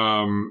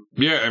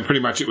 And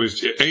pretty much it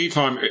was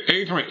anytime it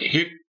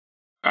hit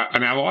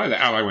an ally, the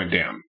ally went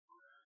down.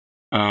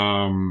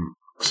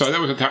 So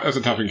that was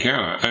a tough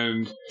encounter.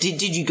 And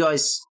did you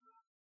guys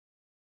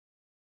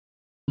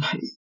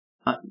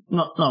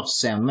not to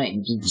sound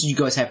mean? Did you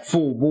guys have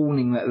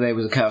forewarning that there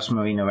was a Chaos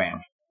Marine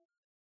around?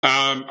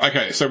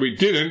 Okay, so we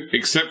didn't,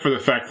 except for the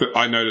fact that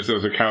I noticed there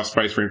was a Chaos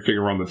Space Marine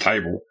figure on the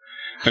table,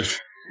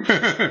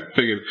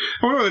 Figured,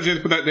 I wonder why they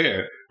just put that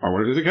there. I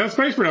wonder if there's a Chaos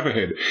Space Marine up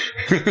ahead.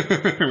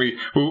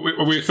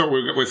 we thought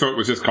it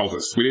was just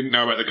cultists. We didn't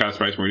know about the Chaos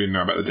Space Marine. We didn't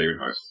know about the Demon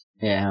Host.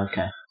 Yeah,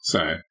 okay.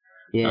 So,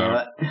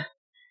 yeah,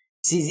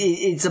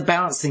 it's a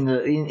balancing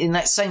that in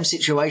that same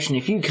situation,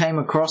 if you came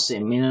across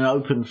him in an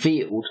open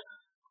field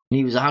and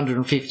he was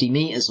 150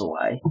 meters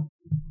away,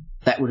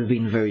 that would have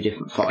been a very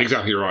different fight.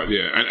 Exactly right.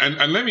 Yeah,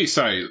 and let me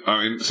say,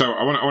 so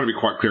I want to be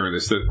quite clear on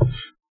this, that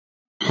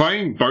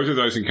playing both of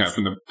those encounters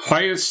from the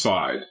players'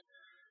 side,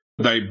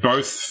 they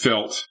both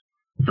felt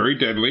very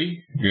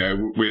deadly.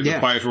 The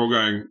players were all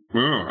going, I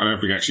don't know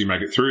if we can actually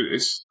make it through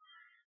this.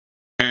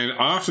 And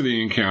after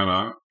the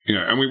encounter,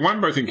 and we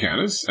won both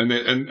encounters, and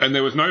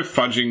there was no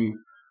fudging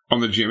on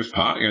the GM's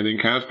part. The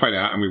encounters played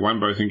out, and we won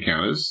both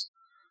encounters.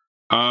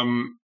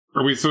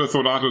 We sort of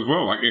thought afterwards,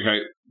 well, like, okay,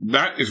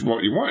 that is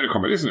what you want in a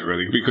combat, isn't it,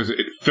 really? Because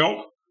it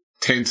felt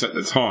tense at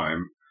the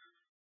time,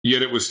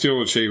 yet it was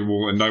still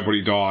achievable, and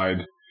nobody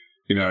died.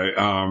 And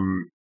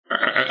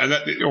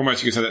that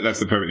almost you can say that's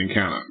the perfect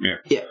encounter.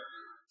 Yeah.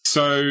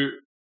 So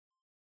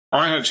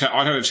I had a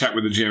chat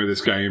with the GM of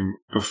this game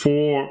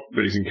before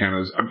these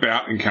encounters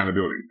about encounter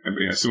building,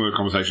 similar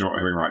conversation to what we're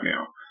having right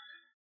now.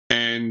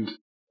 And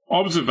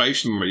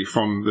observationally,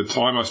 from the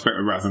time I spent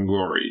with Wrath and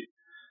Glory,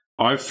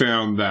 I've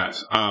found that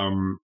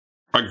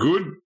a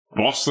good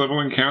boss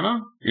level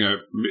encounter,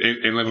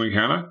 end level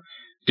encounter,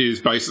 is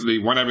basically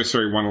one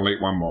adversary, one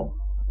elite, one mob.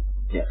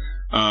 Yeah.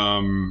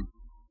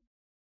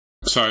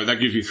 So that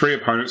gives you 3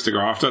 opponents to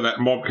go after. That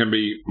mob can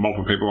be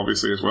multiple people,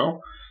 obviously, as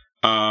well.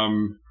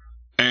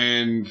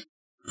 And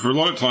for a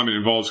lot of time, it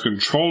involves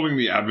controlling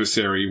the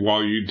adversary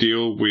while you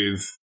deal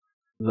with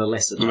the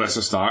lesser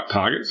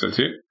targets. That's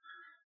it.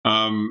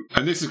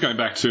 And this is going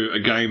back to a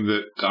game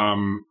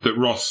that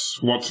Ross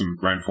Watson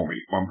ran for me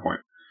at one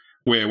point,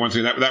 where once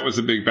again that was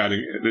the big bad.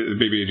 The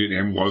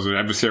BBGM was an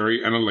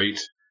adversary, an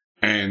elite,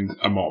 and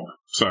a mob.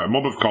 So a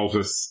mob of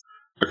cultists,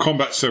 a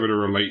combat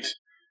servitor elite,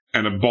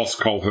 and a boss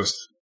cultist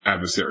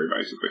adversary,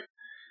 basically.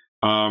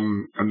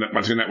 And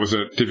once again, that was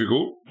a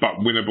difficult but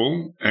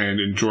winnable and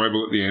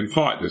enjoyable at the end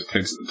fight, just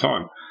tense at the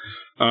time.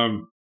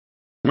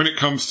 When it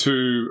comes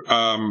to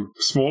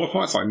smaller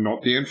fights, like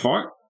not the end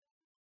fight,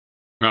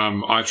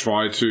 I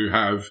try to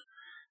have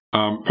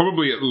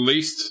probably at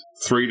least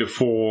 3 to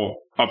 4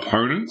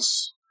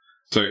 opponents.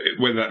 So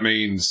whether that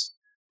means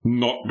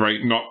not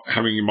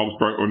having your mobs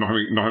broke, or not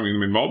having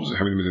them in mobs,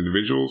 having them as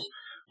individuals,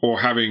 or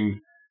having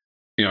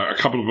a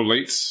couple of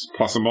elites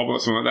plus a mob or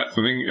something like that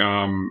sort of thing,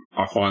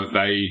 I find that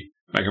they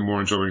make a more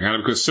enjoyable encounter,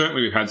 because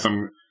certainly we've had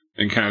some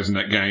encounters in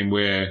that game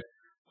where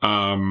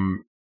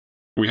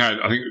we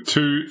had, I think,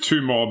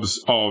 two mobs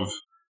of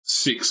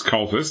 6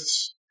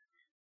 cultists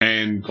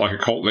and like a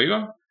cult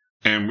leader,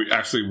 and we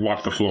actually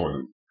wiped the floor with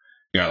them.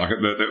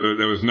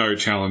 There was no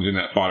challenge in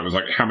that fight. It was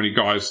like how many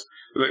guys.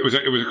 It was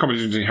a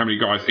competition to how many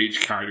guys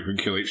each character could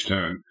kill each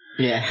turn.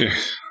 Yeah.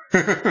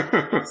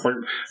 It's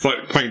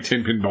like playing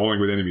 10-pin bowling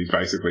with enemies,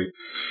 basically.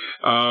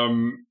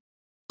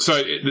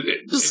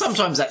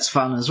 Sometimes that's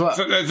fun as well.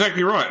 So that's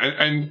exactly right.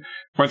 And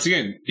once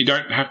again, you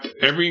don't have to.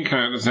 Every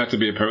encounter doesn't have to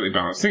be a perfectly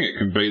balanced thing. It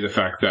can be the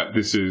fact that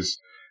this is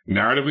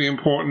narratively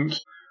important,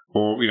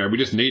 or we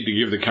just need to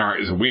give the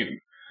characters a win.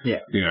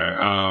 Yeah.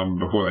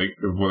 Before they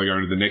go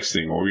into the next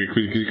thing, or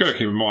because you've got to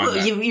keep in mind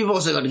that you've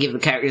also got to give the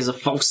characters a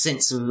false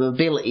sense of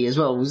ability as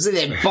well. So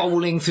they're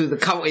bowling through the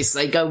cultists,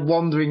 they go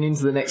wandering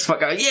into the next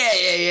fight, going,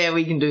 yeah,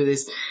 we can do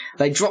this.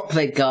 They drop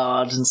their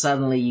guards, and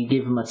suddenly you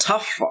give them a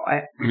tough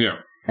fight. Yeah.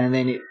 And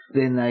then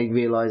they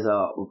realise,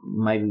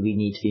 maybe we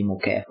need to be more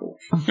careful.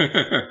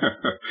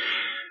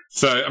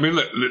 So, I mean,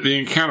 look, the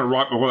encounter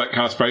right before that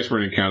Chaos Space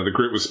Marine encounter, the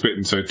group was split,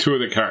 and so 2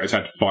 of the characters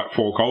had to fight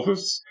 4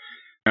 cultists.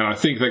 And I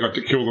think they got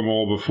to kill them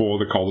all before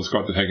the cultists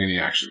got to take any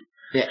action.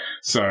 Yeah.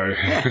 So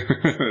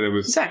there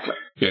was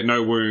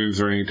no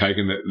wounds or anything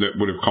taken that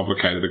would have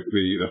complicated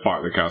the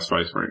fight with the Chaos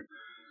Space Marine.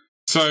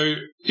 So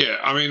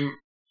I mean,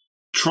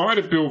 try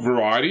to build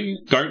variety.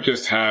 Don't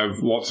just have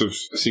lots of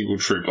single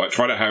troop. Like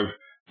try to have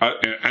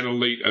an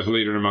elite as a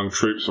leader among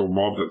troops or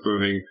mobs, that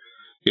sort of thing.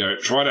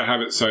 Try to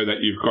have it so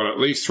that you've got at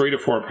least 3 to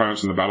 4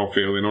 opponents on the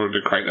battlefield in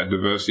order to create that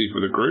diversity for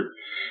the group.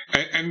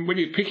 And when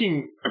you're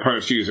picking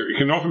opponents to use, it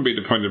can often be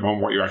dependent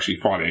upon what you're actually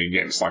fighting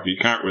against. Like, you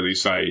can't really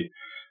say,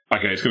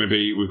 okay, it's going to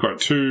be, we've got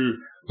 2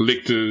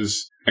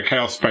 Lictors, a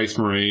Chaos Space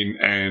Marine,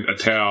 and a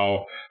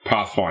Tau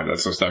Pathfinder, that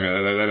sort of stuff.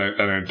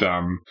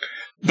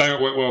 They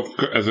don't work well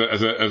as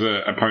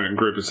a opponent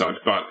group as such.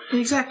 But,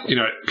 exactly.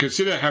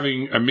 Consider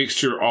having a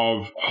mixture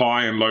of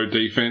high and low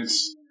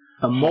defense.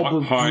 A mob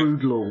of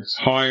Broodlords.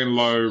 High and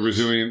low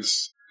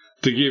resilience,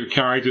 to give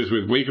characters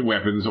with weaker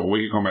weapons or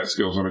weaker combat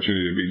skills an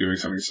opportunity to be doing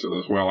something still,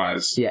 as well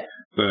as the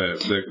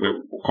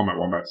combat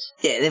wombats.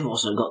 Yeah, they've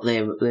also got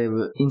their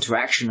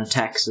interaction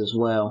attacks as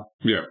well.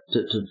 Yeah.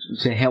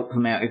 To help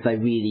them out if they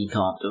really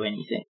can't do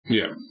anything.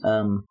 Yeah.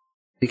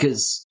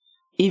 Because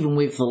even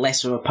with the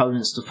lesser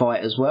opponents to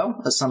fight as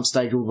well, at some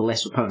stage all the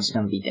lesser opponents are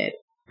going to be dead.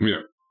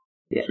 Yeah.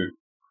 Yeah. True.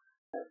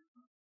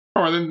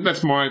 All right, then,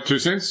 that's my 2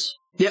 cents.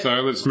 Yep. So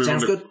let's move on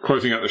to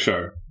closing out the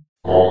show.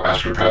 All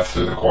astropaths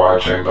to the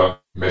quiet chamber.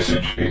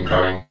 Message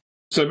incoming.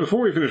 So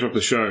before we finish off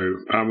the show,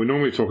 we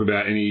normally talk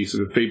about any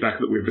sort of feedback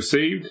that we've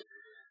received.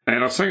 And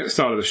I was saying at the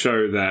start of the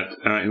show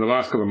that in the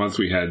last couple of months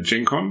we had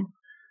Gen Con,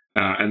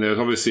 and there was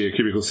obviously a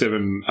Cubicle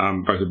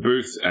 7, both a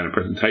booth and a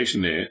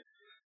presentation there.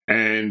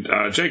 And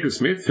Jacob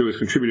Smith, who has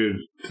contributed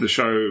to the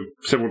show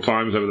several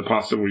times over the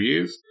past several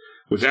years,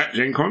 was at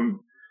Gen Con,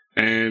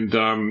 and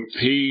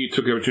he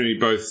took the opportunity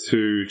both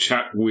to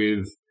chat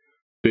with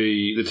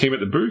the team at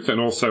the booth and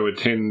also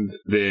attend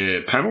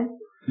their panel.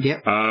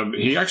 Yep.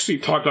 He actually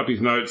typed up his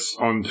notes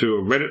onto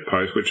a Reddit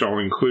post, which I'll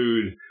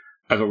include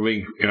as a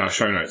link in our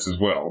show notes as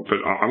well. But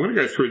I'm going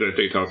to go through those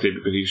details here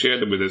because he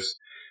shared them with us,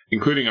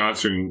 including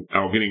answering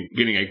or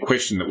getting a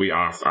question that we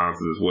asked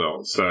answered as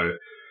well. So,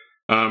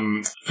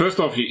 first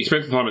off, he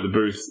spent some time at the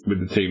booth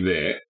with the team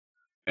there,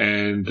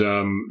 and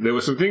there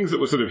were some things that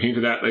were sort of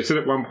hinted at. They said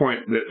at one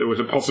point that there was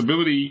a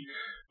possibility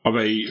of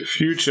a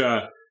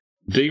future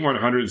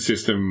D100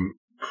 system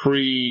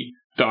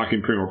pre-Dark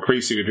Imperium or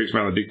pre-Cicatrix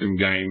Maledictum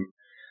game.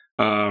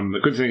 I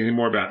couldn't say anything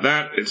more about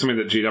that. It's something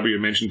that GW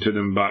mentioned to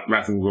them, but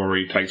Wrath and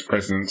Glory takes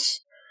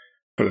precedence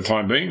for the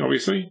time being,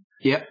 obviously.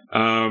 Yep.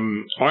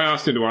 I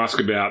asked him to ask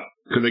about,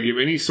 could they give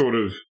any sort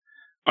of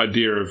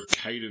idea of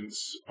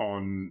cadence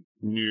on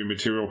new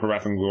material for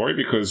Wrath and Glory?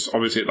 Because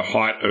obviously at the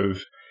height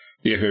of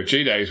the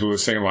FFG days, we were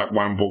seeing like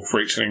one book for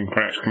each thing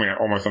coming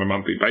out almost on a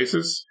monthly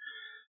basis.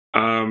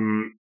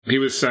 He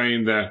was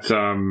saying that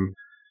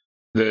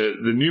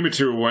the new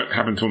material won't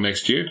happen until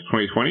next year,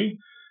 2020.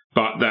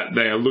 But that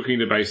they are looking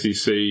to basically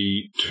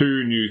see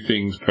 2 new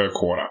things per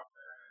quarter.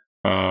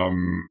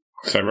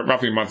 So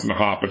roughly a month and a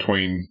half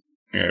between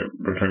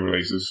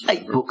releases.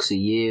 8 books a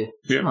year.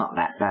 Yeah. Not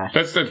that bad.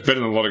 That's better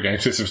than a lot of game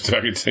systems,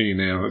 I can tell you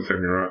now. That's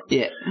definitely right.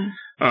 Yeah.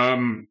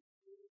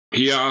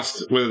 He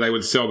asked whether they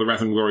would sell the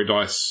Wrath and Glory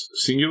dice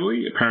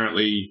singularly.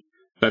 Apparently,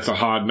 that's a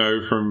hard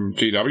no from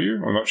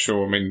GW. I'm not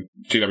sure. I mean,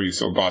 GW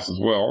sell dice as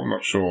well. I'm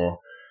not sure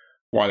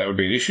why that would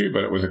be an issue,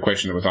 but it was a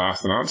question that was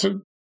asked and answered.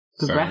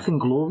 The Wrath and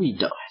Glory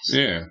dice?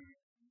 Yeah.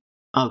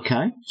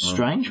 Okay.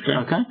 Strange.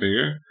 Okay. There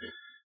you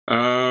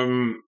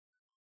go.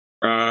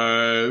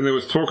 There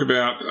was talk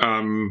about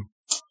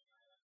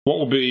what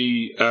will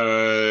be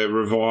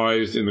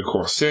revised in the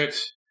core set.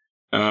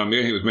 The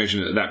only thing that was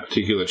mentioned at that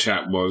particular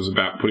chat was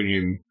about putting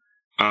in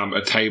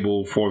a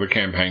table for the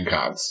campaign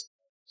cards.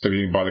 So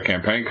you can buy the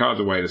campaign cards,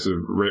 a way to sort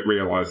of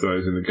realise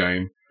those in the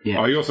game.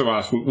 Yeah. He also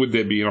asked, would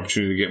there be an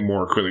opportunity to get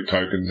more acrylic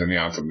tokens? And the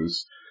answer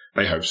was,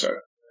 they hope so.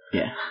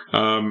 Yeah.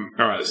 All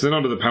right. So then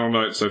onto the panel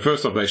notes. So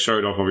first off, they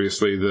showed off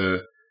obviously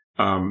the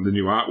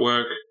new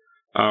artwork.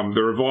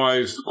 The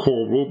revised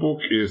core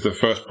rulebook is the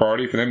first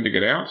priority for them to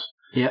get out.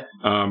 Yeah.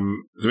 As I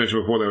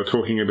mentioned before, they were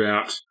talking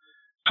about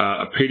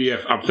a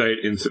PDF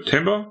update in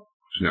September,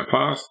 which is now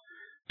passed,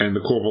 and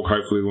the core book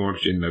hopefully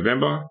launched in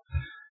November.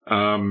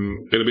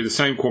 It'll be the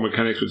same core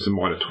mechanics with some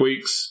minor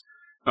tweaks,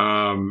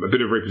 a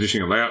bit of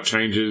repositioning and layout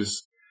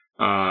changes,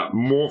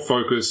 more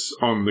focus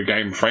on the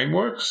game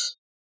frameworks.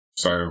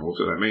 So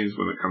also that means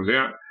when it comes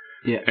out.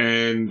 Yeah.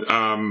 And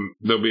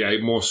there'll be a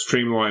more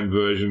streamlined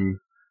version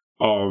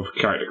of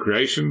character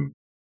creation.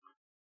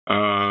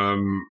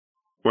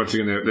 Once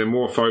again, they're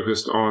more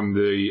focused on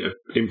the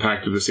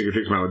impact of the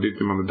Cicatrix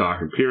Maledictum on the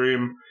Dark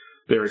Imperium.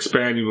 They're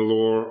expanding the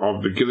lore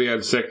of the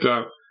Gilead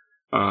sector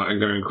and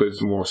going to include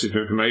some more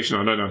system information.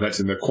 I don't know if that's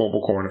in the core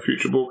book or in a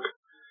future book.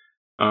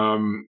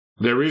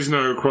 There is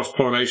no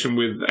cross-pollination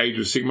with Age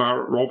of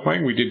Sigmar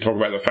role-playing. We did talk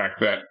about the fact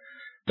that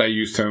they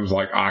use terms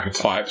like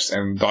archetypes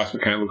and dice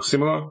mechanic look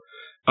similar.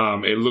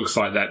 It looks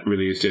like that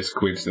really is just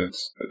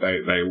coincidence.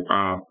 They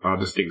are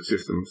distinct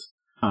systems.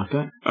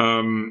 Okay.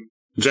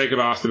 Jacob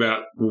asked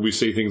about, will we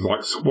see things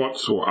like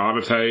squats or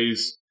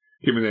arbitrates,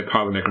 given they're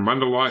part of the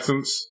Necromunda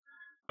license?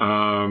 It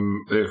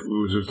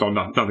was just on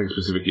nothing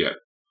specific yet.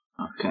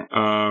 Okay.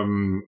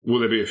 Will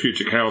there be a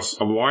future Chaos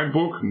Online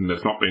book? And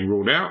that's not being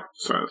ruled out,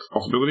 so it's a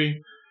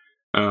possibility.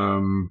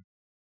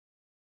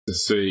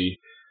 Let's see.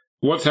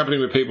 What's happening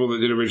with people that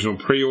did original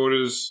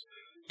pre-orders?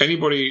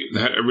 Anybody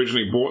that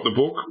originally bought the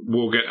book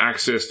will get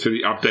access to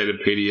the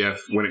updated PDF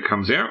when it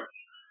comes out.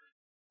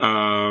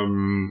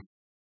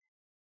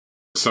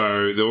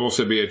 So there'll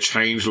also be a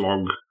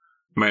changelog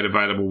made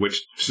available,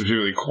 which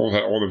specifically calls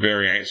out all the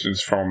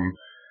variations from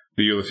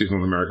the Ulysses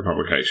North America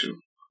publication.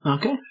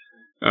 Okay.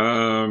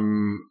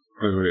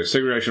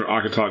 Segregation of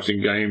archetypes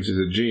in games is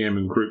a GM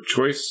and group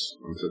choice.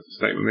 That's a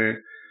statement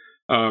there.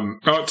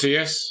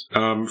 OTS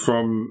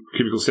from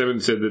Cubicle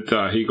 7 said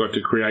that he got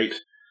to create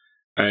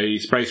a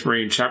Space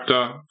Marine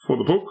chapter for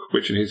the book,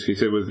 which he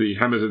said was the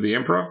Hammers of the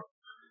Emperor.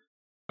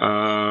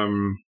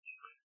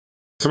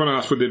 Someone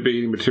asked, would there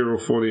be material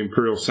for the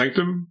Imperium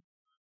Sanctum,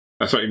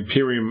 which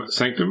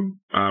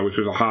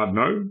was a hard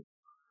no.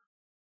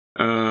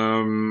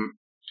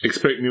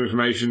 Expect new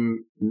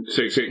information,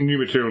 expect new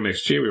material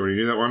next year. We already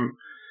knew that one.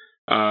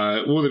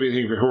 Will there be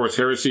anything for Horus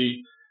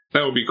Heresy?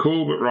 That would be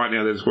cool, but right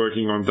now they're just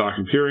working on Dark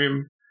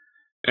Imperium.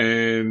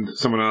 And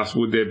someone asked,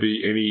 would there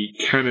be any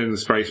canon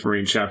Space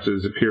Marine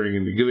chapters appearing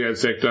in the Gilead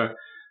sector?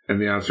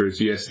 And the answer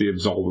is yes, the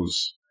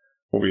Absolvers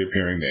will be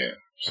appearing there.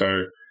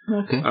 So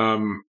Okay.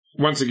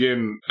 Once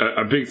again,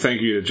 a big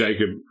thank you to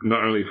Jacob,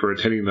 not only for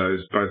attending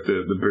those, both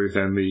the booth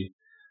and the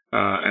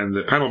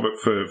panel, but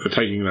for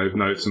taking those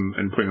notes and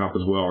putting them up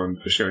as well, and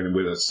for sharing them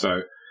with us.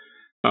 So,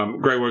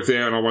 great work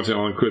there, and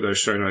I'll include those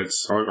show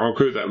notes. I'll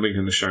include that link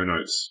in the show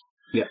notes.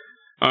 Yeah.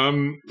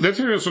 That's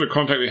the sort of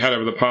contact we had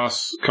over the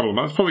past couple of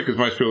months, probably because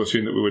most people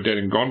assume that we were dead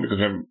and gone because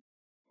we haven't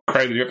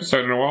created an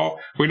episode in a while.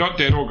 We're not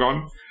dead or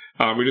gone.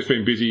 We've just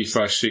been busy /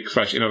 sick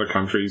 / in other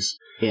countries.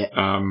 Yeah.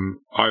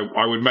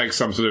 I would make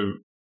some sort of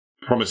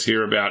promise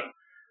here about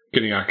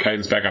getting our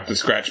cadence back up to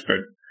scratch, but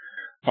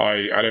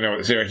I don't know what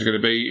the situation is going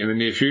to be in the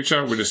near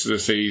future. We'll just sort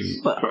of see.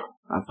 But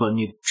I've got a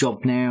new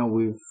job now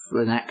with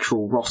an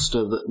actual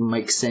roster that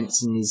makes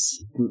sense and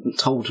is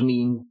told to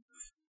me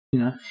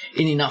in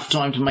enough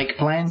time to make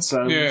plans,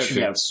 so we should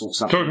be able to sort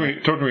something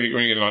out. Talk to me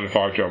when you get a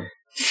 9-to-5 job.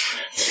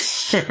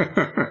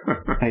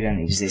 They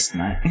don't exist,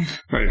 mate.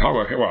 I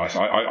work. Well,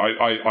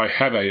 I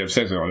have a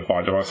sense of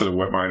 9-to-5 job. I sort of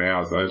work my own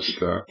hours, though.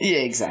 But, yeah,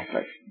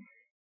 exactly.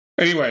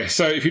 Anyway,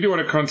 so if you do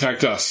want to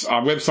contact us,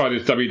 our website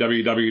is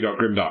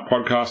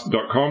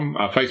www.grimdarkpodcast.com.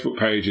 Our Facebook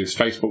page is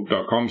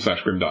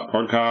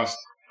facebook.com/grimdarkpodcast.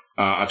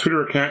 Our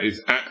Twitter account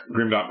is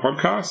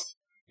 @grimdarkpodcast.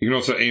 You can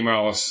also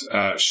email us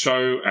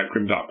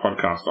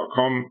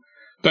show@grimdarkpodcast.com.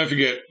 Don't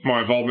forget my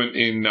involvement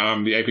in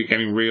the Epic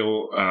Gaming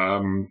Reel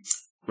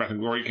Wrath and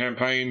Glory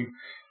campaign.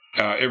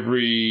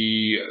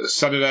 Every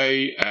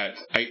Saturday at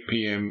 8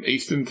 p.m.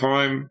 Eastern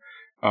Time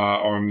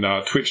on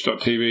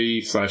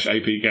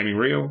twitch.tv/AP Gaming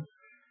Reel.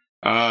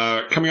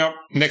 Coming up,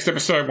 next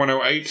episode,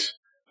 108,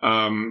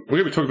 we're going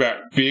to be talking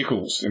about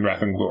vehicles in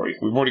Wrath and Glory.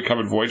 We've already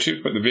covered void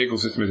ships, but the vehicle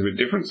system is a bit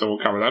different, so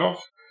we'll cover that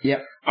off.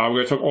 Yep. We're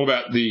going to talk all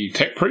about the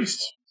Tech Priest.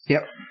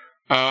 Yep.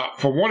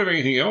 For want of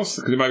anything else,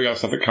 because there may be other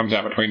stuff that comes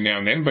out between now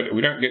and then, but if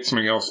we don't get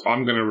something else,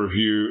 I'm going to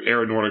review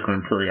Aeronautica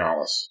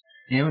Imperialis.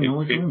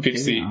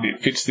 It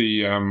fits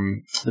the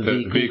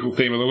vehicle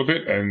theme a little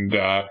bit, and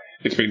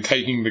it's been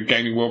taking the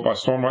gaming world by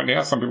storm right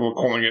now. Some people are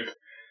calling it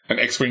an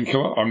X-Wing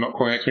killer. I'm not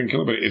calling it X-Wing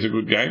killer, but it is a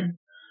good game.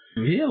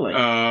 Really?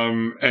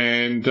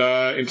 And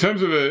in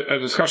terms of a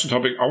discussion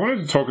topic, I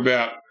wanted to talk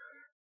about,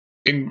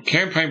 in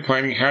campaign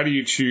planning, how do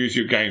you choose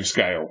your game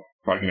scale?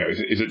 Like,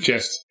 is it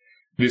just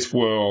this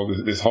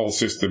world, this whole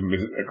system,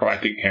 is it a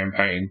galactic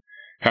campaign?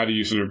 How do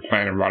you sort of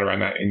plan and write around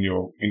that in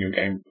your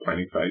game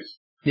planning phase?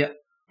 Yeah.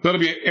 That'll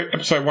be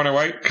episode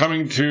 108,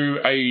 coming to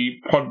a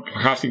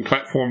podcasting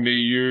platform near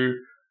you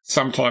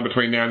sometime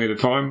between now and the other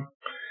time.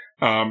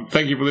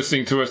 Thank you for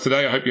listening to us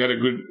today. I hope you had a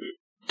good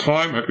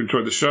time. Hope you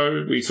enjoyed the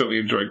show. We certainly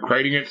enjoyed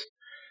creating it,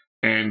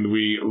 and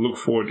we look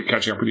forward to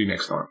catching up with you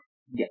next time.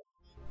 Yeah.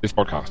 This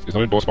podcast is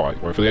not endorsed by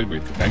or affiliated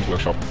with Games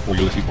Workshop or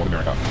Ulysses North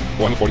America.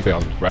 Warhammer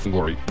 40,000, Wrath and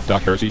Glory,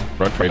 Dark Heresy,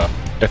 Rogue Trader,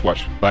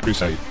 Deathwatch, Black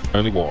Crusade,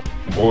 Only War,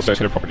 and all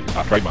associated properties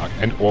are trademark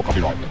and or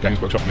copyright of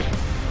Games Workshop Limited.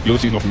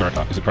 Ulysses North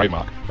America is a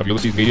trademark of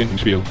Ulysses Media and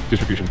Spiel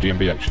Distribution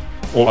GmbH.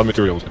 All other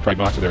materials are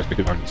trademarks of their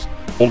respective owners.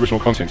 All original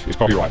content is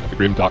copyright of the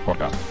Grim Dark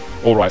Podcast.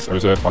 All rights are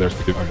reserved by their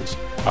respective owners.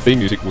 Our theme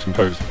music was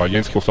composed by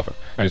Jens Kilstoffer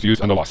and is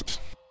used under license.